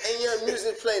in your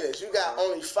music playlist. You got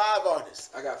only 5 artists.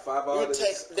 I got 5 artists. You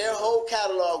take their whole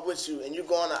catalog with you, and you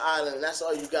go on an island, and that's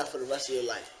all you got for the rest of your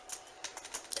life.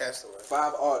 Castaway.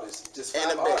 5 artists. Just 5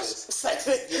 and a artists.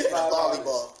 Just 5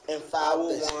 volleyball. And 5 I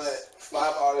would bitches. want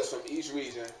 5 artists from each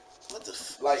region. What the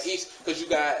f? Like each, because you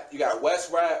got West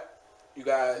Rap, you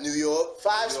got New York.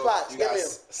 5 spots. you Give got me 'em.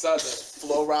 Southern.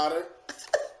 Flow Rider.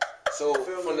 So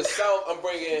from the South, I'm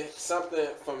bringing something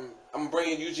from. I'm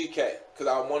bringing UGK because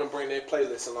I want to bring their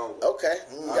playlist along with. Okay.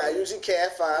 You got UGK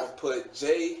at 5. I'm gonna put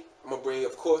Jay. I'm gonna bring,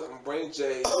 of course,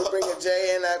 Jay. You bringing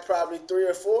Jay in at probably 3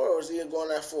 or 4, or is he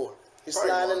going at 4? He's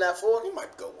sliding in that 4. He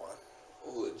might go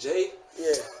 1. Ooh, Jay.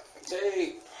 Yeah.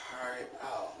 Jay. All right.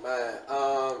 Oh man.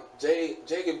 Jay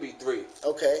could be 3.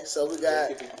 Okay. So we got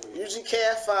Jay could be 3. UGK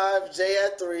at 5, Jay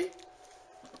at 3.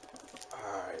 All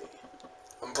right.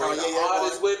 I'm bringing Kanye the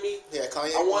artists with me. Yeah,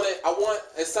 Kanye. I want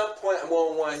at some point I'm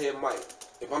gonna want to hear Mike.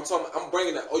 If I'm talking, I'm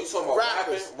bringing that. Oh, you talking about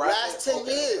Rappers. rapping? Last 10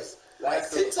 years.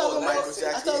 Last 10 I thought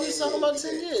we was talking about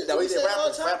 10 years. No, we We did said all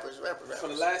the time. rappers. From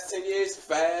the last 10 years,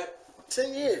 Fab.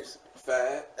 10 years.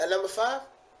 Fab. At number 5?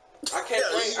 I can't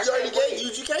bring. You already gave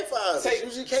UGK 5. Take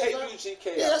UGK take out? UGK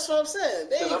Yeah, out. that's what I'm saying.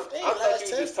 They ain't I last thought you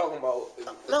 10. were just talking about.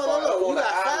 No. On You the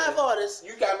got 5 island. artists.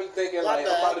 You got me thinking My like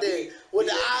bad, I'm about I to did. be. With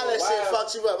the be island shit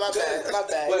fucked you up. My bad. My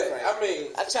bad. But You're right. I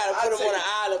mean, I tried to put him on an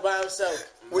island by himself.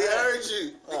 We heard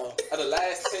you. Oh. of the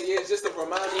last 10 years, just to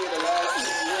remind me of the last 10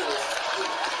 years.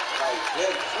 Like,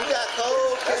 yeah. You got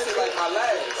Cole, That's just like my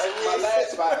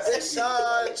last 5 Big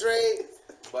Sean, Drake,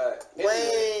 But anyway,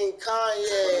 Wayne,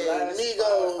 Kanye,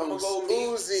 Migos, I'm gonna go Meek.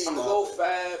 Uzi. I'm gonna go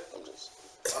Fab.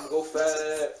 I'm gonna go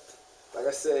Fab. Like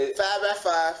I said, 5 at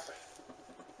 5.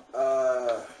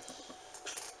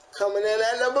 Coming in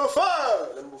at number 4.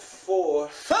 number 4.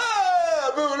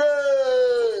 Fabulous.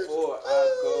 4.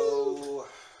 I'll go.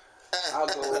 Yeah, I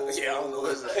don't know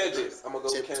his name. Kendrick. I'm gonna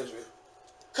go Kendrick.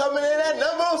 Coming in at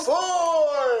number 4.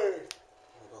 I'm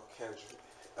gonna go Kendrick.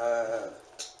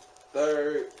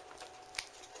 Third.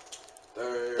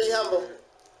 Be humble.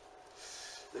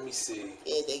 Let me see.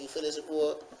 Yeah, thank you for the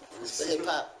support. It's the hip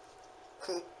hop.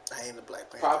 I ain't the Black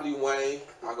Panther. Probably Wayne.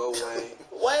 I'll go Wayne.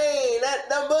 Wayne at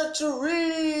number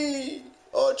 3.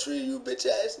 Or 3, you bitch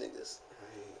ass niggas.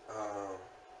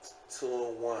 2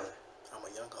 and 1. I'm a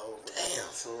young hoe. Damn.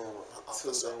 2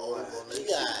 and 1. You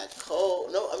got Cole.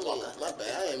 No, I mean, my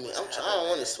bad. I don't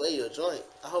want to sway your joint.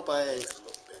 I hope I ain't.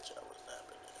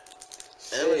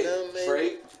 Eminem,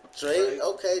 maybe. Drake.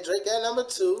 Okay, Drake at number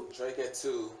 2. Drake at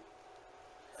 2.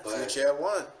 Future at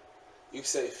 1. You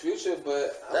say Future,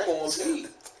 but I'm going Meek.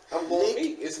 I'm going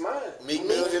Meek. It's mine. Meek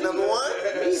Mill's your number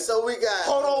 1? So we got.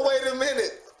 Hold on, wait a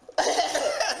minute.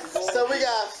 So we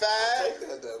got Fab, Take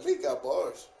that down. Meek got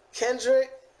bars.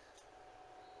 Kendrick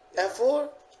at 4,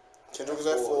 Kendrick was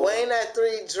at 4. Wayne at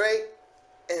 3, Drake,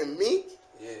 and Meek.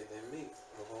 Yeah, then Meek.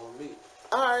 I'm going Meek.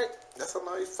 All right, That's a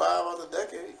nice 5 out of the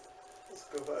decade.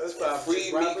 That's 5 Free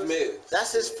just Meek rappers? Mill.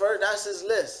 that's his first. That's his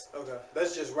list. Okay,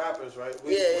 that's just rappers, right?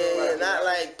 Yeah. Not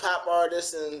like pop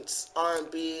artists and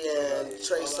R&B and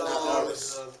Trey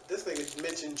Songz. This nigga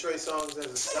mentioned Trey Songz as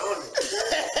a genre.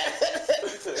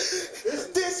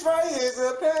 This right here is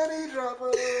a panty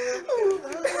dropper.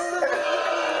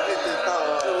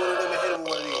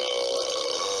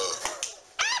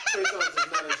 Trey Songz is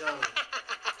not a genre.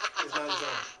 It's not a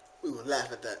genre. We would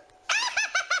laugh at that.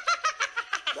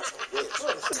 That's a witch.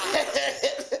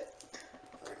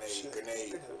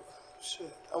 Grenade.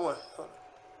 Shit. I want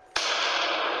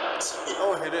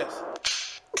to hear this.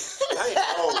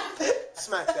 Oh,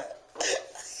 Smack that.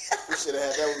 We should have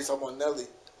had that when we talking about Nelly.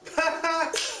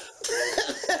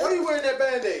 Why are you wearing that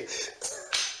Band-Aid?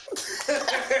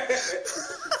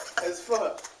 As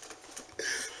fuck.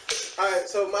 Alright,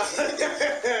 so my...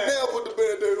 Now put the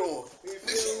Band-Aid on. You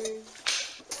feel me?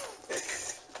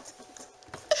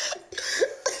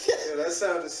 Yeah, that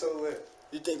sounded so lit.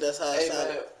 You think that's how it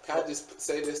sounded? Man, can I just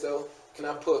say this though? Can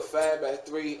I put Fab at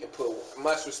 3 and put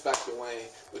much respect to Wayne,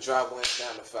 but drop Wayne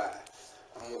down to 5?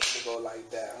 I'm gonna go like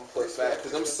that. I'm gonna put Fab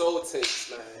because them soul tapes,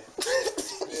 man.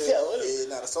 Yeah, what is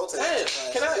Yeah, not a soul tape. Damn,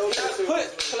 can I put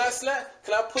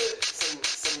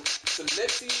some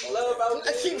Nipsey love out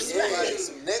there? Yeah,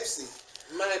 some Nipsey.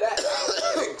 Man, that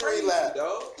Green Lab.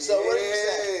 dog. So what do you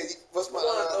say? What's my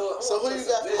So who you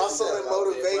got for hustle and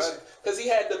motivation? Because he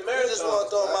had the You marathon. just want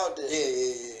to throw him out there. Yeah.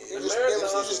 You just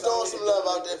throwing some love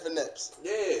out there for Nips.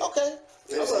 Yeah. Okay.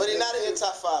 Yeah. But he's not in your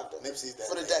top 5 though. Nipsey's that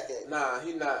For the decade. Nah,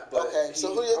 he not. But Okay.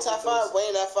 So who your top 5?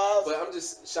 Wayne at 5. But I'm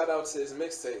just shout out to his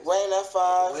mixtape. Wayne at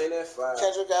 5. Wayne at 5.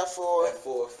 Kendrick at 4. At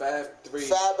 4. Fab 3.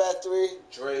 Fab at 3.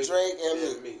 Drake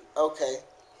and me. Okay.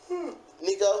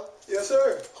 Nico, Yes,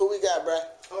 sir. who we got, bruh?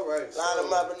 All right. Line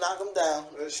them up and knock them down.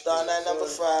 Let's Starting at number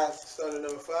 5. Starting at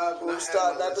number 5. Who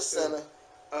starting at the center?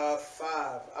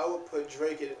 5. I would put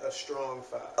Drake at a strong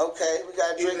 5. Okay, we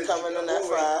got Drake Either coming in at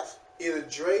 5. Either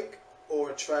Drake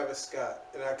or Travis Scott.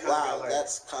 And I kind of Wow, like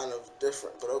that's kind of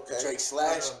different, but okay. Drake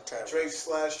slash Travis. Drake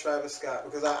 / Travis Scott,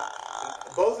 because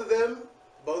both of them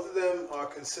are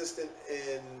consistent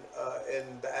in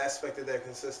the aspect that they're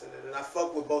consistent in, and I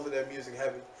fuck with both of their music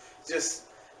heavy, just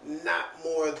not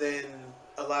more than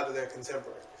a lot of their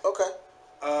contemporary. Okay.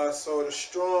 So the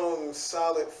strong,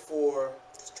 solid 4.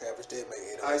 Travis did make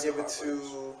it. I give it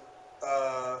to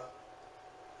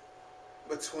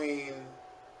between.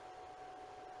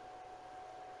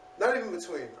 Not even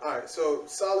between. All right, so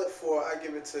solid 4. I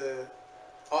give it to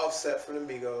Offset from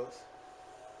the Migos.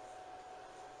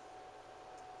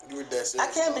 You were that serious.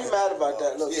 I can't be mad about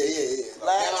that. Look, Yeah. Like, Now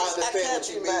I I understand can't what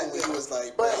be you mad. mean when he was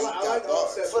like, But he I got like bars.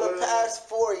 Offset. for the past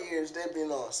 4 years, they've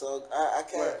been on, so I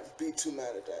can't be too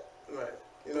mad at that. Right.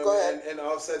 You know Go what I ahead. mean? And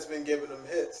Offset's been giving them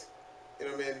hits. You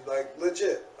know what I mean? Like,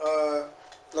 legit.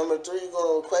 Number 3, you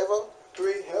go Quavo?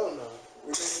 3, hell no.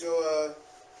 We're gonna go,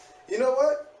 you know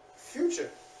what? Future.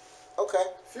 Okay.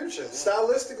 Future.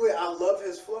 Stylistically, I love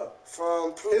his flow.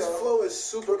 From Pluto. His flow is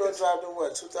super Pluto dropped in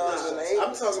what, 2008?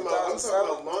 I'm talking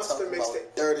about Monster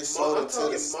mixtape. Dirty Soda I'm to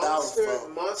talking the style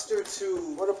from. Monster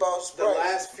to What about the Sprite?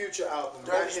 last Future album.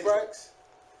 Dirty not Sprite? Hendrix.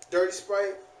 Dirty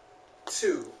Sprite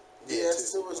 2. Yeah,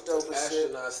 it was dope as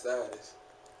shit. Astronaut status.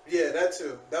 Yeah, that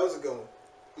too. That was a good one.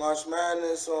 March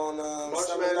Madness on March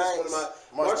Summer Madness, Nights. one of my March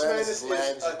March Madness Madness is is a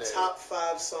legendary. top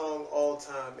 5 song all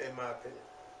time in my opinion.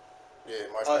 Yeah,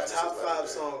 March A Madness top is 5 legendary.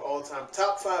 song all time.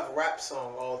 Top 5 rap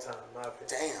song all time, in my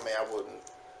opinion. Damn. Man, I wouldn't.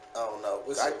 I don't know.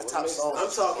 What's I, it- what top makes- songs. I'm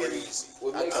is talking- crazy.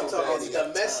 what makes I'm it talking bad?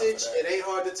 the message. It ain't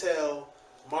hard to tell.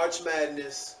 March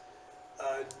Madness,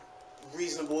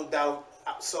 Reasonable Doubt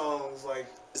songs like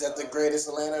Is that the greatest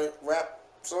Atlanta rap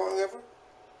song ever?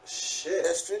 shit.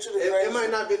 Is Future the It greatest?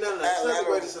 might not be none of that. It's not the Atlanta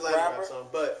greatest Atlanta rap rapper? song,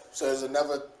 but So there's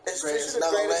another Is greatest, Future the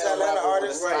another greatest Atlanta Atlanta rapper with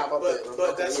artist? a right. pop up there.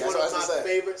 But that's Okay, one yeah, of so that's my what I said.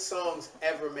 favorite songs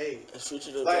ever made. Is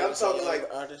Future the Like, I'm greatest talking Atlanta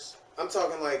like- artist? I'm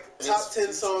talking like top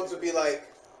 10 songs would be like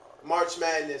March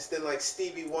Madness, then like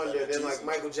Stevie Wonder, Better than then like Jeezy.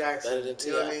 Michael Jackson. Better than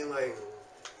You know what I T.I. mean? Like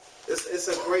it's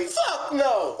a great. Fuck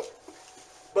no!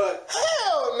 But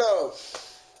Hell no!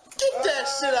 Get that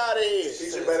shit out of here!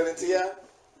 Future better than T.I.?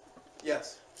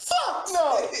 yes, Fuck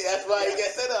no! That's why you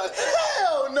got that on.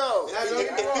 Hell no! Now, don't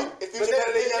get me wrong. If But Future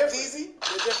better than they're Young different. Jeezy?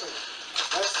 They're different.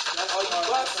 That's Oh, you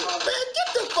busted. Man, get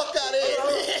the fuck out of here!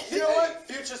 You know what?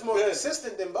 Future's more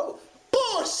consistent than both.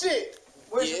 Bullshit!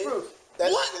 Where's Yeah. the proof?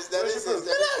 That What? is that Where's is the proof?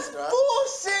 that That's is right.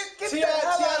 bullshit! Get the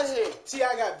hell out of here!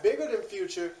 T.I. got bigger than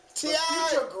Future. T.I.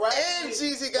 Future and gradually-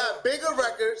 Jeezy got bigger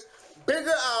records,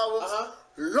 bigger albums, Uh-huh.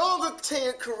 longer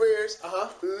 10 careers, Uh-huh.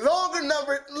 longer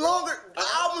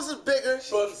albums is bigger.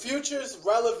 But Future's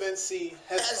relevancy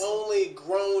has As- only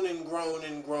grown and grown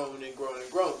and grown and grown and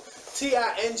grown.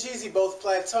 T.I. and Jeezy both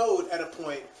plateaued at a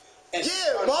point. And Yeah,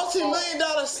 started to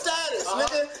multi-million-dollar status, fall.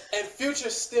 nigga. And Future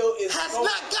still is Has going-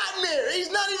 not gotten there. He's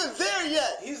not even there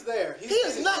yet. He's there. He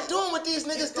is not doing what these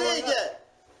niggas going did up. yet.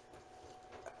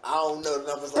 I don't know the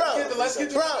numbers Bro, like that. let's get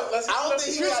to- Bro, let's get I don't to-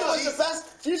 think Future got was the Jeezy. best.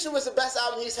 Future was the best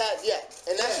album he's had yet,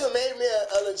 and that's Yeah. what made me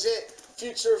a legit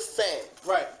Future fan.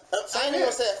 Right. I ain't even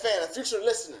gonna say a fan, a Future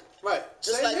listener. Right.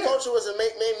 Just Same like here. Culture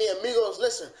made me a Migos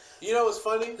listener. You know what's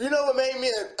funny? You know what made me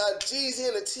a Jeezy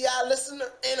and a T.I.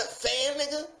 listener and a fan,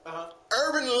 nigga? Uh-huh.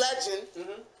 Urban legend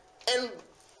and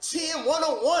TM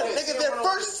 101, nigga, their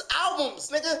first albums,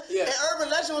 nigga. Yeah. And Urban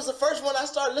Legend was the first one I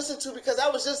started listening to because I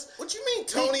was just. What you mean,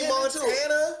 Tony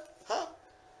Montana? Huh?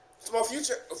 Small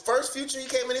Future, first Future, he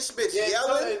came in this bitch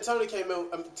yelling. And Tony came in.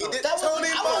 He did. That Tony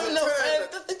I wasn't no fan.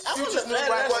 Future's new fan.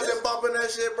 rap wasn't bumping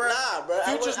that shit, bro. Nah, bro.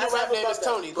 Future's new rap name is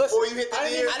Tony. Before you hit the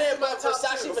deer, I didn't bump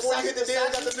Versace. before you hit the deer,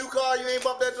 got the new car, you ain't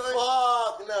bumped that joint.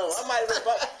 Fuck no. I might have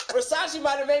Versace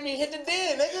might have made me hit the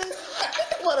den, nigga.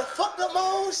 You wanna fuck up my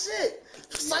whole shit.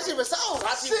 Versace ain't get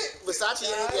hot.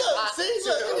 See,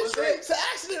 look, it's an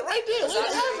accident right there. Versace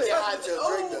ain't get hot till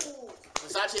Drake though.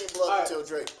 Versace ain't blow up until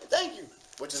Drake. Thank you.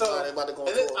 Which is why they about to go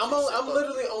on. I'm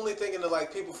literally only thinking of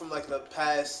like people from like the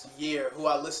past year who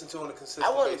I listen to on a consistent I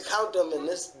wouldn't basis. count them in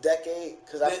this decade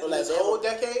because I feel like this whole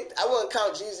decade. I wouldn't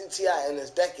count Jeezy T.I. in this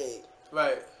decade.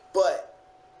 Right. But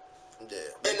Yeah.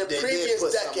 in the previous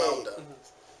decade,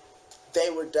 they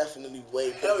were definitely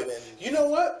way bigger than. You know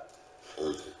what?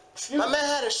 My man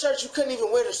had a shirt you couldn't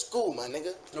even wear to school, my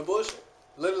nigga. No bullshit.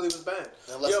 Literally was banned.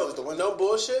 Unless it was the window. No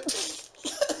bullshit.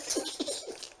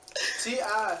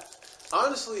 T.I.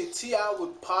 Honestly, T.I.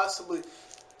 would possibly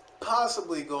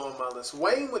go on my list.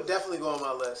 Wayne would definitely go on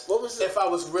my list. What was it? If I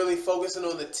was really focusing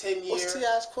on the 10 year. What's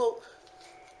T.I.'s quote?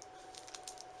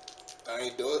 I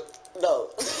ain't do it. No.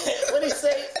 What'd he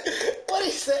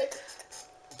say?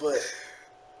 But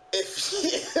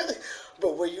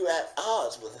but were you at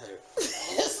odds with her?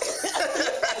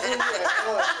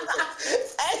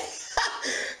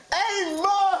 Hey, Mo!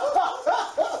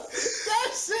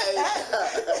 That shit.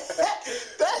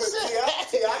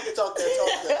 I can talk that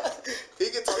talk now. He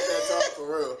can talk that talk for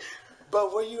real.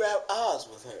 But were you at odds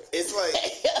with her? It's like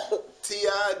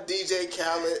T.I., DJ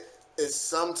Khaled is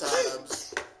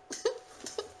sometimes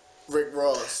Rick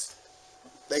Ross.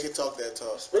 They can talk that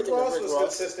talk. Rick Ross was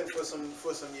consistent for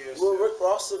some years. Will Rick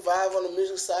Ross survive on the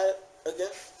music side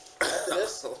again after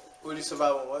this? Would he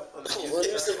survive on what? On the music Will he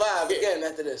side? survive again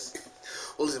after this?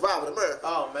 Will he survive in America?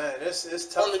 Oh man, it's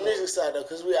tough. On the music side though,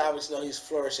 because we obviously know he's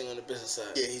flourishing on the business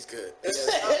side. Yeah, he's good. Like,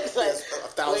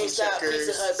 $1,000 checkers.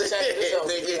 Pizza Hut checkers over.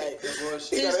 Like,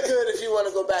 he's good if you want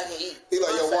to go back and eat. He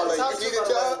like, yo, Wale, you need a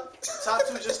job? Top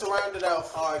two just to round it out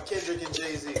are Kendrick and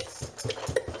Jay-Z.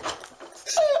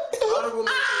 Honorable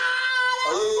mention.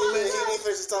 Oh, he didn't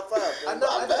finish his top 5. I know.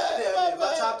 I did.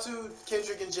 My top two,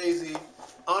 Kendrick and Jay-Z.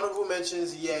 Honorable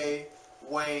mentions, Ye,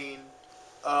 Wayne.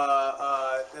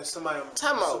 There's somebody I'm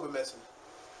super missing.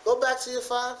 Go back to your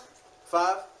 5.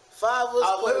 5? 5 was.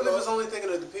 I literally was only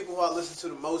thinking of the people who I listened to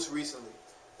the most recently,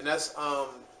 and that's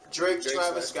Drake,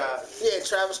 Travis Scott. Yeah,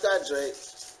 Travis Scott, Drake.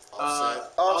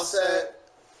 Offset.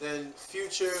 Then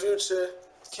Future,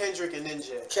 Kendrick, and then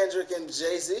Jay. Kendrick and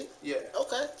Jay-Z? Yeah.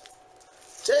 Okay.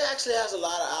 Jay actually has a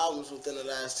lot of albums within the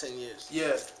last 10 years.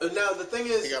 Yeah. Now, the thing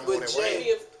is, with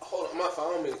Jay... Hold on, my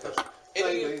phone, I don't mean to cut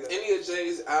you. Any of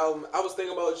Jay's album, I was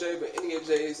thinking about Jay, but any of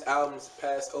Jay's albums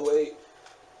past 08,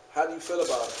 how do you feel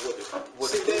about it?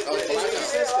 That's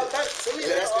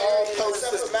all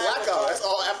post Blackout. That's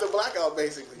all after Blackout,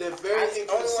 basically. They're very inconsistent.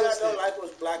 The only one I don't like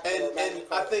was Blackout. And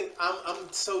I think I'm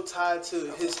so tied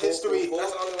to his history.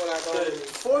 That's the only one I don't like.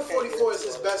 444 is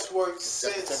his best work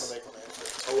since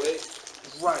 08?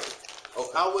 Right.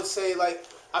 Okay. I would say, like,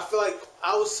 I feel like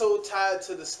I was so tied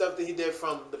to the stuff that he did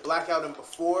from the Blackout and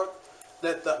before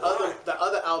that the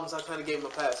other albums I kind of gave him a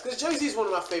pass. Because Jay-Z's one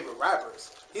of my favorite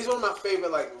rappers. He's one of my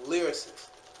favorite, like, lyricists.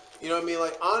 You know what I mean?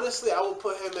 Like, honestly, I would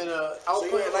put him in a... I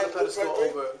would put him on a pedestal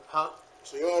over... Huh?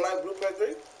 So you don't like Blueprint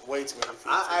 3? Way too many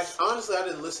features. Honestly, I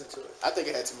didn't listen to it. I think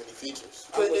it had too many features.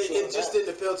 But it just didn't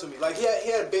appeal to me. Like, he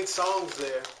had big songs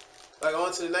there. Like,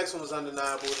 On to the Next one was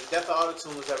undeniable. The Death of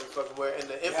Autotune was every fucking where. And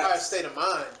the Empire State of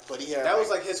Mind. But he had that was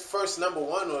like his first #1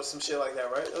 or some shit like that,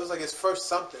 right? It was like his first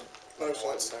something. First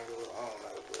one single. I don't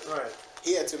know. Right.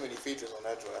 He had too many features on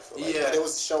that joint, I feel like. Yeah. But it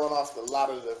was showing off a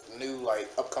lot of the new, like,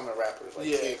 upcoming rappers. Like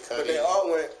Kid Cudi. But they all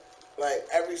went, like,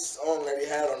 every song that he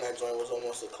had on that joint was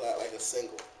almost a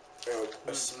single. Or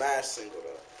a smash single,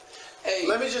 though. Hey,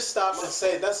 let me just stop and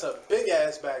say that's a big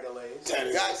ass bag of lays.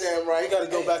 Goddamn right. You got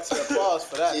to go back to the applause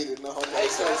for that. Hey,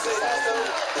 so that's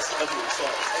ugly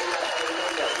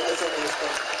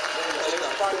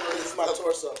It's my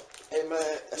torso. Hey man,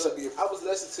 look, I was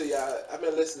listening to y'all. I've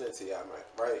been listening to y'all, man.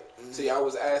 Right? Mm-hmm. So y'all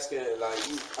was asking, like,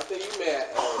 I think you may have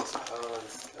asked,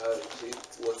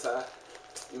 Ty.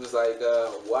 He was like,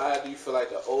 why do you feel like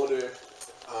the older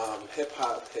hip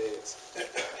hop heads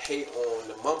hate on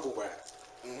the mumble rap?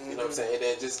 You know what I'm saying? And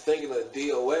then just thinking of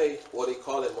DOA, what they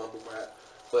call it mumble rap.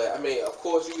 But I mean, of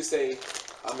course, you could say,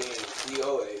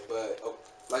 DOA, but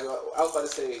like I was about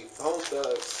to say, Bone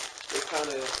Thugs. They kind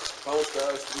of Bone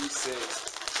Thugs 3-6.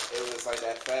 It was like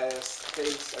that fast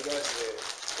pace, I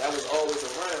guess. That was always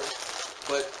around.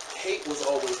 but hate was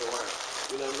always around.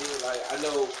 You know what I mean? Like I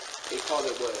know they call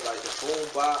it what, like the boom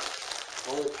bop,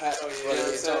 boom pat. Oh, yeah, you know what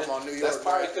I'm saying? about New York, that's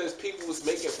probably because people was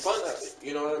making fun of it.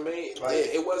 You know what I mean? Right.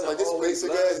 It wasn't like this always basic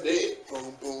love ass there. beat.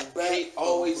 Boom, boom, bang. Hate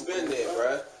always been there,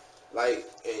 bruh. Like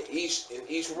in each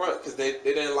run, because they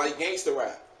didn't like gangster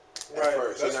rap at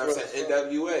first. You know what I'm saying?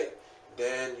 NWA.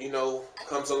 Then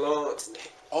comes along it's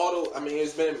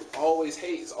been always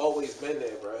hate. It's always been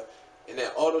there, bruh. And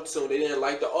that auto-tune, they didn't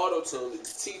like the auto-tune. The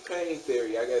T-Pain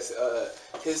theory, I guess,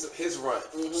 his run.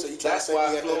 Mm-hmm. So you that's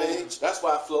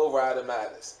why Flow Rider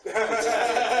matters. They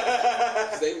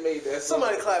made that song.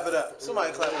 Somebody clap it up.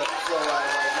 Somebody clap it up for Flow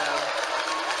Rider right now.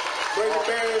 Breaking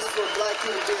barriers for black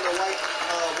people being a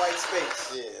white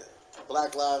space. Yeah.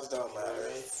 Black lives don't matter.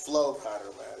 Flow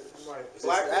Rider matters. Right.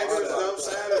 Black niggas don't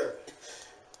matter.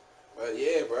 But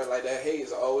yeah, bro, like that hate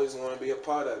is always going to be a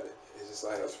part of it. It's just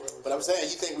like. But I'm saying,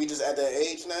 you think we just at that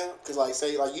age now? Because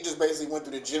you just basically went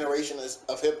through the generation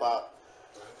of hip hop,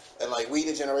 and like we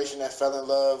the generation that fell in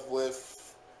love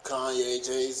with Kanye,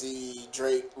 Jay-Z,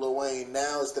 Drake, Lil Wayne.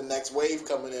 Now it's the next wave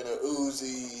coming in,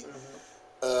 Uzi,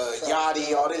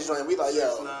 Yachty, all this joint. We like,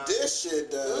 yo, this shit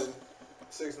done.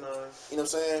 6ix9ine. You know what I'm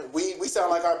saying? We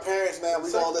sound like our parents now. We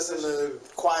gonna listen to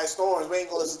Quiet Storms. We ain't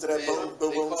gonna listen to that boom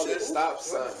boom boom call shit. It stop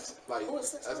signs. Like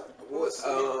Sex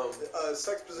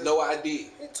Position. No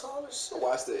ID. He tall as shit. I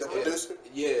watched the producer.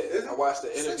 Yeah, I watched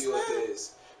the interview of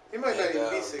his. He might not even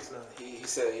be 6ix9ine. He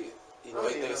said he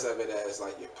thinks of it as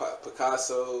like your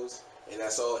Picasso's, and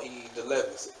that's all he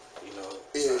delivers.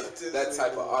 That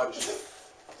type of artistry.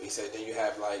 He said then you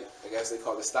have like, I guess they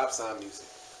call it stop sign music.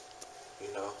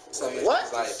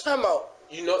 What? Like, time out.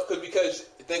 Because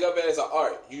think of it as an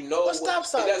art. Stop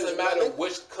sign it doesn't music, matter man.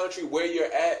 which country where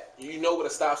you're at. You know what a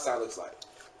stop sign looks like.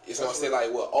 It's gonna say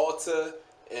like what Alta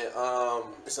and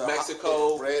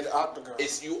Mexico. Red octagon.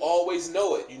 You always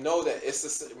know it. You know that it's a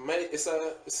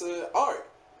art.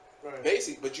 Right.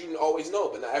 Basic, but you always know.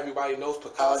 But not everybody knows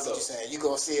Picasso. I was what you saying. You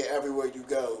gonna see it everywhere you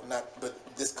go. But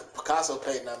this Picasso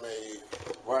painting I made.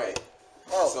 Right.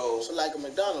 Oh, so like a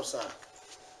McDonald's sign.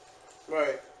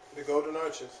 Right. The Golden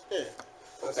Arches. Yeah.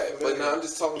 Okay, but now I'm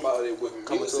just talking about it with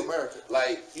Coming music. to America.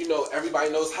 Like,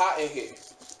 everybody knows Hot in Here.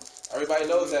 Everybody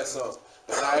knows that song.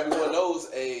 But not everyone knows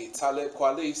a Talib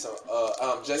Kweli song,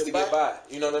 Just to Get By.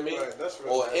 You know what I mean? Right, that's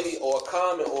right. Or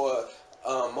Common, or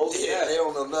Mos Def. They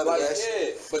don't know none of that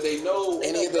shit. Yeah, but they know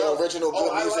any of the original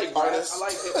good music artists. I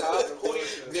like hip hop.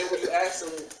 Then when you ask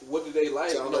them what do they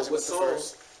like, what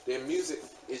songs, their music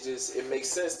it makes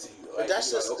sense to you. But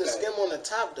that's just the skim on the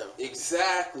top, though.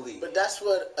 Exactly. But that's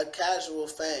what a casual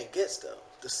fan gets, though.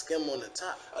 The skim on the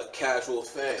top. A casual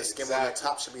fan. The skim on the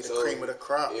top should be the cream of the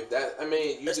crop. If that,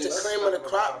 it's the cream of the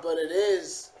crop, but it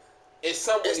is. In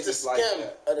some ways, it's the skim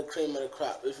of the cream of the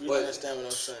crop. If you understand what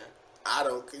I'm saying. I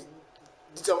don't. To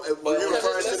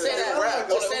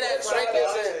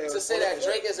say that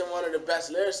Drake isn't one of the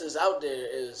best lyricists out there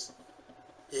is.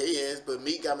 Yeah, he is. But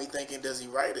Meek got me thinking, does he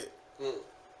write it?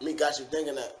 Meek got you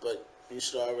thinking that, but you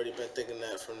should have already been thinking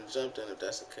that from the jump then if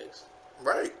that's the case.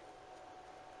 Right.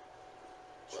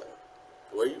 What?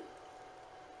 Were you?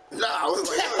 Nah, I was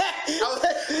like,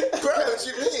 bro, what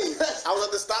you mean? I was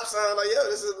at the stop sign like, yo,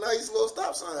 this is a nice little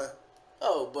stop sign.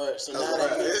 Oh, but so now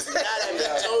that Meek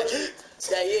told you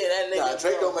that that nigga. Nah,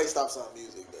 Drake don't make stop sign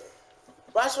music, though.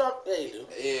 That's what yeah, he do.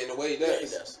 Yeah, in the way he does. Yeah,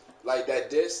 he does. Like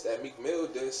that Meek Mill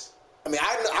diss. I mean,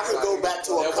 I could go back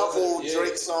to a couple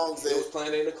Drake songs that was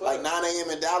playing in the club. Like 9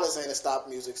 a.m. in Dallas ain't a stop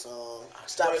music song.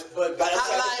 Stop, but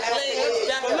Hotline Bling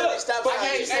definitely stop.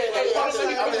 I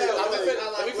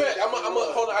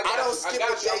don't skip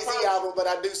a Jay-Z album, but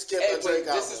I do skip a Drake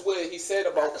album. This is what he said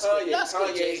about Kanye.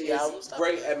 Kanye is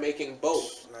great at making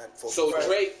both. So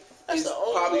Drake is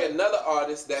probably another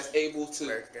artist that's able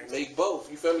to make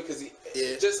both. You feel me? Because he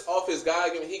just off his guy,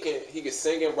 he can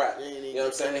sing and rap. You know what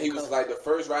I'm saying? He was like the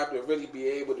first rapper to really be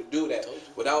able to do that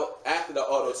without after the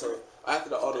auto tune.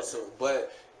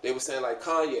 But they were saying like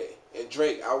Kanye and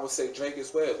Drake. I would say Drake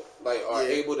as well. Like are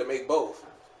able to make both.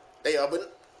 They are,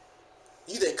 but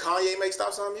you think Kanye makes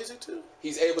stop sign music too?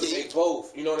 He's able to make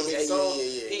both. You know what I mean?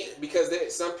 Because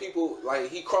some people like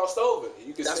he crossed over.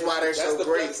 You can that's why they're so the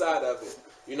great. Flip side of it.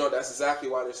 That's exactly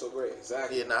why they're so great.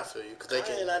 Exactly. Yeah, I feel you. Because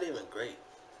they're not even great.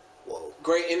 Whoa.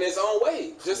 Great in his own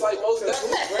way, just like most guys. Bro,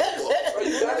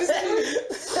 you gotta see it.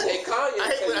 And Kanye. I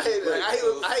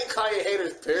hate Kanye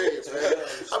haters. Period, man.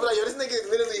 I be like, yo, this nigga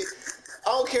literally. I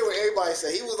don't care what everybody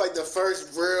say. He was like the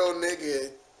first real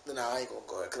nigga. Nah, I ain't gonna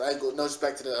go ahead because I ain't gonna no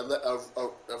respect to the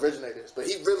originators, but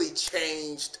he really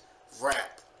changed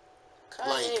rap.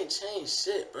 Kanye ain't changed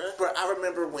shit, bro. Bro, I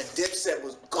remember when Dipset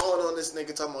was going on this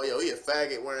nigga talking about, yo, he a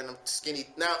faggot wearing them skinny.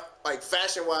 Now, like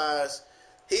fashion wise,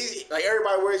 He like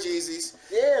everybody wears Yeezys.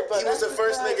 Yeah, but he was the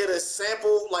first nigga to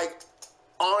sample like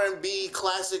R&B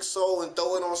classic soul and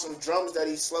throw it on some drums that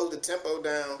he slowed the tempo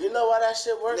down. You know why that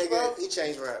shit works, Nigga, bro? he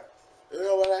changed rap. You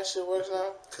know why that shit works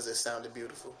now? Cause it sounded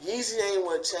beautiful. Yeezy ain't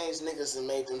what changed niggas and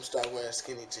made them start wearing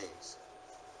skinny jeans.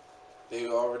 They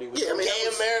already was. Yeah, I mean,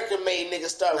 Gay America made niggas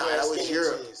start wearing that skinny was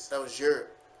Europe. jeans. That was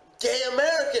Europe. Gay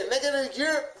American, nigga,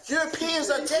 the Europeans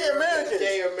are gay Americans.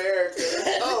 Gay American.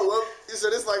 Oh, well,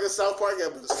 so this like a South Park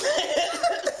episode.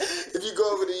 If you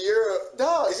go over to Europe,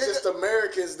 Dog, it's just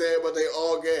Americans there, but they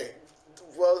all gay.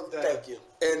 Well, thank you.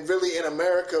 And really, in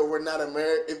America, we're not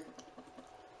American.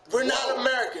 We're not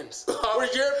Americans. We're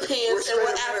Europeans and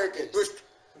we're Africans.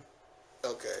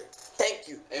 Okay. Thank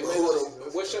you. And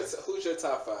who's your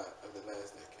top 5 of the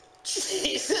last decade?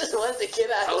 Jesus, what's the kid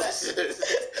out of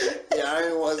that? Yeah, I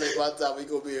ain't want to say my top. We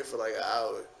gonna be here for like an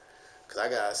hour. Cause I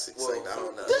got 6 I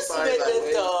don't know. This Probably nigga,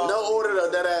 like, dog. no order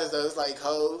though, that ass though. It's like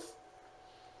Hove.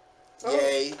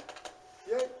 Yay.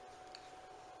 Yay.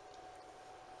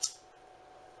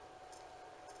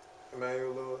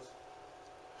 Emmanuel Lewis.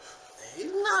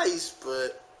 He's nice,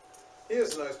 but he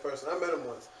is a nice person. I met him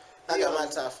once. I got my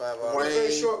top 5 He was already.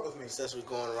 very short with me. Since we're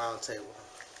going around the table.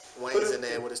 Wayne's in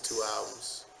there with his 2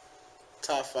 albums.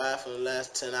 Top 5 for the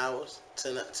last 10 hours,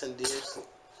 10 years.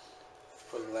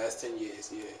 For the last 10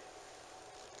 years, yeah.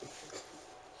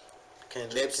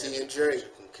 Nipsey and Drake.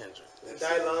 Kendrick.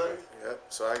 Dylan. Yep.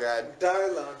 So I got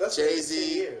Dylan. That's Jay-Z,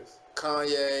 10 years.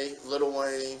 Kanye, Lil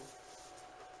Wayne,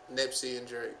 Nipsey, and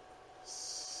Drake.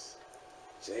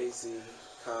 Jay-Z,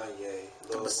 Kanye,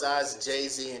 Lil Besides Wayne.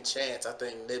 Jay-Z and Chance, I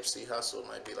think Nipsey Hussle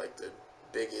might be like the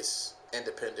biggest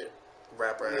independent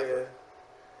rapper ever.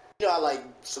 You know how like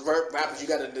subvert rappers, you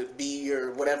gotta be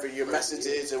your whatever your message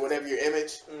is or whatever your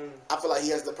image. I feel like he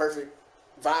has the perfect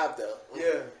vibe though.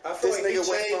 Yeah, I feel This like he nigga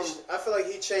went changed. I feel like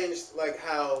he changed like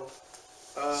how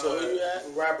So who you at?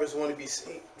 rappers want to be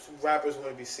seen. Rappers want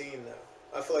to be seen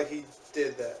now. I feel like he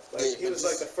did that. Like Yeah, he but was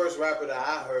like the first rapper that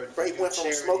I heard. Drake do went from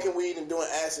charity. smoking weed and doing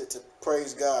acid to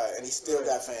praise God, and he still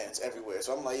got fans everywhere.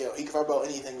 So I'm like, yo, he can rap about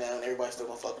anything now, and everybody's still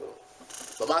gonna fuck with him.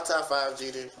 But my top 5,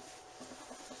 Jeter,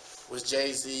 was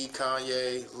Jay-Z,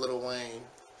 Kanye, Lil Wayne,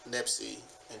 Nipsey,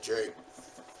 and Drake.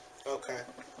 Okay.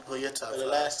 Who your top For 5? the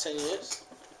last 10 years?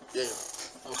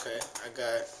 Yeah. Okay, I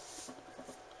got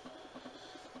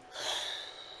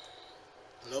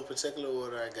no particular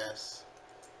order, I guess.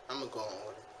 I'm gonna go in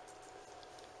order.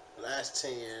 The last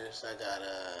 10 years,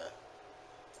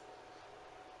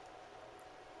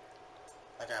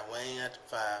 I got Wayne at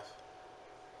 5.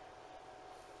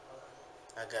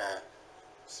 I got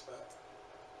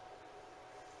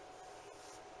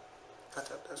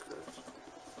That's good.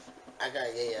 I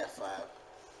got Ye at 5.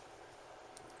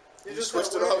 You just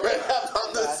switched it went already. Wayne. I'm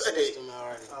I about to say. switched them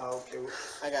already. Oh, okay.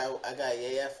 I got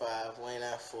Ye at 5, Wayne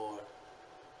at 4,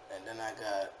 and then I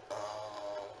got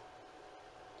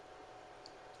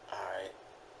alright,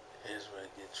 here's where it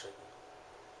gets tricky.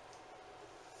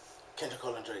 Kendrick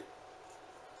Cole and Drake.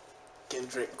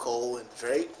 Kendrick Cole and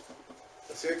Drake.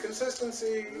 Let's hear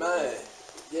consistency. Man,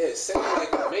 yeah, say it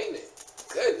like you mean it.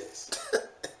 Goodness.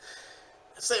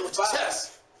 Say it with your 5.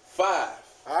 chest. 5.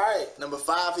 Alright. Number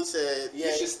 5, he said.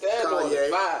 You should stand on Kanye.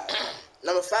 it. 5.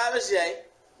 Number 5 is Ye.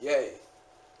 Yay.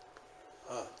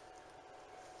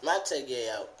 Might take Ye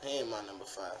out. He ain't my number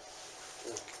 5.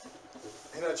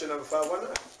 He not your number 5. Why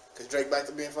not? Cause Drake back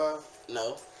to being 5.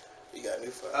 No. You got a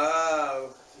new 5.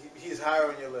 He's higher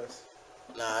on your list.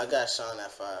 Nah, I got Sean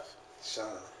at 5. Sean.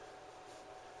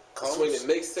 Combs? Between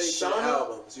the mixtapes and the Shauna?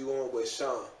 albums, you going with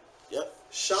Sean. Yep.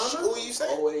 Shauna? Who you say?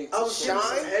 Always. I was getting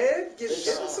some head. Getting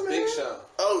some Big head. Sean.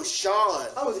 Oh, Sean.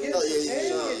 I was getting Oh, some yeah,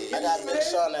 head. yeah, yeah. I got Big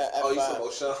Sean at 5. Oh, you talking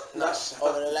about Sean? No, Not Sean.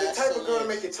 over the The last type 10 of girl to years.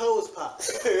 make your toes pop.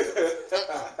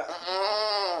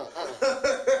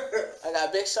 I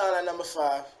got Big Sean at number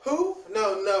 5. Who?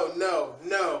 No.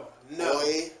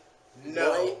 Boy.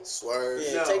 Boy. Swerve.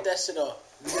 Yeah, No. take that shit off.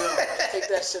 No. Take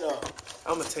that shit off.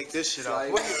 I'm gonna take this shit off.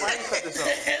 Like- Why you cut this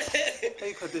off? How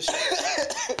you cut this shit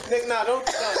off? Nick, don't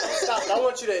stop. I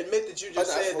want you to admit that you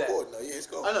just said that. No, yeah, it's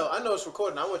going. I know it's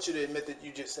recording. I want you to admit that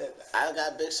you just said that. I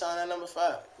got Big Sean at number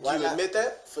 5. Do you admit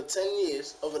that? For 10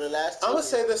 years, over the last 10 I'm gonna years.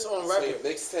 say this on So your record.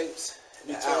 mixtapes.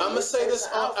 I'm gonna say this.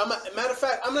 Matter of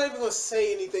fact, I'm not even gonna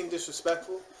say anything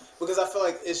disrespectful because I feel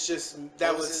like it's just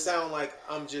that would sound like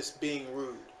I'm just being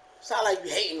rude. It's not like you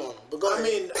hating on him, but go ahead. I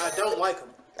mean, I don't like him.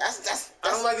 That's I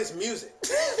don't like his music.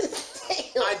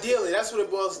 Damn. Ideally, that's what it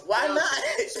boils. Why down not?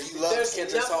 to. So you loved There's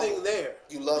Kendrick's nothing Humble. there.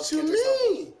 You loved What you Kendrick's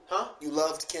Humble. mean? Huh? You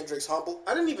loved Kendrick's Humble.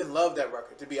 I didn't even love that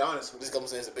record, to be honest with This you.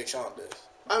 comes in as a Big Sean does.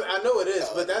 I know it is,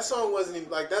 but that song wasn't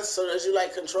even like that's So does you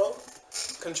like Control?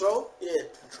 Control. Yeah.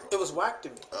 It was was whack to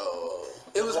me.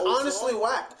 It was honestly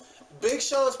whack. Big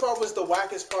Sean's part was the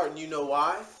wackest part, and you know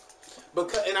why?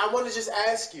 Because, and I want to just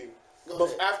ask you,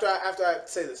 after I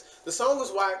say this, the song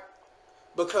was whack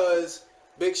because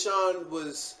Big Sean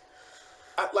was,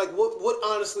 what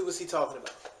honestly was he talking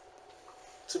about?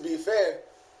 To be fair,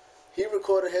 he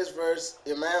recorded his verse,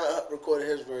 your man recorded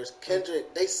his verse,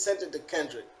 Kendrick, they sent it to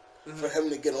Kendrick for him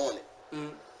to get on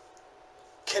it.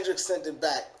 Kendrick sent it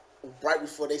back right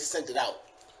before they sent it out.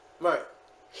 Right.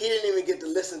 He didn't even get to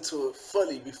listen to it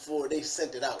fully before they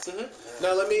sent it out.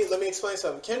 Now let me explain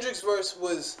something. Kendrick's verse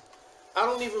was, I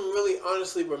don't even really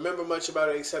honestly remember much about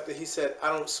it except that he said, "I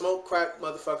don't smoke crack,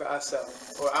 motherfucker, I sell,"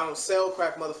 or "I don't sell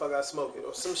crack, motherfucker, I smoke it,"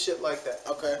 or some shit like that.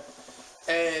 Okay.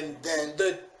 And then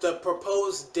the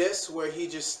proposed diss where he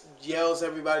just yells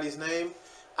everybody's name,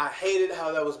 I hated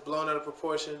how that was blown out of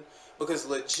proportion because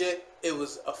legit it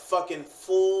was a fucking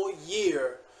full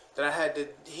year that I had to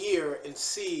hear and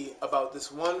see about this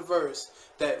one verse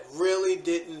that really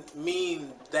didn't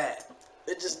mean that.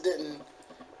 It just didn't.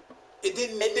 It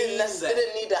didn't It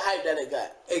didn't need the hype that it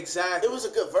got. Exactly. It was a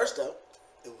good verse though.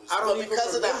 It was. I don't even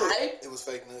because of the remember. hype. It was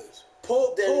fake news.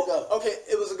 There you go. Okay,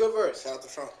 it was a good verse. Shout out to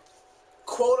Trump.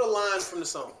 Quote a line from the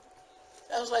song.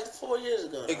 That was like 4 years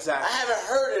ago. Exactly. I haven't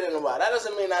heard it in a while. That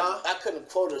doesn't mean I couldn't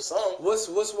quote a song. What's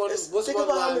one Think line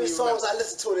about how many you songs remember? I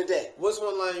listen to in a day. What's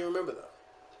one line you remember though?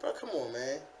 Bro, come on,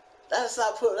 man. That's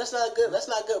not good. That's not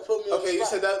good. Put me on the Okay, you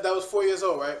spot. said that was 4 years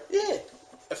old, right? Yeah.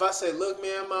 If I say, "Look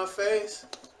me in my face,"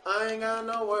 I ain't got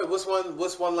no words.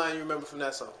 What's one line you remember from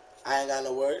that song? I ain't got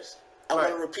no words. I Right.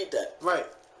 want to repeat that. Right.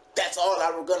 That's all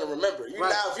I'm gonna remember. Right.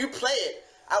 Now, if you play it,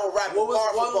 I will rap What it was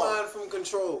bar one for bar. line from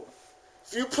Control?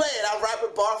 If you play it, I'll rap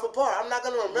it bar for bar. I'm not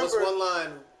gonna remember. What's one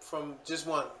line from just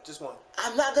one?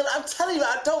 I'm not gonna. I'm telling you,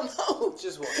 I don't know.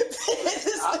 Just one.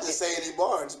 I'll just say any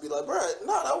bar and just be like, bro,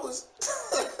 no, that was.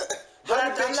 How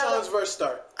did Big Sean's verse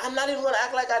start? I'm not even gonna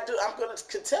act like I do. I'm gonna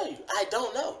tell you, I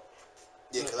don't know.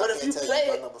 Yeah, because But I if can't you tell play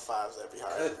you it- my number fives every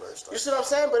verse. You starts. see what I'm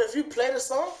saying? But if you play the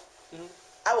song,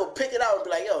 I will pick it out and be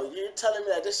like, "Yo, you're telling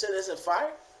me that this shit isn't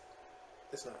fire?"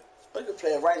 It's not. We can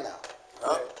play it right now.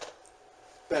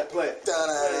 Play it.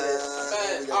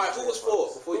 Man, all right, who was four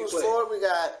before you Who's play? four?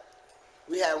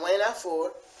 We had Wayne at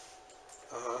 4.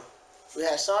 We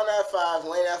had Sean at 5.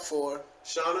 Wayne at 4.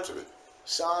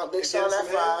 Big Sean at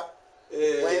 5.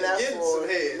 Yeah. Wayne at getting 4. some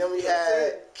head. And then we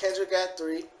had Kendrick at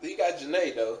 3. You got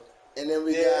Janae though. And then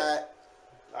we Yeah.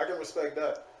 got I can respect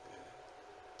that.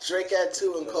 Drake at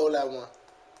 2 and Cole at 1.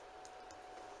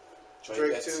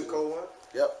 Drake got 2, Cole 1.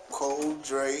 Yep. Cole,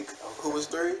 Drake. Who was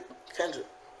 3? Kendrick.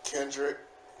 Kendrick,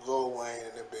 Lil Wayne,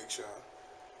 and then Big Sean.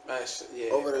 Man,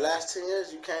 yeah. Over the last 10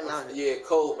 years, you can't knock it. Yeah,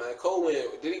 Cole, man. Cole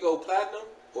went. Did he go platinum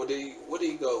or what did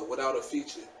he go without a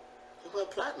feature? He went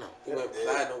platinum. He went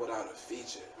platinum without a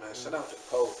feature. Man, shout out to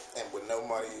Cole. And with no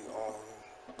money on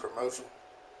promotion.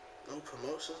 No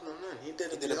promotions, no nothing. He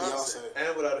did He a did a Beyonce. Beyonce.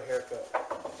 And without a haircut.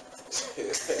 Yeah,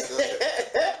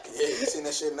 you seen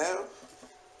that shit now?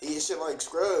 He shit like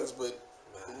Scruggs, but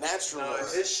natural. Nah,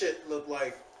 his shit looked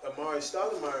like Amari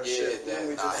Stoudemire Yeah, shit. that- When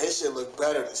we Nah, just- his shit look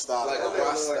better than Style. Like a That nigga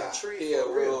Rasta. look like a tree He a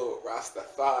for real. real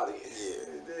Rastafari. Yeah.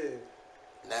 It did.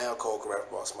 Now Cole can rap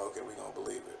about smoking. We gonna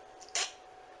believe it.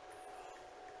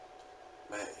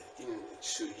 Man,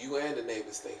 shoot, you and the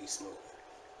neighbors think he's smoking.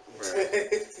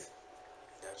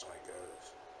 That joint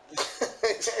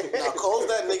goes. Now Cole's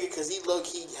that nigga because he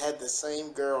had the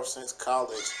same girl since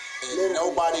college, and Literally,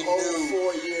 nobody over knew.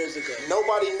 4 years ago.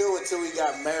 Nobody knew until he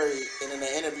got married. And in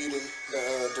the interview,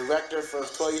 the director for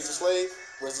 12 Years a Slave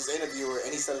was his interviewer,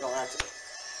 and he said it on accident.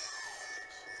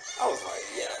 I was like,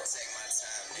 yeah.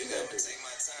 He gonna do it.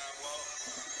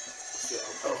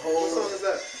 What song is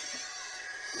that?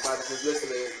 About to just listen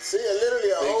to it. See,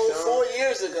 literally a Big whole Sean. 4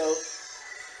 years ago,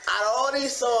 out of all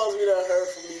these songs we done heard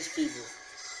from these people,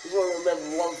 you gonna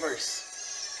remember one verse.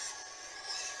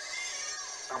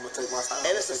 I'm gonna take my time.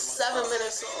 And it's a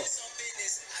 7-minute song.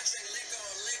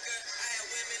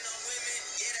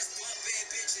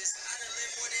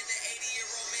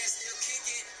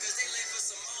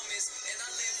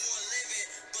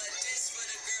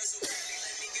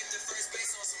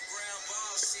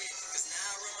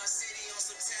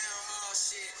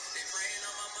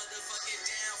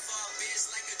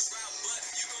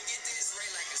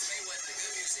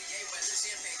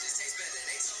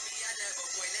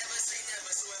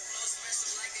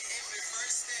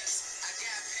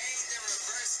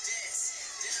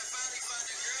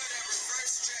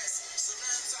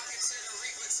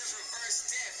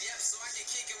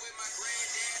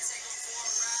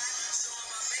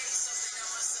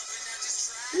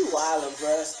 You wildin',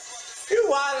 bruh. You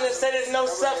wildin' and say there's no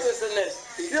substance in this.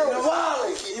 You're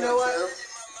wildin'. You know what?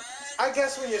 I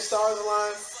guess when your stars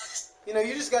align, you know,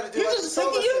 you just got to do You like just the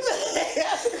picking, solar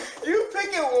system. you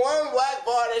picking one white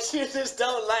bar that you just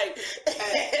don't like.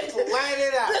 Line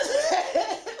it out.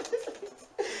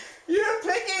 You're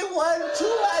picking two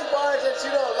white bars that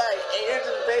you don't like, and you're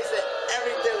just basing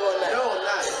everything on that. No, I'm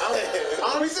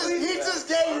not. Honestly, he just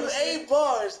gave you 8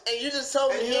 bars, and you just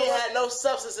told me he ain't had no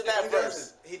substance in that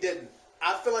verse. He didn't.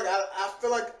 I feel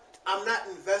like I'm not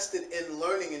invested in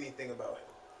learning anything about him.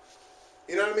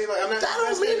 You know what I mean? Like I'm not. That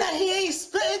don't mean that he ain't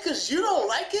spitting because you don't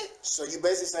like it. So you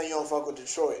basically saying you don't fuck with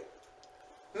Detroit?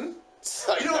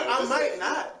 So you know, I might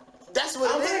not. That's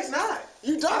what it is. I might not.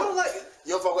 You don't. I don't like it.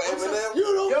 You don't fuck with Eminem? You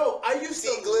don't. Yo, I used to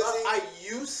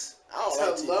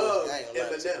love like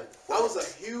Eminem. I was a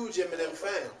huge Eminem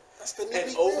fan.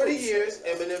 And over over the years,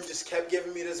 Eminem just kept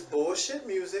giving me this bullshit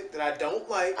music that I don't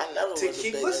like to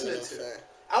keep listening to.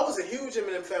 I was a huge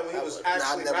Eminem fan when he was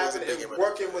actually rapping and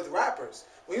working with rappers.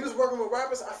 When he was working with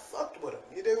rappers, I fucked with him.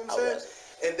 You dig what I'm saying?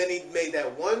 And then he made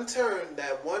that one turn,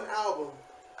 that one album,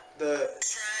 it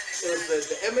was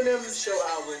the Eminem Show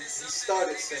album. He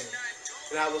started singing.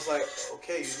 And I was like,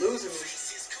 okay, you're losing me.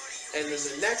 And then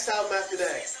the next album after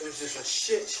that, it was just a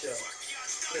shit show.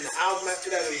 And the album after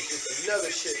that, it was just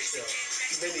another shit show.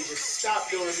 And then he just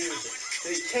stopped doing music.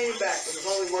 Then he came back and was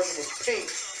only working with Pink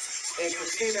and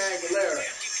Christina Aguilera.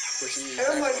 And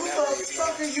I'm like, what the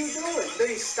fuck are you doing? Then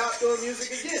he stopped doing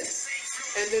music again.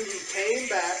 And then he came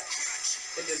back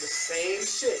and did the same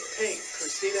shit. Pink,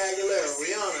 Christina Aguilera,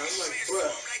 Rihanna. I'm like, bruh,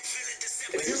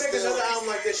 if you make another album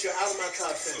like this, you're out of my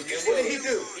top 10. And what did he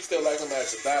do? You still like him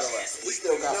as a battle rapper. He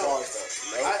still got bars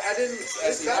though. I didn't.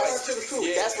 His battle rap shit was cool.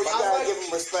 Yeah, that's what you gotta give him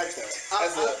respect though.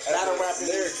 As a battle rapper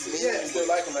lyricist. Yeah. You still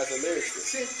like him as a lyricist.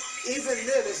 See, even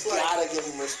then, it's like. Gotta give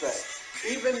him respect.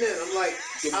 Even then, I'm like,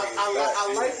 I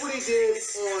like what he did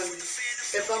on,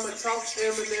 if I'm going to talk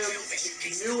Eminem,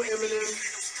 new Eminem,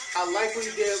 I like what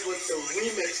he did with the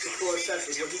remix to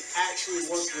Chloroseptic, where he actually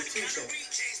worked with 2 Chainz.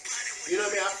 You know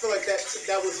what I mean? I feel like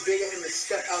that was big of him to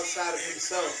step outside of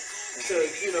himself to,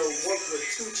 you know, work with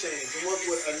 2 Chainz and work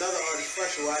with another artist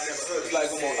fresh who I never heard of.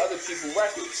 Like him on other people's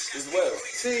records as well.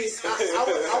 See, I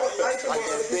would like to like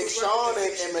that Big Sean and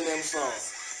Eminem song.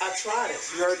 I tried it.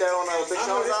 You heard that on Big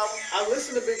Sean's album? I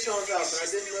listened to Big Sean's album, but I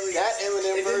didn't really. That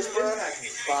Eminem verse, bro.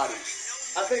 Body.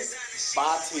 I think.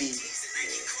 Body.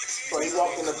 Bro, he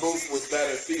walked in the booth with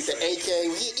better the AK.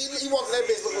 He walked in that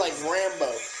bitch looking like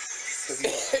Rambo.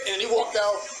 And he walked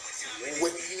out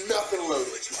with nothing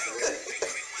loaded.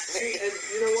 See, and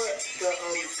you know what?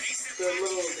 The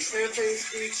campaign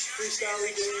speech freestyle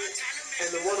he did,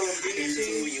 and the one on BET.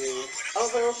 I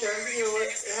was like, okay, you know what?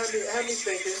 It had me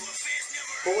thinking.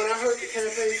 But when I heard the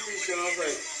campaign speech, I was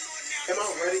like, am I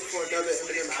ready for another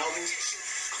Eminem album?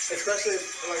 Especially if,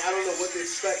 like, I don't know what to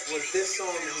expect with this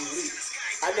song that he leaked.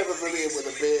 I never really with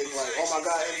a big, like, oh my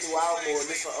God, M2 album or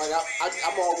this song. Like,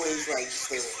 I'm always, like,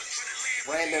 just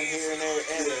random here and there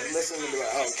and listen and be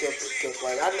like, oh, killed it.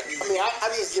 Like, I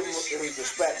just give him his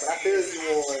respect, but I feel you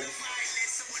on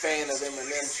fan of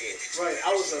Eminem shit. Right,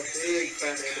 I was a big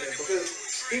fan of Eminem because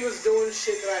he was doing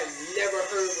shit that I never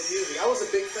heard of music. I was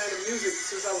a big fan of music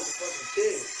since I was a fucking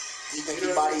kid. You think he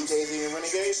bodied Jay-Z and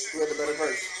Renegade? Who had the better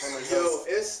verse? Yo,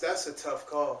 that's a tough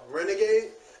call.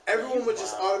 Renegade, everyone would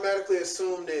just automatically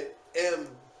assume that M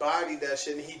bodied that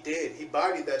shit, and he did. He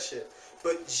bodied that shit.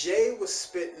 But Jay was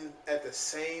spitting at the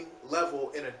same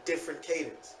level in a different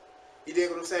cadence. You dig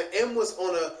what I'm saying? M was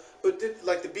on a, but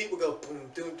like the beat would go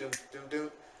boom, doom, doom, doom, doom.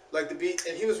 Like the beat,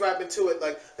 and he was rapping to it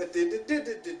like, but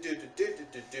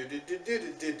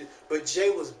Jay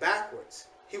was backwards.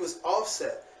 He was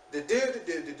offset. Like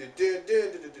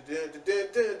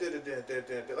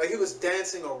he was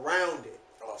dancing around it.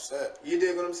 Offset. You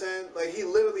dig what I'm saying? Like he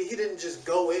didn't just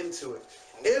go into it.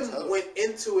 M went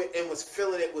into it and was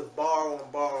filling it with bar on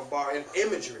bar on bar and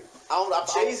imagery.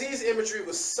 Jay-Z's imagery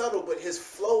was subtle, but his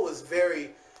flow was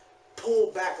very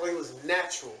pulled back, like it was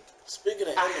natural. Speaking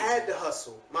of I had to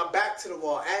hustle. My back to the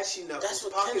wall, ashy knuckles,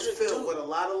 pockets filled with a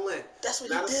lot of lint. That's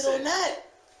what he did on that.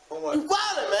 On what? You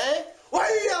wildin', man. Why are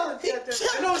you yelling? He killed the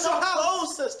control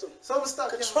system. So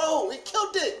stop control. He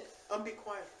killed it. Be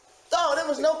quiet. No, there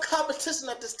was no competition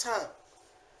at this time.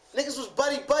 Niggas was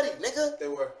buddy, nigga. They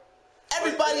were.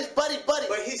 Everybody's buddy.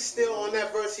 But he's still on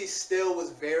that verse. He still was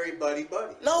very buddy.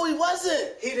 No, he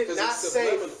wasn't. He did not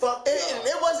say fuck y'all.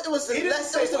 It was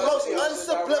the most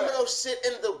unsubliminal shit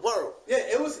in the world. Yeah,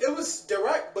 it was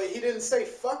direct, but he didn't say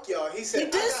fuck y'all. He said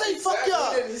he did say fuck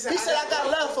y'all. He said I got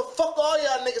love for fuck all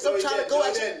y'all niggas. I'm trying to go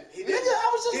at you.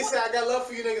 He said I got love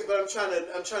for you niggas, but I'm trying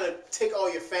to take all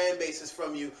your fan bases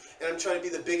from you, and I'm trying to be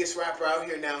the biggest rapper out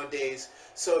here nowadays.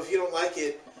 So if you don't like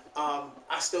it,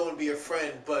 I still want to be your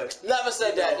friend, but never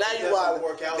said that. Now you doesn't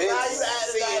work out. Now you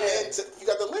added that. You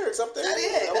got the lyrics up there.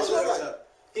 That's what I'm saying.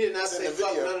 He did not say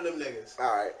fuck none of them niggas.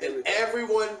 All right. And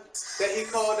everyone that he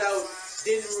called out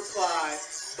didn't reply,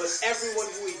 but everyone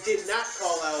who he did not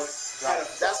call out had a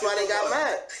That's why they got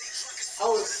mad. I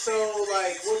was so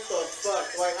like, what the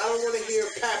fuck? Like, I don't want to hear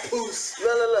Papoose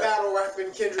Look. battle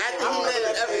rapping Kendrick. After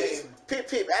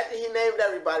he named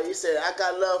everybody, he said, I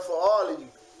got love for all of you,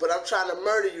 but I'm trying to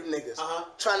murder you niggas.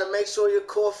 Trying to make sure your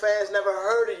core fans never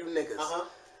heard of you niggas.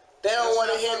 They don't want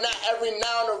to hear not every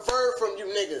noun or verb from you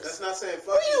niggas. That's not saying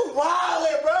fuck you.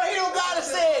 wildin', bro. He don't gotta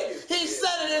say it. He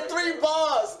said it in 3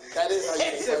 bars. That is how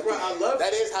you say fuck. I love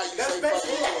That is how you say fuck.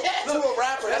 To a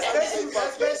rapper, that's how you say fuck.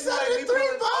 That's basically like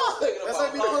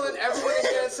me pulling everyone in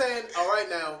here and saying, all right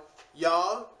now,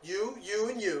 y'all, you,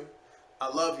 and you, I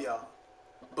love y'all.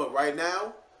 But right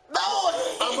now,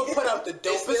 I'm gonna put out the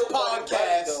dopest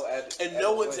podcast, and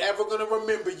no one's ever gonna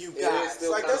remember you guys.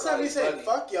 Like that's not me saying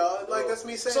fuck y'all. Like that's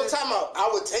me saying. So time out. I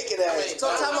would take it as.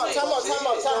 So time out.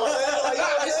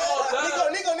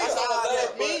 Nico.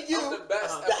 Me and you, the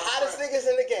hottest niggas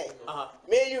in the game.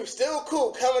 Me and you, still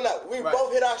cool, coming up. We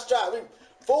both hit our stride. We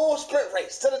full sprint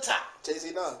race to the top.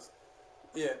 Jay-Z Nuns.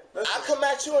 Yeah. I come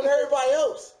at you and everybody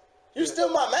else. You still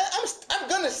my man. I'm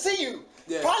gonna see you.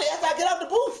 Probably after I get out the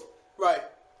booth. Right.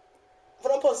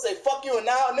 But I'm supposed to say, fuck you and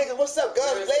now, nigga, what's up,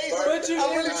 guns blazing?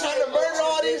 I'm really trying to murder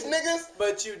all these niggas.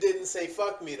 But you didn't say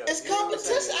fuck me, though. It's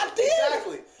competition. I did.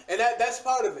 Exactly. And that's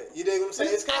part of it. You dig what I'm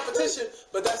saying? It's competition,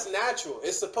 but that's natural.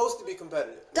 It's supposed to be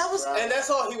competitive. And that's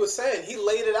all he was saying. He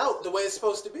laid it out the way it's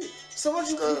supposed to be. So what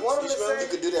you want him to say? You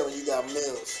could do that when you got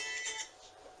meals.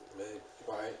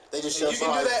 Right. They just show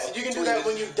you can do that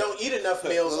when you don't eat enough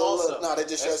meals also. No, they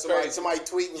just show somebody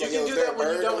tweeting. You can do that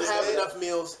when you don't have enough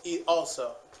meals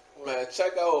also. Man,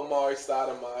 check out Omari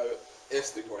Stoudemire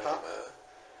Instagram, man.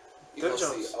 You gonna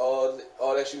see all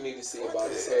that you need to see about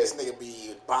his head. This nigga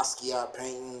be Basquiat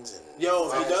paintings and.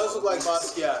 Yo, he does look like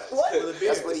Basquiat. What?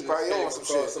 That's what he probably on some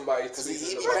shit. Somebody because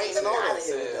he be painting all that.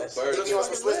 He on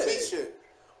some Swiss Beats shit.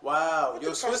 Wow,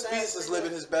 yo, Swiss Beats is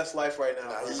living his best life right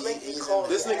now.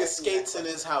 This nigga skates in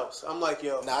his house. I'm like,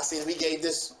 yo. Nah, I see. We gave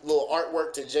this little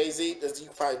artwork to Jay-Z. You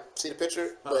can probably see the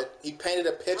picture, but he painted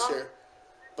a picture.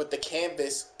 But the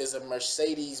canvas is a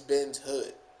Mercedes-Benz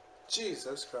hood.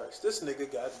 Jesus Christ, this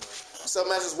nigga got me. So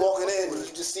man just walking in, you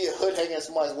just see a hood hanging on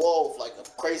somebody's wall with like a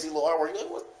crazy little artwork. You're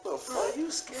like, what the fuck? What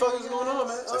is going on,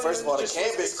 man? So first of all, the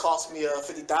canvas cost me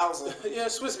 $50,000. Yeah,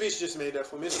 Swiss Beats just made that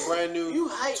for me. It's a brand new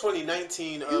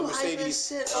 2019 Mercedes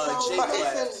J-Class. He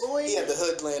had the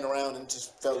hood laying around and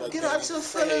just felt like. Get out your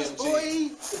feelings,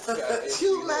 boy.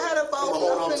 You mad about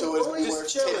nothing, boy?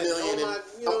 Just $10 million.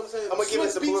 You know what I'm saying? I'm gonna give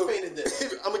it to Blue. I'm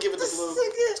gonna give it to Blue.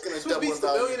 It's gonna Swiss Beats the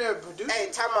billionaire producer. Hey,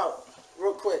 time out,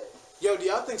 real quick. Yo, do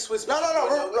y'all think Swiss Beats? No,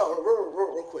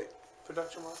 real quick.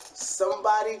 Production mark.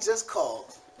 Somebody just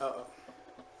called.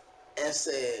 And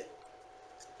said,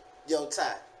 "Yo,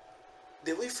 Ty,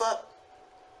 did we fuck?"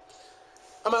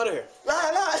 I'm out of here. Nah.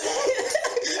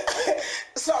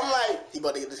 So I'm like, he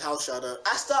about to get his house shot up.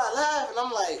 I start laughing.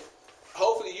 I'm like,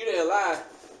 hopefully you didn't lie.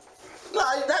 No,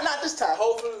 not this time.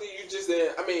 Hopefully you just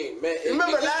didn't. I mean, man.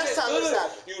 Remember last time this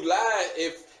happened? You lied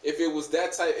if it was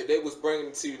that type. If they was bringing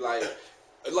it to you like you.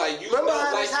 Remember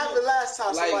how this happened last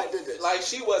time? Somebody did this. Like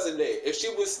she wasn't there. If she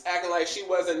was acting like she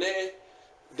wasn't there,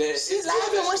 then she's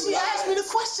laughing when she asked me the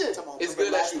question. It's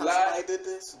good that you lied. I did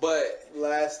this, but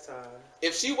last time.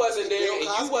 If she wasn't there and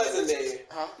you wasn't there,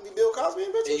 Bill Cosby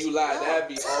and bitches, and you lied, that'd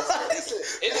be awesome.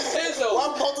 It depends though. Why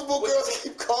multiple girls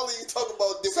keep calling you talking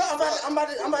about different stuff? I'm about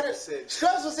to.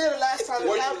 Scrubs was there the last time.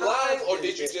 Were you lying or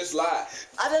did you just lie?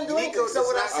 I didn't do anything. So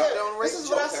what I said. This is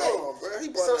what I said.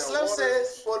 So Slim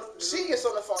says, well, she gets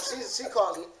on the phone. She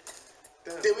calls me.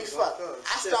 Did we fuck?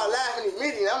 I start laughing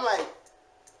immediately. I'm like,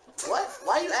 what?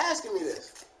 Why are you asking me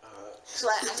this? She's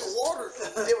like, I just water.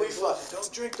 Did we fuck?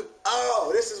 Don't drink the. Oh,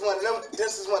 this is one of them.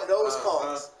 This is one of those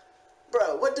calls,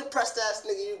 bro. What depressed ass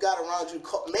nigga you got around you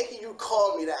making you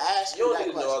call me to ask you that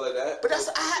question? You don't need to know all of that. But that's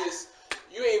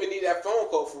you ain't even need that phone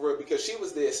call for real because she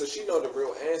was there, so she know the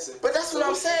real answer. But that's what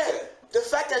I'm saying. The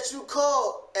fact that you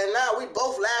called and now we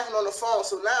both laughing on the phone.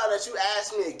 So now that you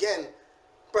ask me again,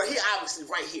 bro, he obviously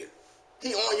right here.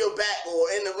 He on your back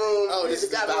or in the room. Oh, this is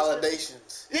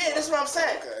validations. Yeah, that's what I'm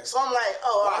saying. Okay. So I'm like,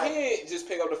 why he ain't just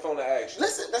pick up the phone and ask you?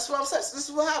 Listen, that's what I'm saying. So this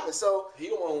is what happened. So he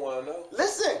don't want to know.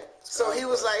 Listen. So he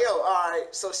was like, yo, all right.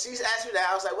 So she asked me that.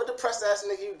 I was like, what depressed ass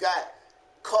nigga you got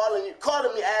calling me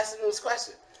asking me this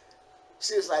question?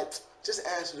 She was like, just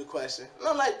answer the question. And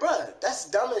I'm like, bruh, that's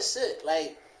dumb as shit.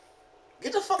 Like,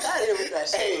 get the fuck out of here with that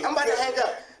shit. Hey, I'm about to hang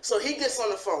up. So he gets on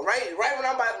the phone right when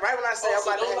I say I'm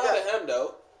about to hang up. Don't lie to him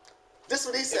though. This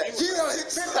what he said.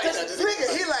 This nigga,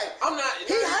 he like, I'm not.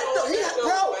 he hyped up. He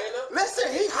bro,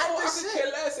 listen, he hyped I this could shit.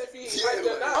 care less if he hyped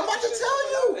or not. I'm about to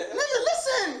tell you, nigga,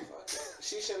 listen.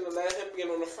 She shouldn't have let him get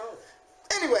on the phone.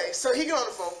 Anyway, so he get on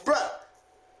the phone, bruh.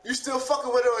 You still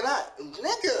fucking with her or not,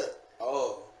 nigga?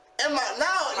 Oh. Am I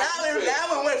now it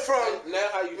went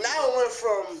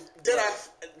from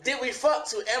did we fuck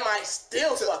to am I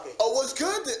still fucking? Oh, what's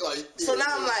good? Like, so now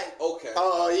I'm like, okay.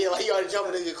 Oh yeah, like you already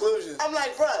jumping to conclusions. I'm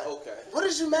like, bruh, okay. What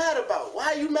is you mad about?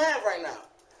 Why are you mad right now?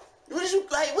 What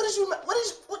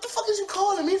the fuck is you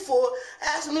calling me for?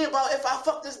 Asking me about if I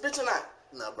fuck this bitch or not?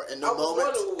 Nah, bro. In the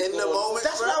moment,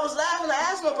 that's what I was laughing to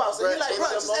ask him about. So he like, bro,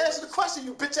 just answer the question,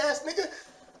 you bitch ass nigga.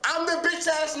 I'm the bitch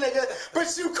ass nigga,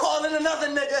 but you calling another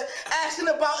nigga asking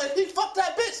about if he fucked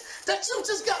that bitch that you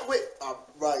just got with.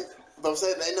 Right. But I'm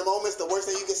saying in the moments, the worst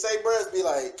thing you can say, bro, is be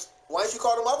like, why didn't you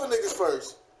call them other niggas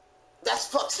first? That's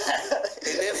fucked up.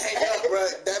 And then hang up, bro.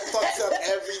 That fucks up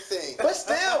everything. But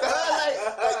still, bro,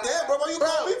 like damn, bro, why you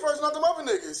call me first, not them other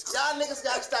niggas? Y'all niggas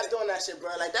gotta stop doing that shit, bro.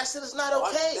 Like that shit is not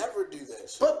okay. I never do that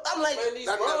shit. But I'm like, man, these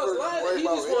bros lying. He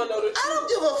just wanna know the truth. I don't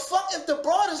give a fuck if the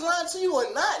broad is lying to you or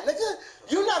not, nigga.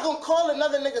 You're not gonna call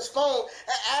another nigga's phone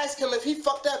and ask him if he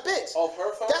fucked that bitch. Off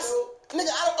her phone? Nigga,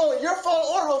 I don't own your phone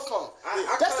or her phone.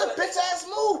 That's a bitch ass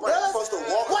move, bro.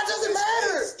 Why does it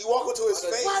matter? You walk into his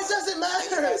face. Why does it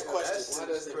matter? That's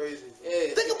crazy.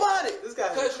 Yeah. Think about it. This guy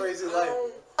has a crazy life.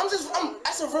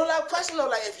 That's a real life question though.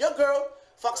 Like, if your girl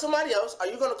fuck somebody else, are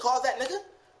you gonna call that nigga?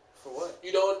 For what?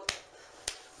 You don't.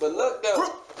 But look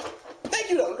though. Thank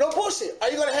you though. No bullshit. Are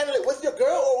you gonna handle it with your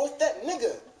girl or with that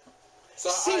nigga? So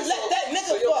that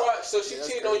nigga fuck. So she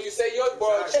cheated on you. Say your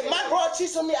broad. If my broad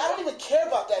cheats on me, I don't even care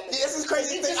about that nigga. This is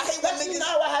crazy. I hate when niggas.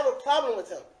 Now I have a problem with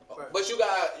him. But you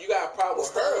got a problem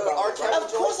with her about it.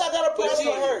 Of course I got a problem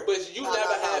with her. But you never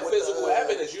had physical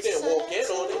evidence. You didn't walk in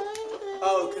on it.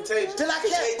 Oh, contagious. Then I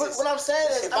can't. But what I'm saying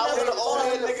is, I'm never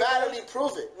gonna validly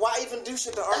prove it. Why even do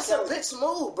shit to R. That's a bitch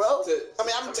move, bro. I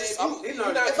mean, if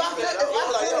I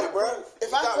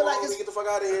feel like it's get the fuck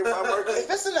out of here, if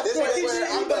it's in a point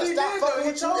where I'm gonna stop fucking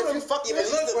with you, if you fuck me,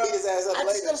 beat his ass up I'm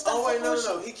just gonna stop fucking with you.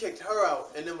 No. He kicked her out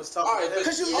and then was talking to him.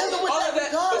 Because you living with that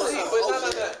regardless. But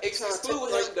no. Exclude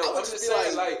him though. I'm just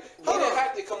saying, like, he didn't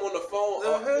have to come on the phone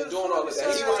and doing all of that.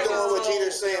 He was doing what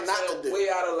Jeter's saying not to do. Way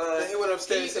out of line. Then he went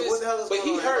upstairs and said, "What the hell is going on?"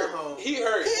 But he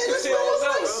hurt.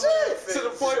 To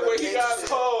the point where he got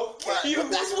called.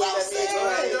 That's what I'm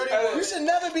saying. You should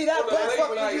never be that bad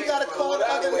fucker. You gotta call the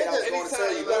other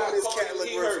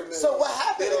niggas. So what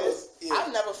happened is,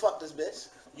 I've never fucked this bitch.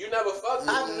 You never fucked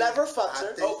her? I've never fucked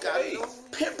her. Okay.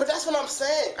 But that's what I'm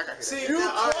saying. See, you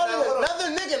calling another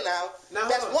nigga now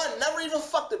that's hold one, never even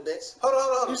fucked a bitch. Hold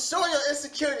on. You showing your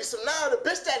insecurity. So now the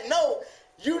bitch that know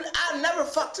I never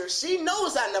fucked her. She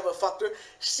knows I never fucked her.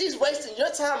 She's wasting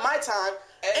your time, my time,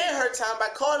 and her time by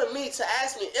calling me to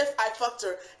ask me if I fucked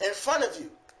her in front of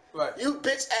you. Right. You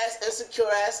bitch ass,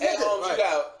 insecure ass nigga. You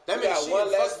got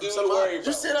one less dude to worry about.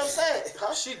 You see what I'm saying?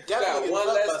 Huh? She definitely got one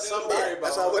less dude to worry about.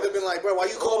 That's why I would have been like, bro, why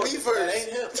you call me first? That ain't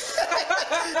him.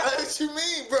 What you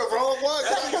mean, bro? Wrong one.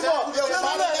 Check me off,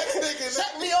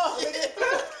 nigga.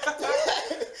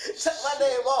 Check my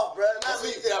name off, bro. I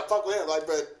fuck with him. Like,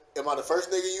 bro, am I the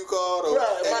first nigga you called? Bro,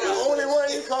 am I the only one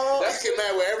you called? You get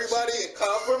mad with everybody and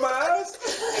compromise?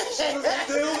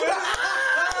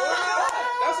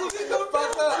 That's what she done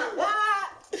fucked up.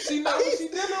 She know what she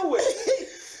dealing with.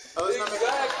 Oh, it's not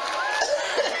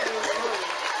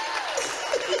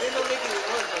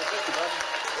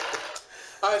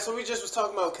All right, so we just was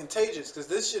talking about Contagious, because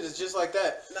this shit is just like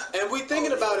that. And we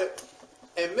thinking about it,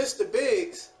 and Mr.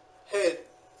 Biggs had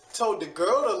told the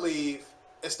girl to leave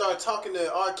and start talking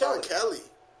to R. Kelly. R. Kelly.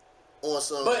 On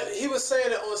some. But he was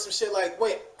saying it on some shit like,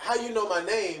 wait, how you know my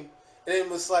name? And it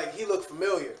was like, he looked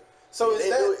familiar. So is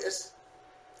that...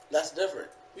 That's different.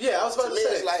 Yeah, I was about to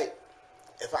say. It's like,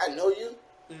 if I know you,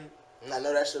 and I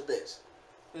know that's your bitch,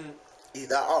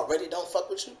 either I already don't fuck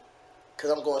with you,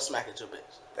 because I'm going smack at your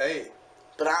bitch. Hey.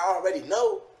 But I already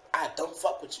know I don't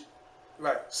fuck with you.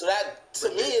 Right. So that, to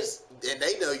me, is... And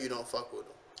they know you don't fuck with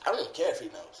him. I don't even care if he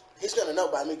knows. He's going to know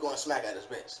by me going smack at his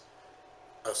bitch.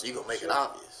 Oh, so you going to make it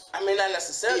obvious. I mean, not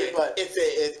necessarily, but... If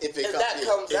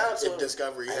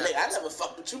discovery happens. I never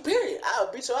fucked with you, period.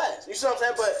 I'll beat your ass. You see what I'm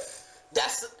saying? But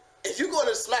that's... If you go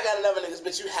to smack at another nigga's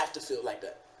bitch, you have to feel like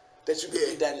that. That you can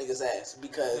beat that nigga's ass.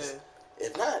 Because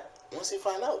if not, once he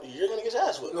find out, you're going to get your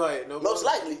ass whipped. Right. No most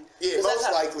likely. Yeah,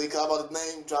 most likely. Because I'm about to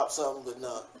name drop something, but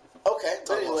no. Okay,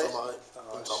 but anyway.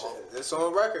 It's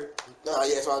on record. No,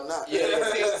 yeah, so I'm not. Yeah,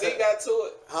 TMZ got to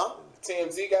it. Huh?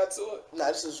 TMZ got to it. Nah,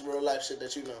 this is real life shit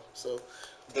that you know. So,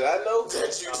 Did I know?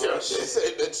 That you know. They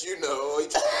say that you know.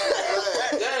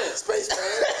 Damn. Spaceman.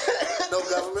 No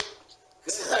government.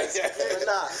 But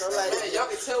nah, so like, Man, y'all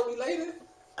can tell me later.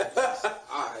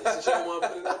 Alright, since y'all want to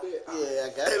put it out there. yeah, I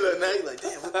got Hey, it. look, now you like,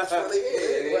 damn, what I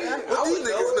these would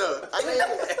niggas know? I mean,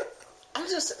 I'm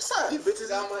just, son, These bitches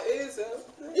got my ears up.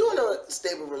 you in a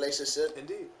stable relationship.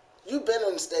 Indeed. You've been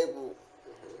in a stable.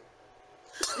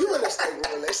 You in a stable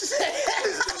relationship.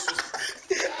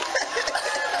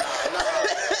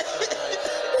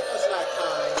 That's not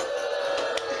kind.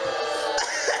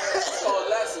 It's called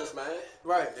lessons, man.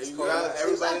 Right. You got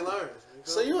everybody learns.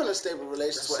 So you in a stable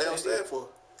relationship. That's what L stand for.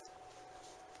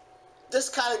 This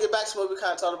kind of get back to what we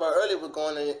kind of talked about earlier with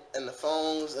going in the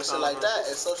phones and shit like that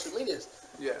and social medias.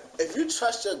 Yeah. If you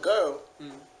trust your girl,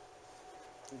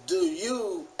 do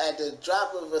you, at the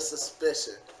drop of a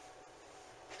suspicion,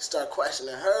 start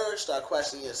questioning her, start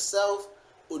questioning yourself,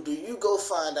 or do you go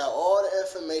find out all the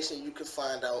information you can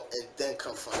find out and then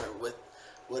confront her with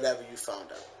whatever you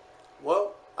found out?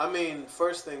 Well, I mean,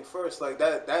 first thing first, like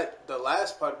that the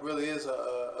last part really is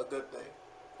a good thing.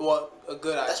 Well, a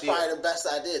good idea. That's probably the best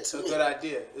idea to me. A good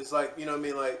idea. It's like, you know what I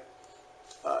mean, like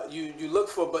you look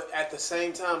for, but at the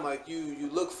same time, like you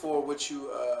look for what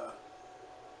you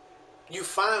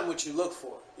find what you look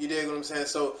for. You dig what I'm saying?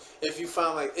 So if you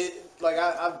find like it, like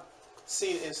I've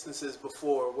seen instances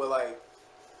before where like,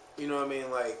 you know what I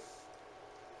mean, like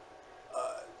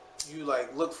you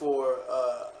like look for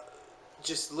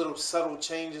just little subtle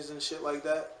changes and shit like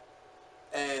that,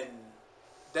 and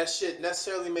that shit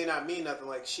necessarily may not mean nothing.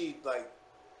 Like she like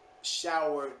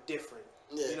showered different.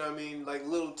 Yeah. You know what I mean? Like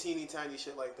little teeny tiny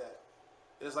shit like that.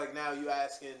 And it's like now you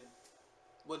asking,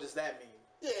 what does that mean?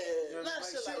 Yeah, You know, not like,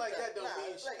 shit like that. don't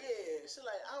mean shit. Like, yeah, shit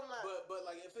like, I'm not. But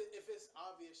like if it's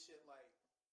obvious shit like